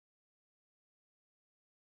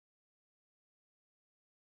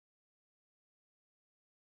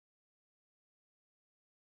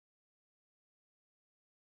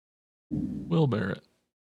 Will Barrett.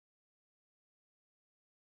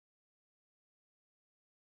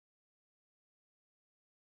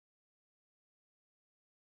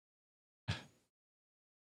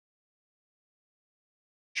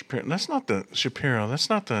 Shapiro. That's not the Shapiro. That's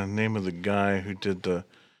not the name of the guy who did the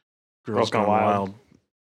Girls Girls Gone Gone Wild Wild.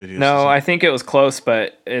 videos. No, is it? I think it was close,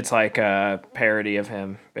 but it's like a parody of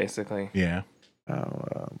him, basically. Yeah.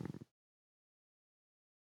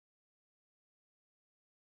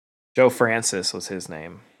 Joe Francis was his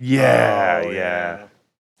name. Yeah, Oh, yeah.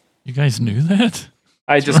 You guys knew that?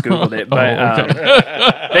 I just Googled it, but Oh,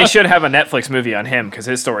 okay. they should have a Netflix movie on him because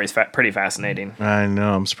his story is pretty fascinating. I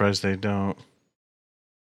know. I'm surprised they don't.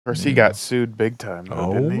 Of course, he got sued big time,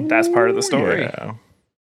 though, didn't he? That's part of the story. Yeah.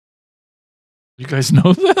 You guys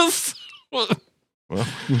know this? Well,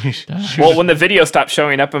 Well, when the video stopped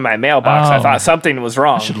showing up in my mailbox, I Oh. thought something was I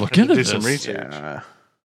wrong. should look Had to into do this. some research. Yeah.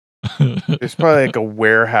 There's probably like a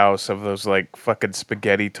warehouse of those like fucking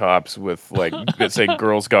spaghetti tops with like that say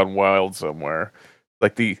 "Girls Gone Wild" somewhere,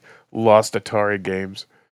 like the lost Atari games.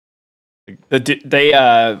 They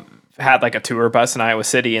had like a tour bus in Iowa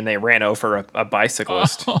City, and they ran over a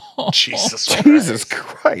bicyclist. Jesus. Jesus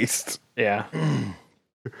Christ! Yeah.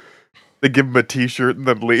 They give him a T-shirt and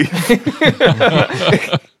then leave.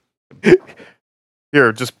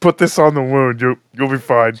 Here, just put this on the wound. You'll be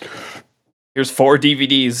fine. Here's 4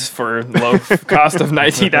 DVDs for low cost of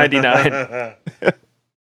 $19.99.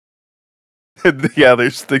 And yeah, they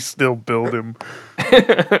still build him.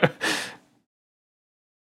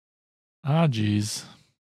 Ah, jeez.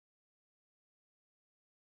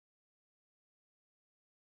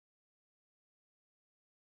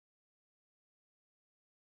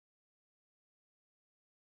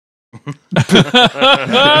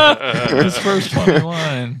 His first funny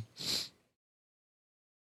line.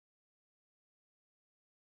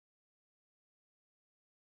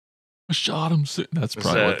 I shot him. That's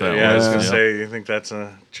probably what that yeah, was. I was gonna Yep. say. You think that's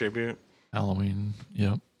a tribute? Halloween.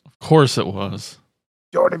 Yep. Of course it was.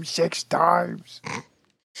 Shot him 6 times.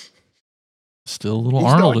 Still a little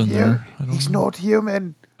He's Arnold not in here. there. I don't He's know. not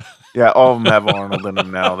human. Yeah, all of them have Arnold in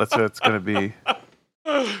them now. That's what it's gonna be.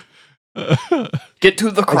 Get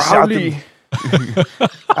to the I shot Crowley. him.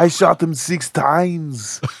 I shot him 6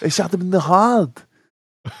 times. I shot him in the heart.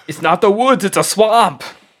 It's not the woods, it's a swamp.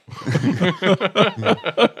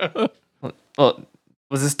 Well,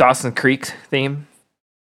 was this Dawson Creek theme?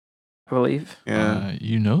 I believe. Yeah.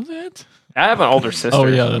 You know that? I have an older sister. Oh,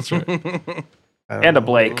 yeah, that's right. And a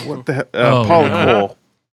Blake. What the hell? Oh, Paula yeah. Cole.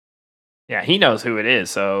 Yeah, he knows who it is,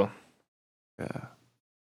 so. Yeah.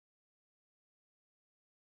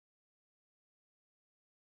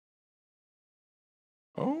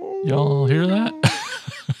 Oh, Y'all hear that?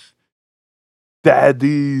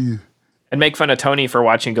 Daddy. And make fun of Tony for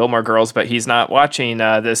watching Gilmore Girls, but he's not watching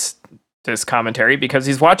this commentary because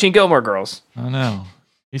he's watching Gilmore Girls. I know.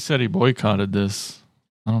 He said he boycotted this.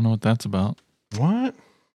 I don't know what that's about. What?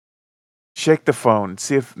 Shake the phone.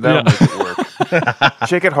 See if that'll Yeah. make it work.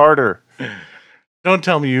 Shake it harder. Don't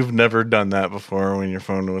tell me you've never done that before when your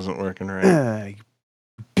phone wasn't working right.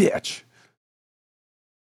 You bitch.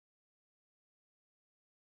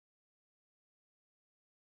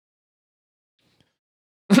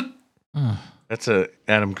 Uh, That's a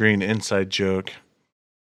Adam Green inside joke.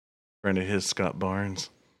 Friend of his, Scott Barnes.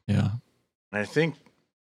 yeah. I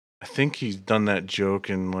think he's done that joke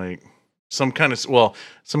in like some kind of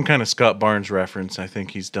Scott Barnes reference. I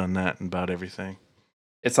think he's done that in about everything.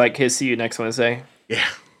 It's like his See You Next Wednesday. Yeah.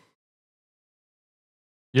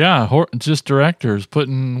 Yeah, just directors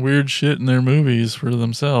putting weird shit in their movies for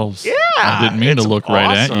themselves. Yeah. I didn't mean to it's look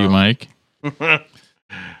right at you, awesome. Mike.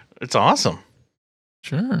 It's awesome.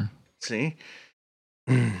 Sure. See?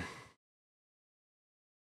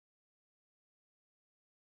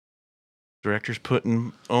 Directors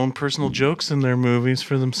putting own personal jokes in their movies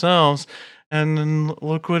for themselves, and then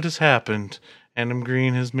look what has happened. Adam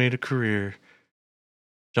Green has made a career.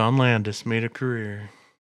 John Landis made a career.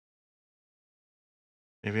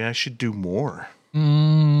 Maybe I should do more.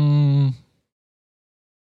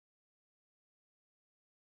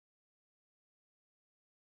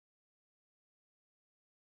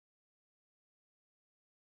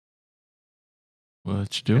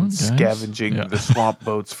 What you doing, And guys? scavenging Yeah. the swamp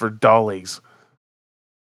boats for dollies.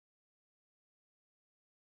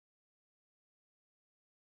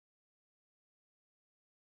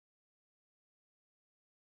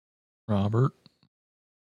 Robert.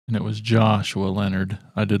 And it was Joshua Leonard.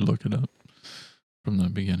 I did look it up from the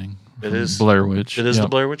beginning. It From is- Blair Witch. It is the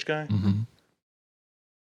Yep. Blair Witch guy? Mhm.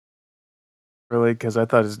 Really? Because I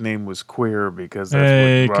thought his name was Queer because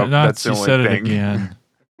Hey, that's what that's the you only said thing. it again.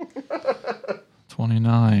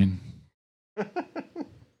 29.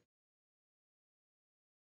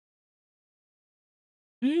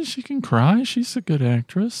 Hey, she can cry. She's a good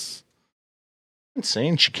actress. I'm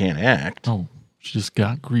saying she can't act. Oh, she just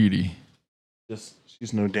got greedy.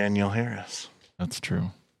 She's no Danielle Harris. That's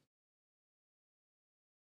true.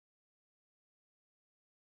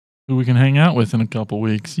 Who we can hang out with in a couple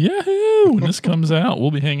weeks. Yahoo! When this comes out,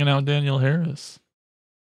 we'll be hanging out with Danielle Harris.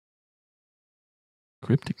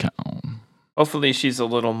 Crypticon. Hopefully, she's a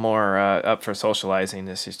little more up for socializing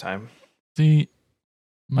this time. See,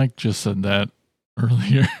 Mike just said that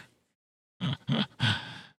earlier. I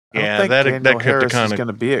Yeah, don't think that Danielle Harris Crypticon is going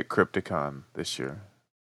to be at Crypticon this year.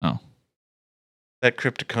 that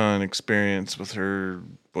Crypticon experience with her,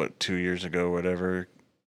 2 years ago, whatever,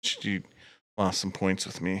 she lost some points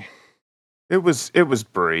with me. It was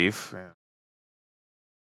brief.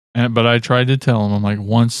 But I tried to tell him, I'm like,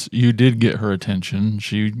 once you did get her attention,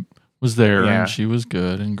 she was there Yeah. and she was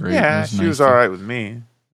good and great. Yeah, It she nice was to- all right with me.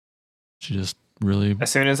 She just really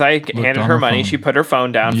As soon as I handed on her her money, phone. she put her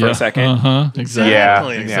phone down for a second. Uh-huh,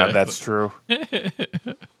 exactly. Yeah, that's true.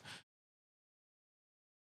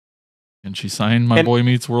 And she signed my And- Boy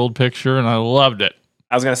Meets World picture, and I loved it.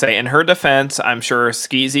 I was going to say, in her defense, I'm sure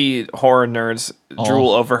skeezy horror nerds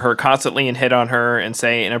drool over her constantly and hit on her and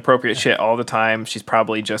say inappropriate shit all the time. She's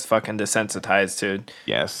probably just fucking desensitized to.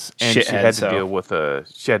 Yes, and she Shithead, had to so- deal with a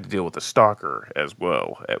stalker as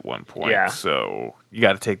well at one point. Yeah. So you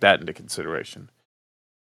got to take that into consideration.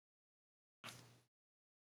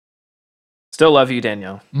 Still love you,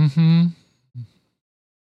 Danielle. Mm-hmm.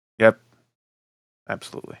 Yep,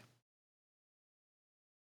 absolutely.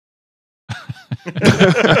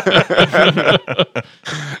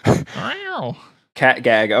 Cat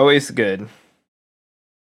gag, always good.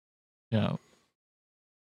 Yeah. At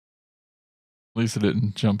least it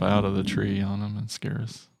didn't jump out of the tree on him and scare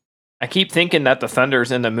us. I keep thinking that the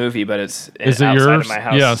thunder's in the movie, but it's Is it outside yours? of my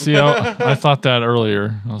house. Yeah, see, I thought that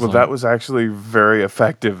earlier. I was Well, like, that was actually very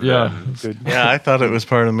effective. Yeah. then. Good. Yeah, I thought it was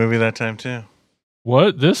part of the movie that time too.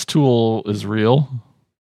 what? This tool is real?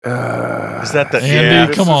 Is that the Andy,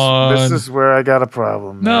 this come is- on. This is where I got a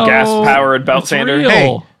problem. No. Gas-powered belt it's sander. real.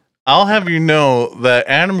 Hey. I'll have you know that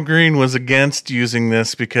Adam Green was against using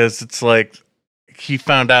this because it's like he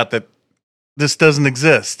found out that this doesn't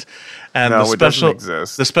exist. And No, the it doesn't special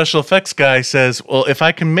exist. the special effects guy says, "Well, if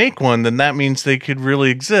I can make one, then that means they could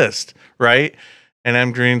really exist, right?" And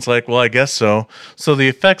Adam Green's like, "Well, I guess so." So the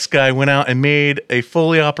effects guy went out and made a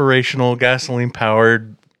fully operational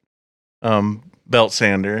gasoline-powered belt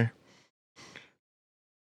sander.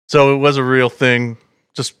 So it was a real thing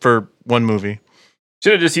just for one movie.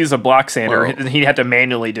 Should have just used a block sander. Well- He had to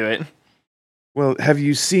manually do it. Well, have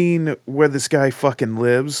you seen where this guy fucking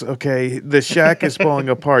lives? Okay, the shack is falling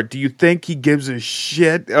apart. Do you think he gives a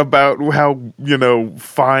shit about how,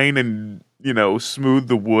 fine and, smooth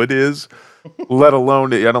the wood is? Let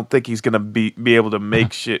alone, I don't think he's gonna be able to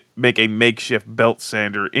make a makeshift belt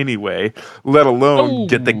sander anyway. Let alone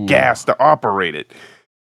get the Oh. gas to operate it.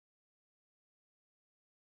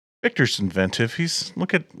 Victor's inventive.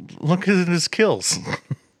 Look at his kills.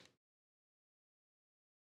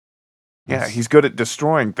 Yeah, he's good at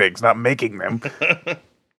destroying things, not making them.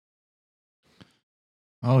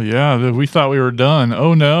 Oh, yeah. We thought we were done.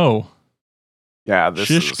 Oh, no. Yeah,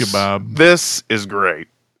 Shish kebab. This is great.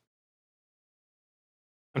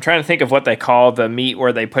 I'm trying to think of what they call the meat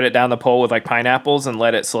where they put it down the pole with like pineapples and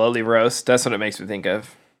let it slowly roast. That's what it makes me think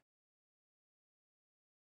of.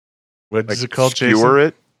 What Like is it called, skewer Jason?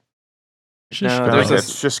 it. Shish No, kebab. there's Like a-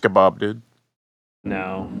 it's shish kebab, dude.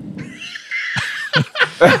 No.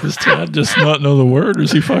 Does Todd just not know the word, or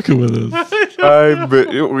is he fucking with us? It's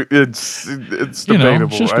You know,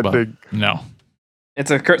 debatable. shish I kebab. think. No.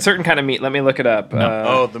 It's a certain kind of meat. Let me look it up. No.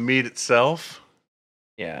 Oh, the meat itself?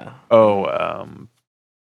 Yeah. Oh,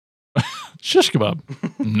 Shish kebab.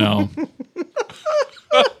 No.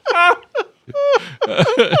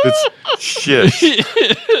 It's shit.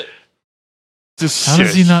 Just How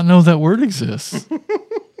does he not know that word exists?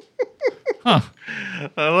 Huh.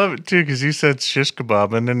 I love it too because you said shish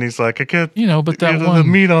kebab, and then he's like, I can't. You know, but that the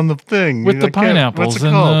one meat on the thing with the I can't- pineapples what's it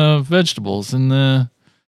and called? the vegetables and the.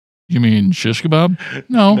 You mean shish kebab?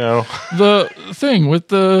 No, No. the thing with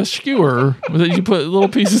the skewer that you put little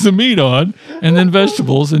pieces of meat on and then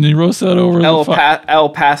vegetables and you roast that over El, the fire. El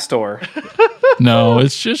Pastor. No,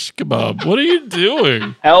 it's shish kebab. What are you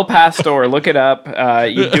doing? El Pastor. Look it up.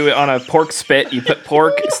 You do it on a pork spit. You put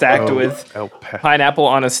pork stacked with pineapple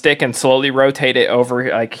on a stick and slowly rotate it over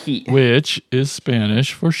like heat. Which is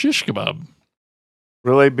Spanish for shish kebab.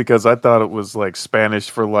 Really? Because I thought it was like Spanish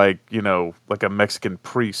for like, you know, like a Mexican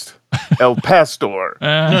priest. El Pastor. Where's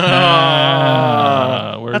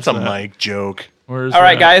That's a that? Mike joke. Where's All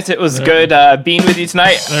right, that? guys. It was good being with you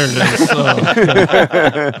tonight. There it is.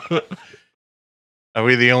 Oh, Are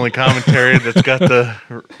we the only commentary that's got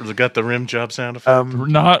the rim job sound effect?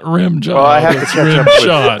 not rim job. Well, I have to it's catch rim up with-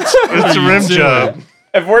 shots. It's a rim job.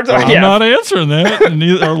 If we're I'm not answering that, and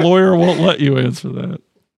our lawyer won't let you answer that.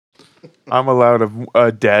 I'm allowed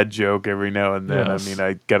a dad joke every now and then. Yes. I mean,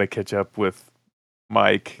 I got to catch up with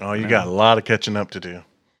Mike. Oh, you got a lot of catching up to do.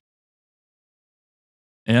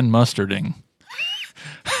 And mustarding.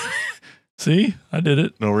 See, I did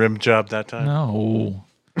it. No rim job that time. No.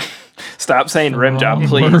 Stop saying rim job, Wrong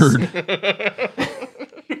please. word.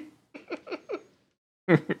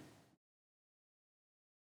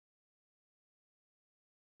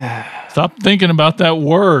 Stop thinking about that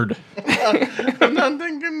word. I'm not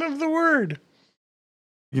thinking of the word.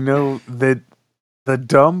 You know, the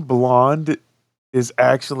dumb blonde is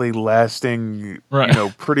actually lasting, Right. you know,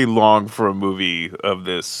 pretty long for a movie of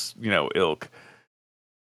this, you know, ilk.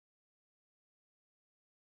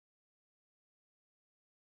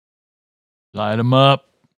 Light them up.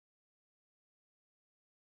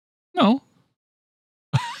 No.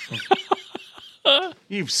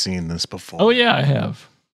 You've seen this before. Oh, yeah, I have.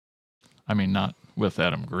 I mean, not with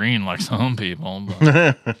Adam Green like some people,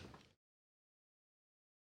 but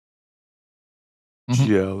Mhm.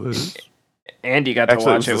 Jealous. Andy got to Actually, it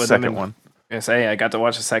watch was it the with second him. one. I got to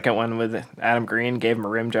watch the second one with Adam Green. Gave him a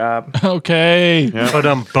rim job. okay. Yeah.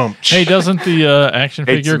 But bump. Hey, doesn't the action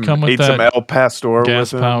figure come with ate some that El Pastor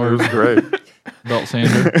gas with him. It powered- was great. belt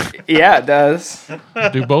sander? Yeah, it does.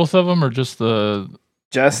 Do both of them or just the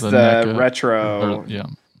Just The the, NECA, retro or, yeah.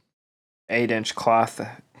 8-inch cloth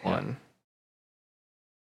one.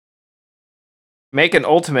 Make an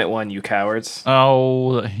ultimate one, you cowards,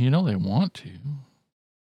 Oh, you know they want to.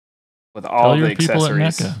 with all Tell the your people at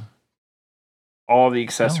accessories. NECA. All the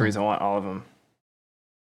accessories. I want all of them.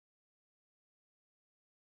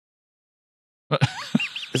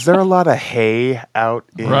 Is there a lot of hay out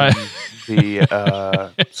in Right.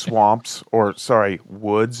 the swamps or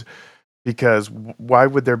woods? Because why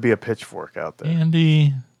would there be a pitchfork out there?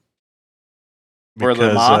 Andy. Or the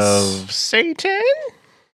Because moss. of Satan.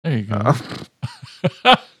 There you go.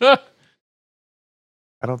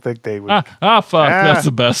 I don't think they would. fuck. Ah. That's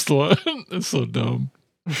the best one. It's so dumb.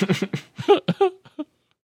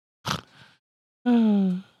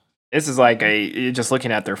 This is like just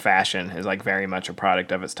looking at their fashion is like very much a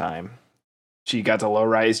product of its time. She got the low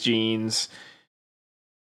rise jeans.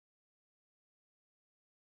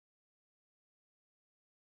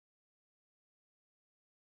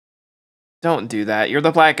 Don't do that. You're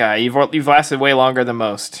the black guy. You've lasted way longer than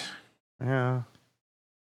most. Yeah.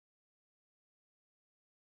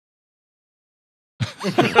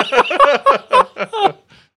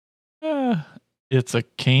 It's a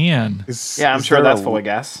can. Yeah, I'm sure that's full of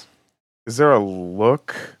gas. Is there a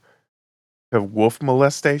look of wolf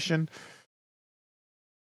molestation?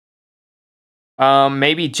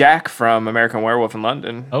 Maybe Jack from American Werewolf in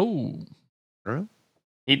London. Oh,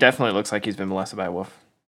 He definitely looks like he's been molested by a wolf.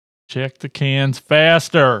 check the cans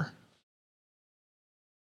faster.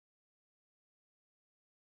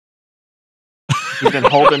 He's been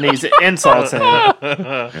holding these insults in.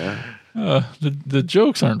 Yeah. The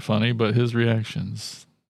jokes aren't funny, but his reactions.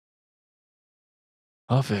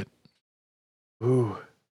 Love it. Ooh.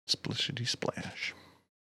 Splishity splash.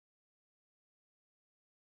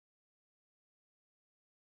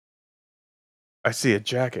 I see a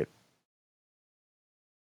jacket.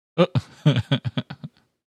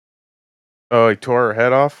 Oh, he tore her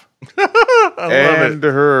head off. I love And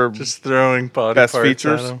it. her Just throwing body best parts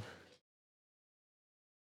features. at him.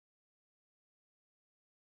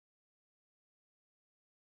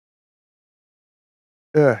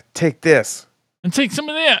 take this. And take some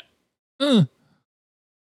of that.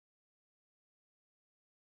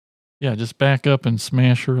 Yeah, just back up and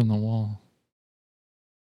smash her in the wall.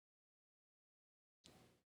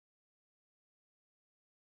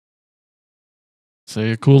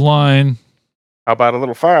 Say a cool line. How about a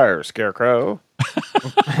little fire, Scarecrow?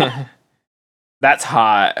 That's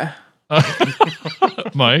hot.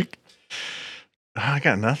 Mike? I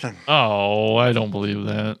got nothing. Oh, I don't believe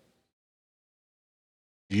that.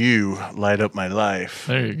 You light up my life.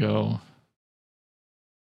 There you go.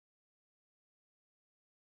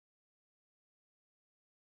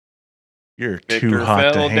 You're Victor too hot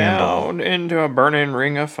to fell handle. down into a burning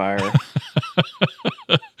ring of fire.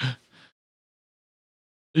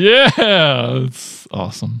 Yeah, it's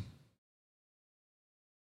awesome.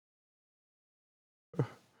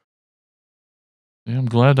 Yeah, I'm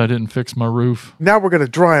glad I didn't fix my roof. Now we're gonna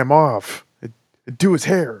dry him off and do his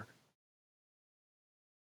hair.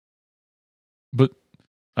 But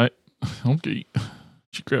okay.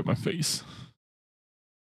 She grabbed my face.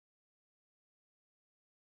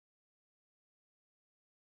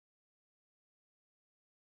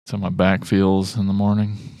 That's how my back feels in the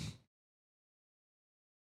morning.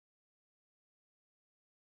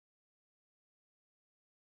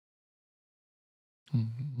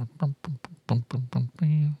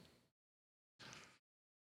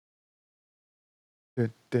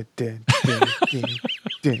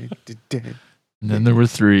 And then there were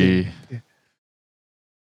 3.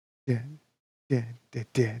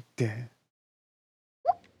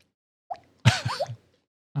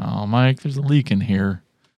 Oh, Mike, there's a leak in here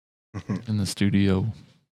in the studio.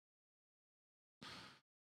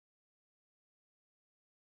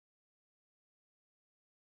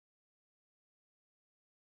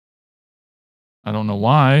 I don't know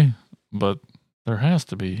why, but there has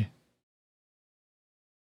to be.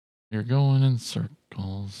 You're going in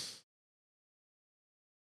circles.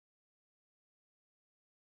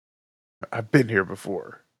 I've been here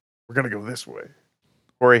before. We're gonna go this way.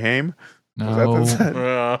 Corey Haim? No. Was that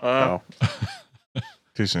Uh-huh. No.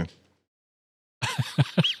 Too soon.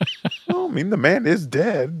 Well, I mean, the man is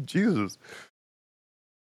dead. Jesus.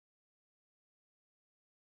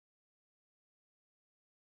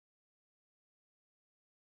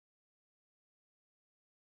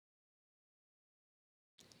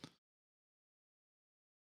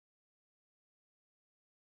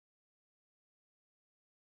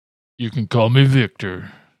 You can call me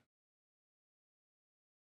Victor.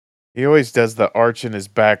 He always does the arch in his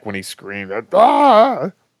back when he screams.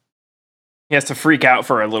 Ah! He has to freak out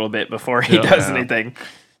for a little bit before he does Yeah. anything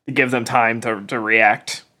to give them time to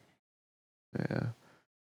react. Yeah.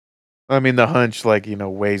 I mean, the hunch,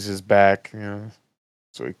 weighs his back,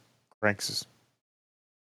 so he cranks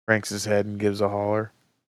his head and gives a holler.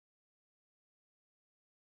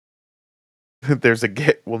 There's a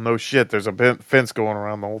gate. Well, no shit. There's a fence going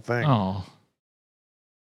around the whole thing. Oh.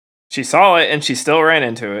 She saw it and she still ran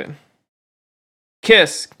into it.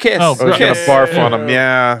 Kiss. Oh, Oh, he's gonna Kiss. barf on him.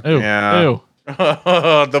 Yeah. Ew. Yeah. Ew.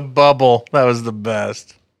 The bubble. That was the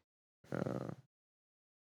best.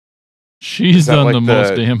 She's that done like the most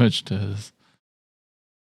the- damage to his.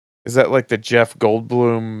 Is that like the Jeff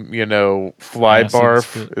Goldblum, fly Acid barf?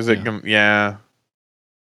 spit, Is it? yeah. Yeah.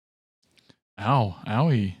 Ow.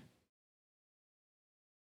 Owie.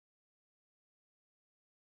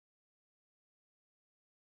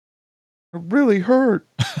 It really hurt.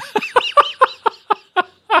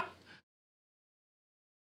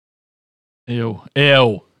 Ew.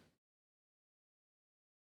 Ew.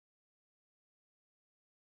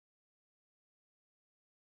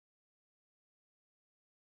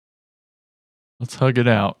 Let's hug it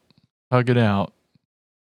out. Hug it out.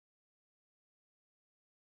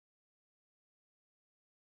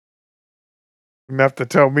 You have to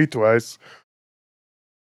tell me twice.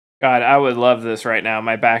 God, I would love this right now.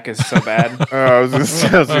 My back is so bad. I was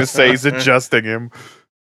gonna say he's adjusting him.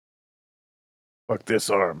 Fuck this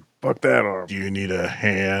arm. Fuck that arm. Do you need a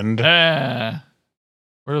hand? Ah.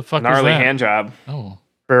 Where the fuck Gnarly is that? hand job. Oh.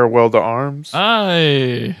 Farewell to arms.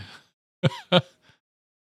 Aye.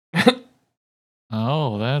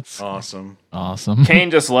 Oh, that's Awesome. awesome.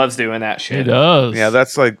 Kane just loves doing that He shit. does. Yeah,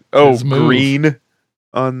 that's like His move. green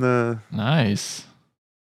on the. Nice.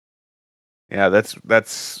 Yeah, that's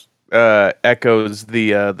echoes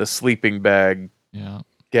the sleeping bag Yeah.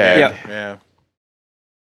 gag. Yeah. Yeah.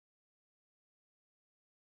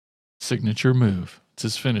 Signature move. It's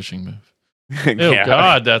his finishing move. Oh Yeah.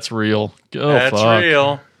 God, that's real. Oh, That's fuck.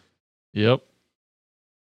 real. Yep.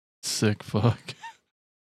 Sick fuck.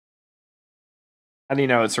 How do you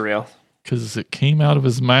know it's real? Because it came out of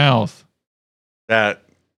his mouth. That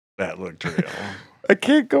looked real. I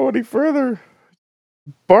can't go any further.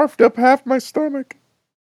 Barfed up half my stomach.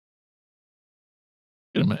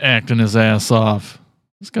 Get him acting his ass off.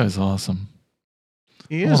 This guy's awesome.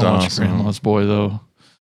 He I is wanna watch awesome. Grandma's Boy though.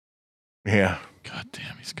 Yeah. God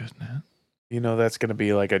damn, he's good in that. That's going to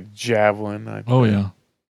be like a javelin. Oh yeah.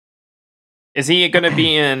 Is he going to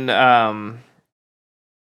be in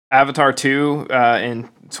Avatar 2 in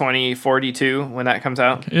 2042 when that comes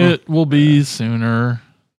out? It will be sooner.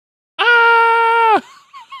 Ah!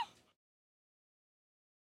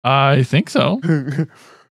 I think so.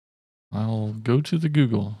 I'll go to the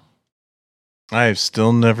Google. I've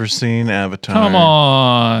still never seen Avatar. Come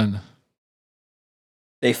on.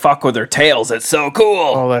 They fuck with their tails. It's so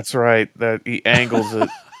cool. Oh, that's right. That he angles it.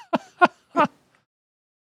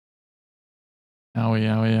 Owie,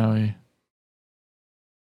 owie, owie.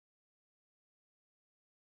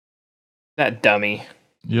 That dummy.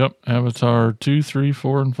 Yep. Avatar 2, 3,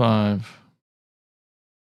 4, and 5.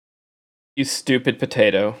 You stupid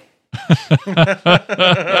potato.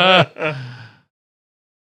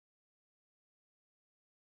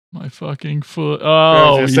 My fucking foot.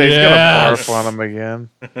 Oh, He's gonna yes. barf on him again.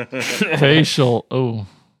 Facial. Oh,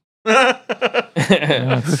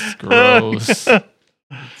 that's gross.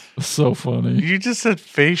 So funny. You just said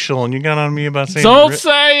facial, and you got on me about saying. Don't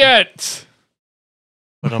say it.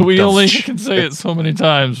 But We only can say it so many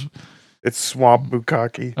times. It's Swamp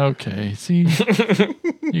Bukkake. Okay. See,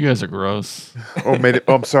 you guys are gross. Oh,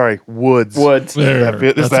 I'm sorry. Woods. Woods. There.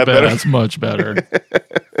 Is that better? better? That's much better.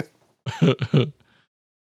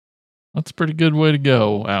 That's a pretty good way to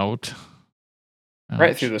go out.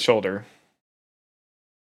 Right Ouch. through the shoulder.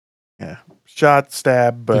 Yeah. Shot,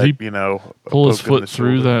 stab, but, Did pull his poke in the foot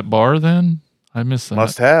through shoulder. that bar then? I missed that.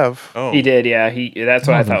 Must have. Oh, He did, yeah. That's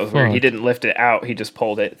what I thought was weird. He Motherfuck. didn't lift it out. He just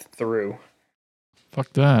pulled it through.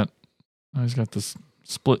 Fuck that. Now he's got this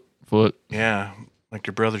split foot. yeah, like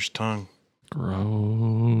your brother's tongue.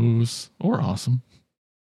 Gross. Or awesome.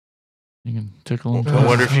 You can tickle him. I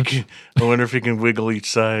wonder if you can. I wonder if you can wiggle each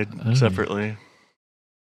side Oh. separately.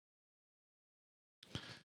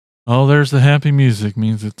 Oh, there's the happy music.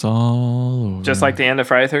 Means it's all over. Just like the end of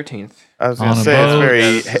Friday 13th. I was On going to a say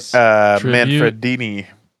boat. it's very Tribute. Manfredini.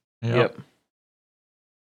 Yep.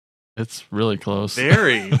 It's really close.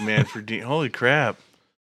 Very Manfred Dean. Holy crap!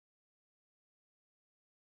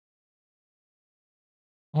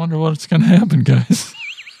 I wonder what's going to happen, guys.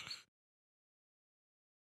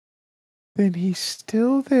 Then he's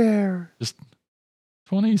still there.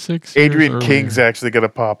 26 Adrian years King's earlier. actually going to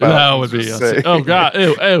pop out. That would be. Just say- Oh, God.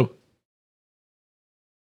 Ew, ew.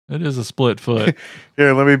 It is a split foot.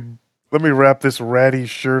 Here, let me wrap this ratty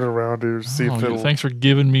shirt around here. See if Oh, it'll. thanks for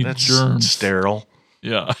giving me That's germs. sterile.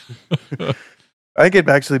 Yeah. I think it'd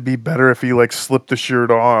actually be better if he like slipped the shirt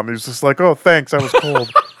on. He's just like, "Oh, thanks, I was cold."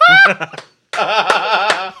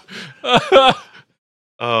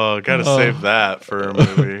 Oh, gotta Oh. save that for a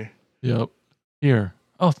movie. Yep. Here.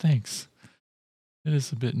 Oh, thanks. It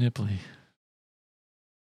is a bit nipply.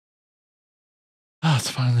 Oh, it's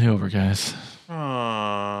finally over, guys.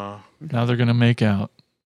 Aww. Now they're gonna make out.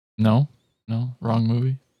 No, wrong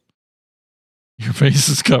movie. Your face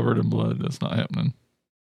is covered in blood. That's not happening.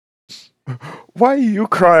 Why are you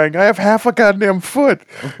crying? I have half a goddamn foot.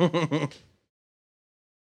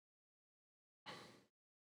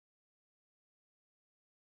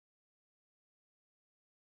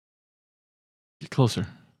 Get closer.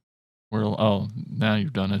 Oh, now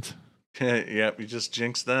you've done it. Yep, you just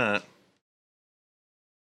jinxed that.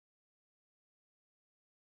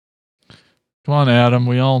 Come on, Adam.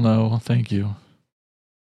 We all know. Thank you.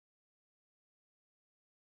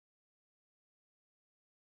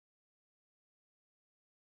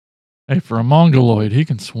 Hey, for a mongoloid, he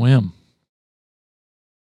can swim.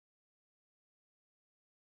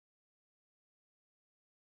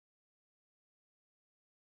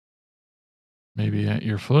 Maybe at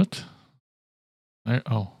your foot? There,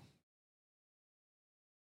 oh.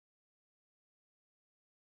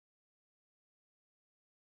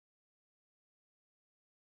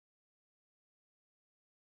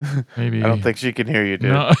 Maybe. I don't think she can hear you,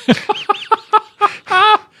 dude. No.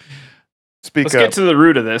 Speak Let's up. get to the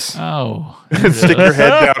root of this. Oh. Stick your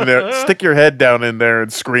head down there. Stick your head down in there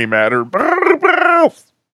and scream at her.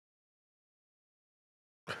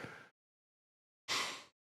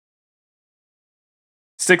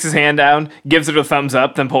 Sticks his hand down, gives it a thumbs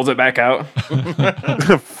up, then pulls it back out.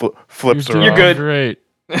 Flips her You're off. good. Great.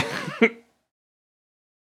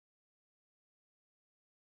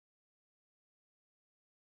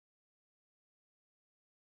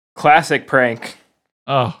 Classic prank.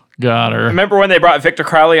 Oh, got her. Remember when they brought Victor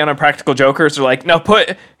Crowley on Practical Jokers? They're like, no,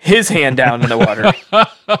 put his hand down in the water.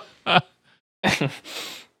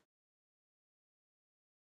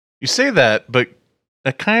 You say that, but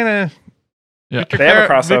that kind of Yeah. They have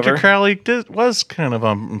a Victor crossover. Crowley was kind of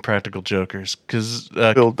on Impractical Jokers because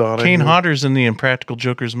Bill Donahue. Kane Hodder's in the Impractical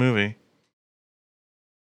Jokers movie.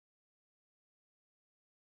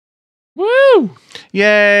 Woo!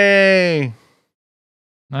 Yay!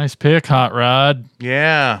 Nice pick, Hot Rod.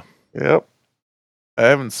 Yeah. Yep. I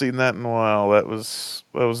haven't seen that in a while. That was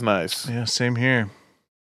nice. Yeah, same here.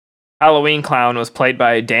 Halloween Clown was played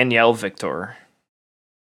by Danielle Victor.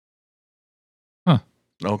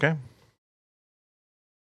 Okay.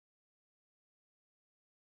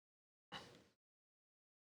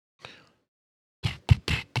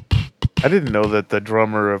 I didn't know that the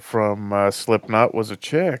drummer from Slipknot was a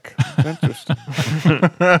chick. Interesting.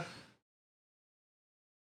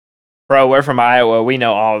 Bro, we're from Iowa. We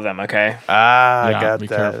know all of them, okay? Ah, Yeah, I got be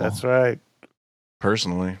that. careful. That's right.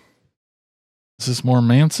 Personally. Is this more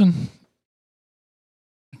Manson?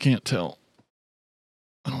 I can't tell.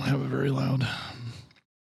 I don't have it very loud.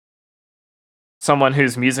 Someone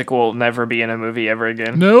whose music will never be in a movie ever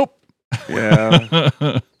again. Nope.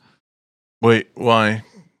 Yeah. Wait, why?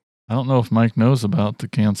 I don't know if Mike knows about the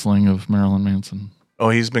canceling of Marilyn Manson. Oh,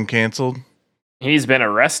 he's been canceled? He's been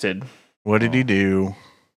arrested. What did he do?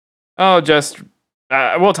 Oh, just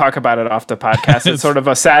we'll talk about it off the podcast. It's sort of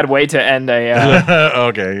a sad way to end a.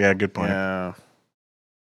 Okay, yeah, good point. Yeah.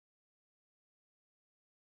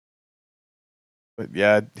 But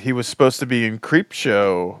yeah, he was supposed to be in Creep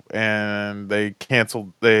Show, and they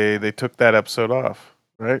canceled. They took that episode off,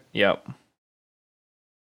 right? Yep.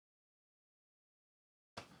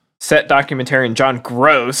 Set documentarian John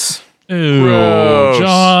Gross. Ew, Gross.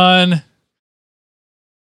 John.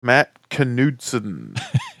 Matt Knudsen,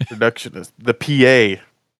 productionist, the PA.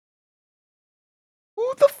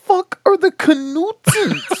 Who the fuck are the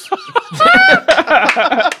Knudsens?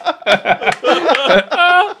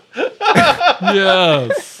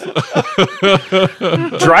 Yes.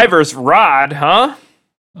 Driver's Rod, huh?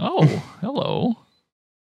 Oh, hello.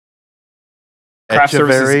 Craft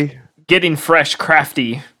services. Echeverry. Getting fresh,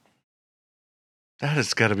 crafty. That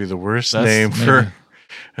has got to be the worst That's name maybe- for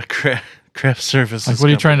a craft services. Like, what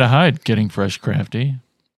are you trying company. to hide? Getting fresh, crafty.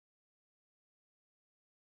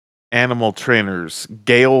 Animal trainers.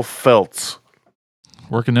 Gail Feltz.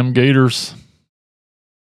 Working them gators.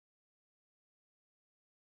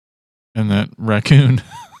 And that raccoon.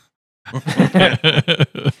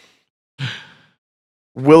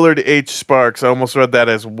 Willard H. Sparks. I almost read that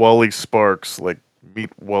as Wally Sparks. Like, meet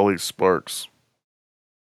Wally Sparks.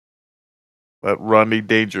 That Rodney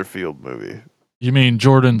Dangerfield movie. You mean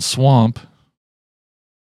Jordan Swamp?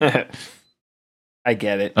 I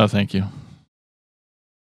get it. Oh, thank you.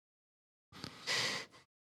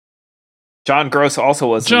 John Gross also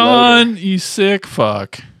was the John, loader. you sick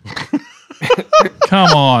fuck.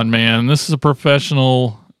 Come on, man. This is a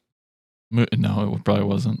professional. No, it probably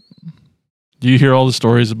wasn't. Do you hear all the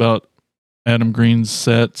stories about Adam Green's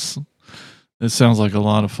sets? It sounds like a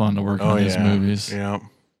lot of fun to work on these movies. Yeah.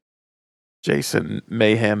 Jason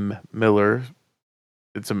Mayhem Miller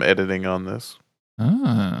did some editing on this.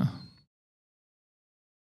 Ah.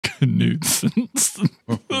 Knudsens.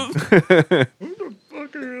 Who the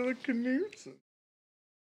fuck are the Knudsen?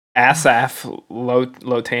 Asaf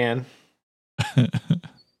Lotan.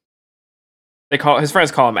 They call his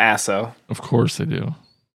friends call him Asso. Of course they do.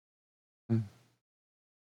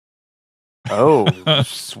 Oh,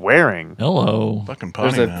 swearing. Hello. Fucking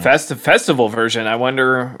There's potty a mouth. festival version. I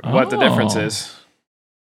wonder what the difference Oh. is.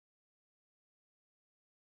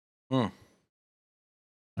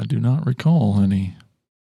 I do not recall any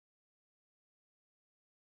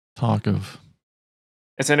talk of.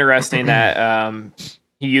 It's interesting that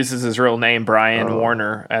he uses his real name, Brian Oh.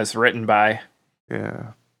 Warner, as written by.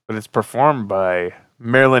 Yeah. But it's performed by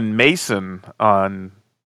Marilyn Mason on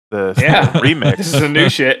the Yeah. remix. This is a new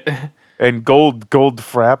shit. And Gold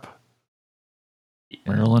Frapp.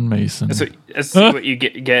 Marilyn Mason. That's what you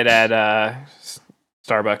get at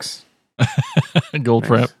Starbucks. Gold Nice.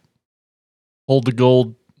 trap. Hold the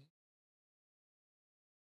gold.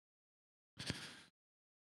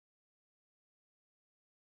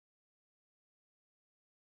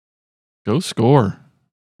 Go score.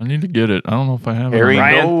 I need to get it. I don't know if I have Harry it.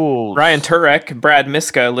 Ryan- Knowles. Ryan Turek, Brad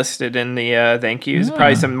Miska listed in the thank yous. Yeah.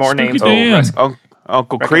 Probably some more Spooky names. Dan. Oh,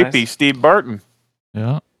 Uncle Recognize. Creepy, Steve Barton.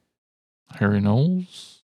 Yeah. Harry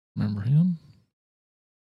Knowles. Remember him?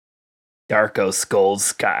 Darko Skull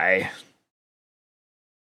Sky.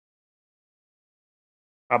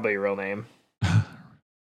 Probably your real name.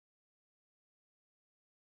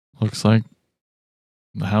 Looks like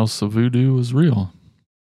the House of Voodoo was real.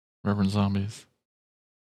 Reverend Zombies.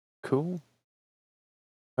 Cool.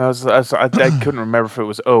 I couldn't remember if it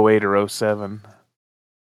was 08 or 07.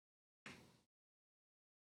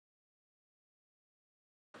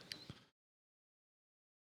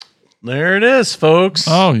 There it is, folks.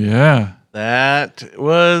 Oh, yeah. That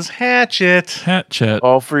was Hatchet.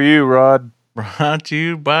 All for you, Rod. Brought to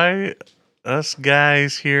you by us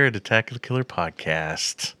guys here at Attack of the Killer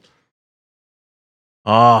Podcast.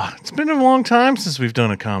 It's been a long time since we've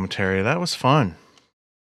done a commentary. That was fun.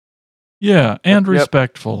 Yeah, and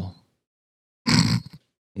respectful.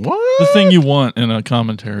 What? The thing you want in a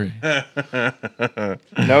commentary.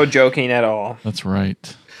 No joking at all. That's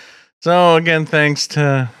right. So again, thanks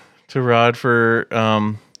to Rod for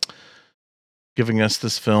giving us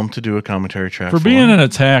this film to do a commentary track for being an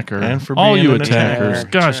attacker. And for all being you an attackers. attacker.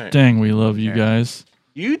 Gosh That's right. dang, we love you guys.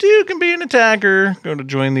 You too can be an attacker. Go to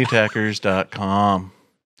jointheattackers.com.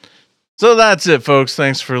 So that's it, folks.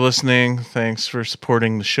 Thanks for listening. Thanks for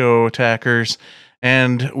supporting the show, Attackers.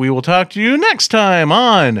 And we will talk to you next time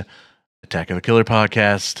on Attack of the Killer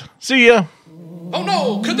Podcast. See ya. Oh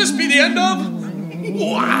no, could this be the end of?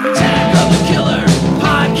 Attack of the Killer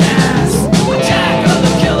Podcast. Attack of the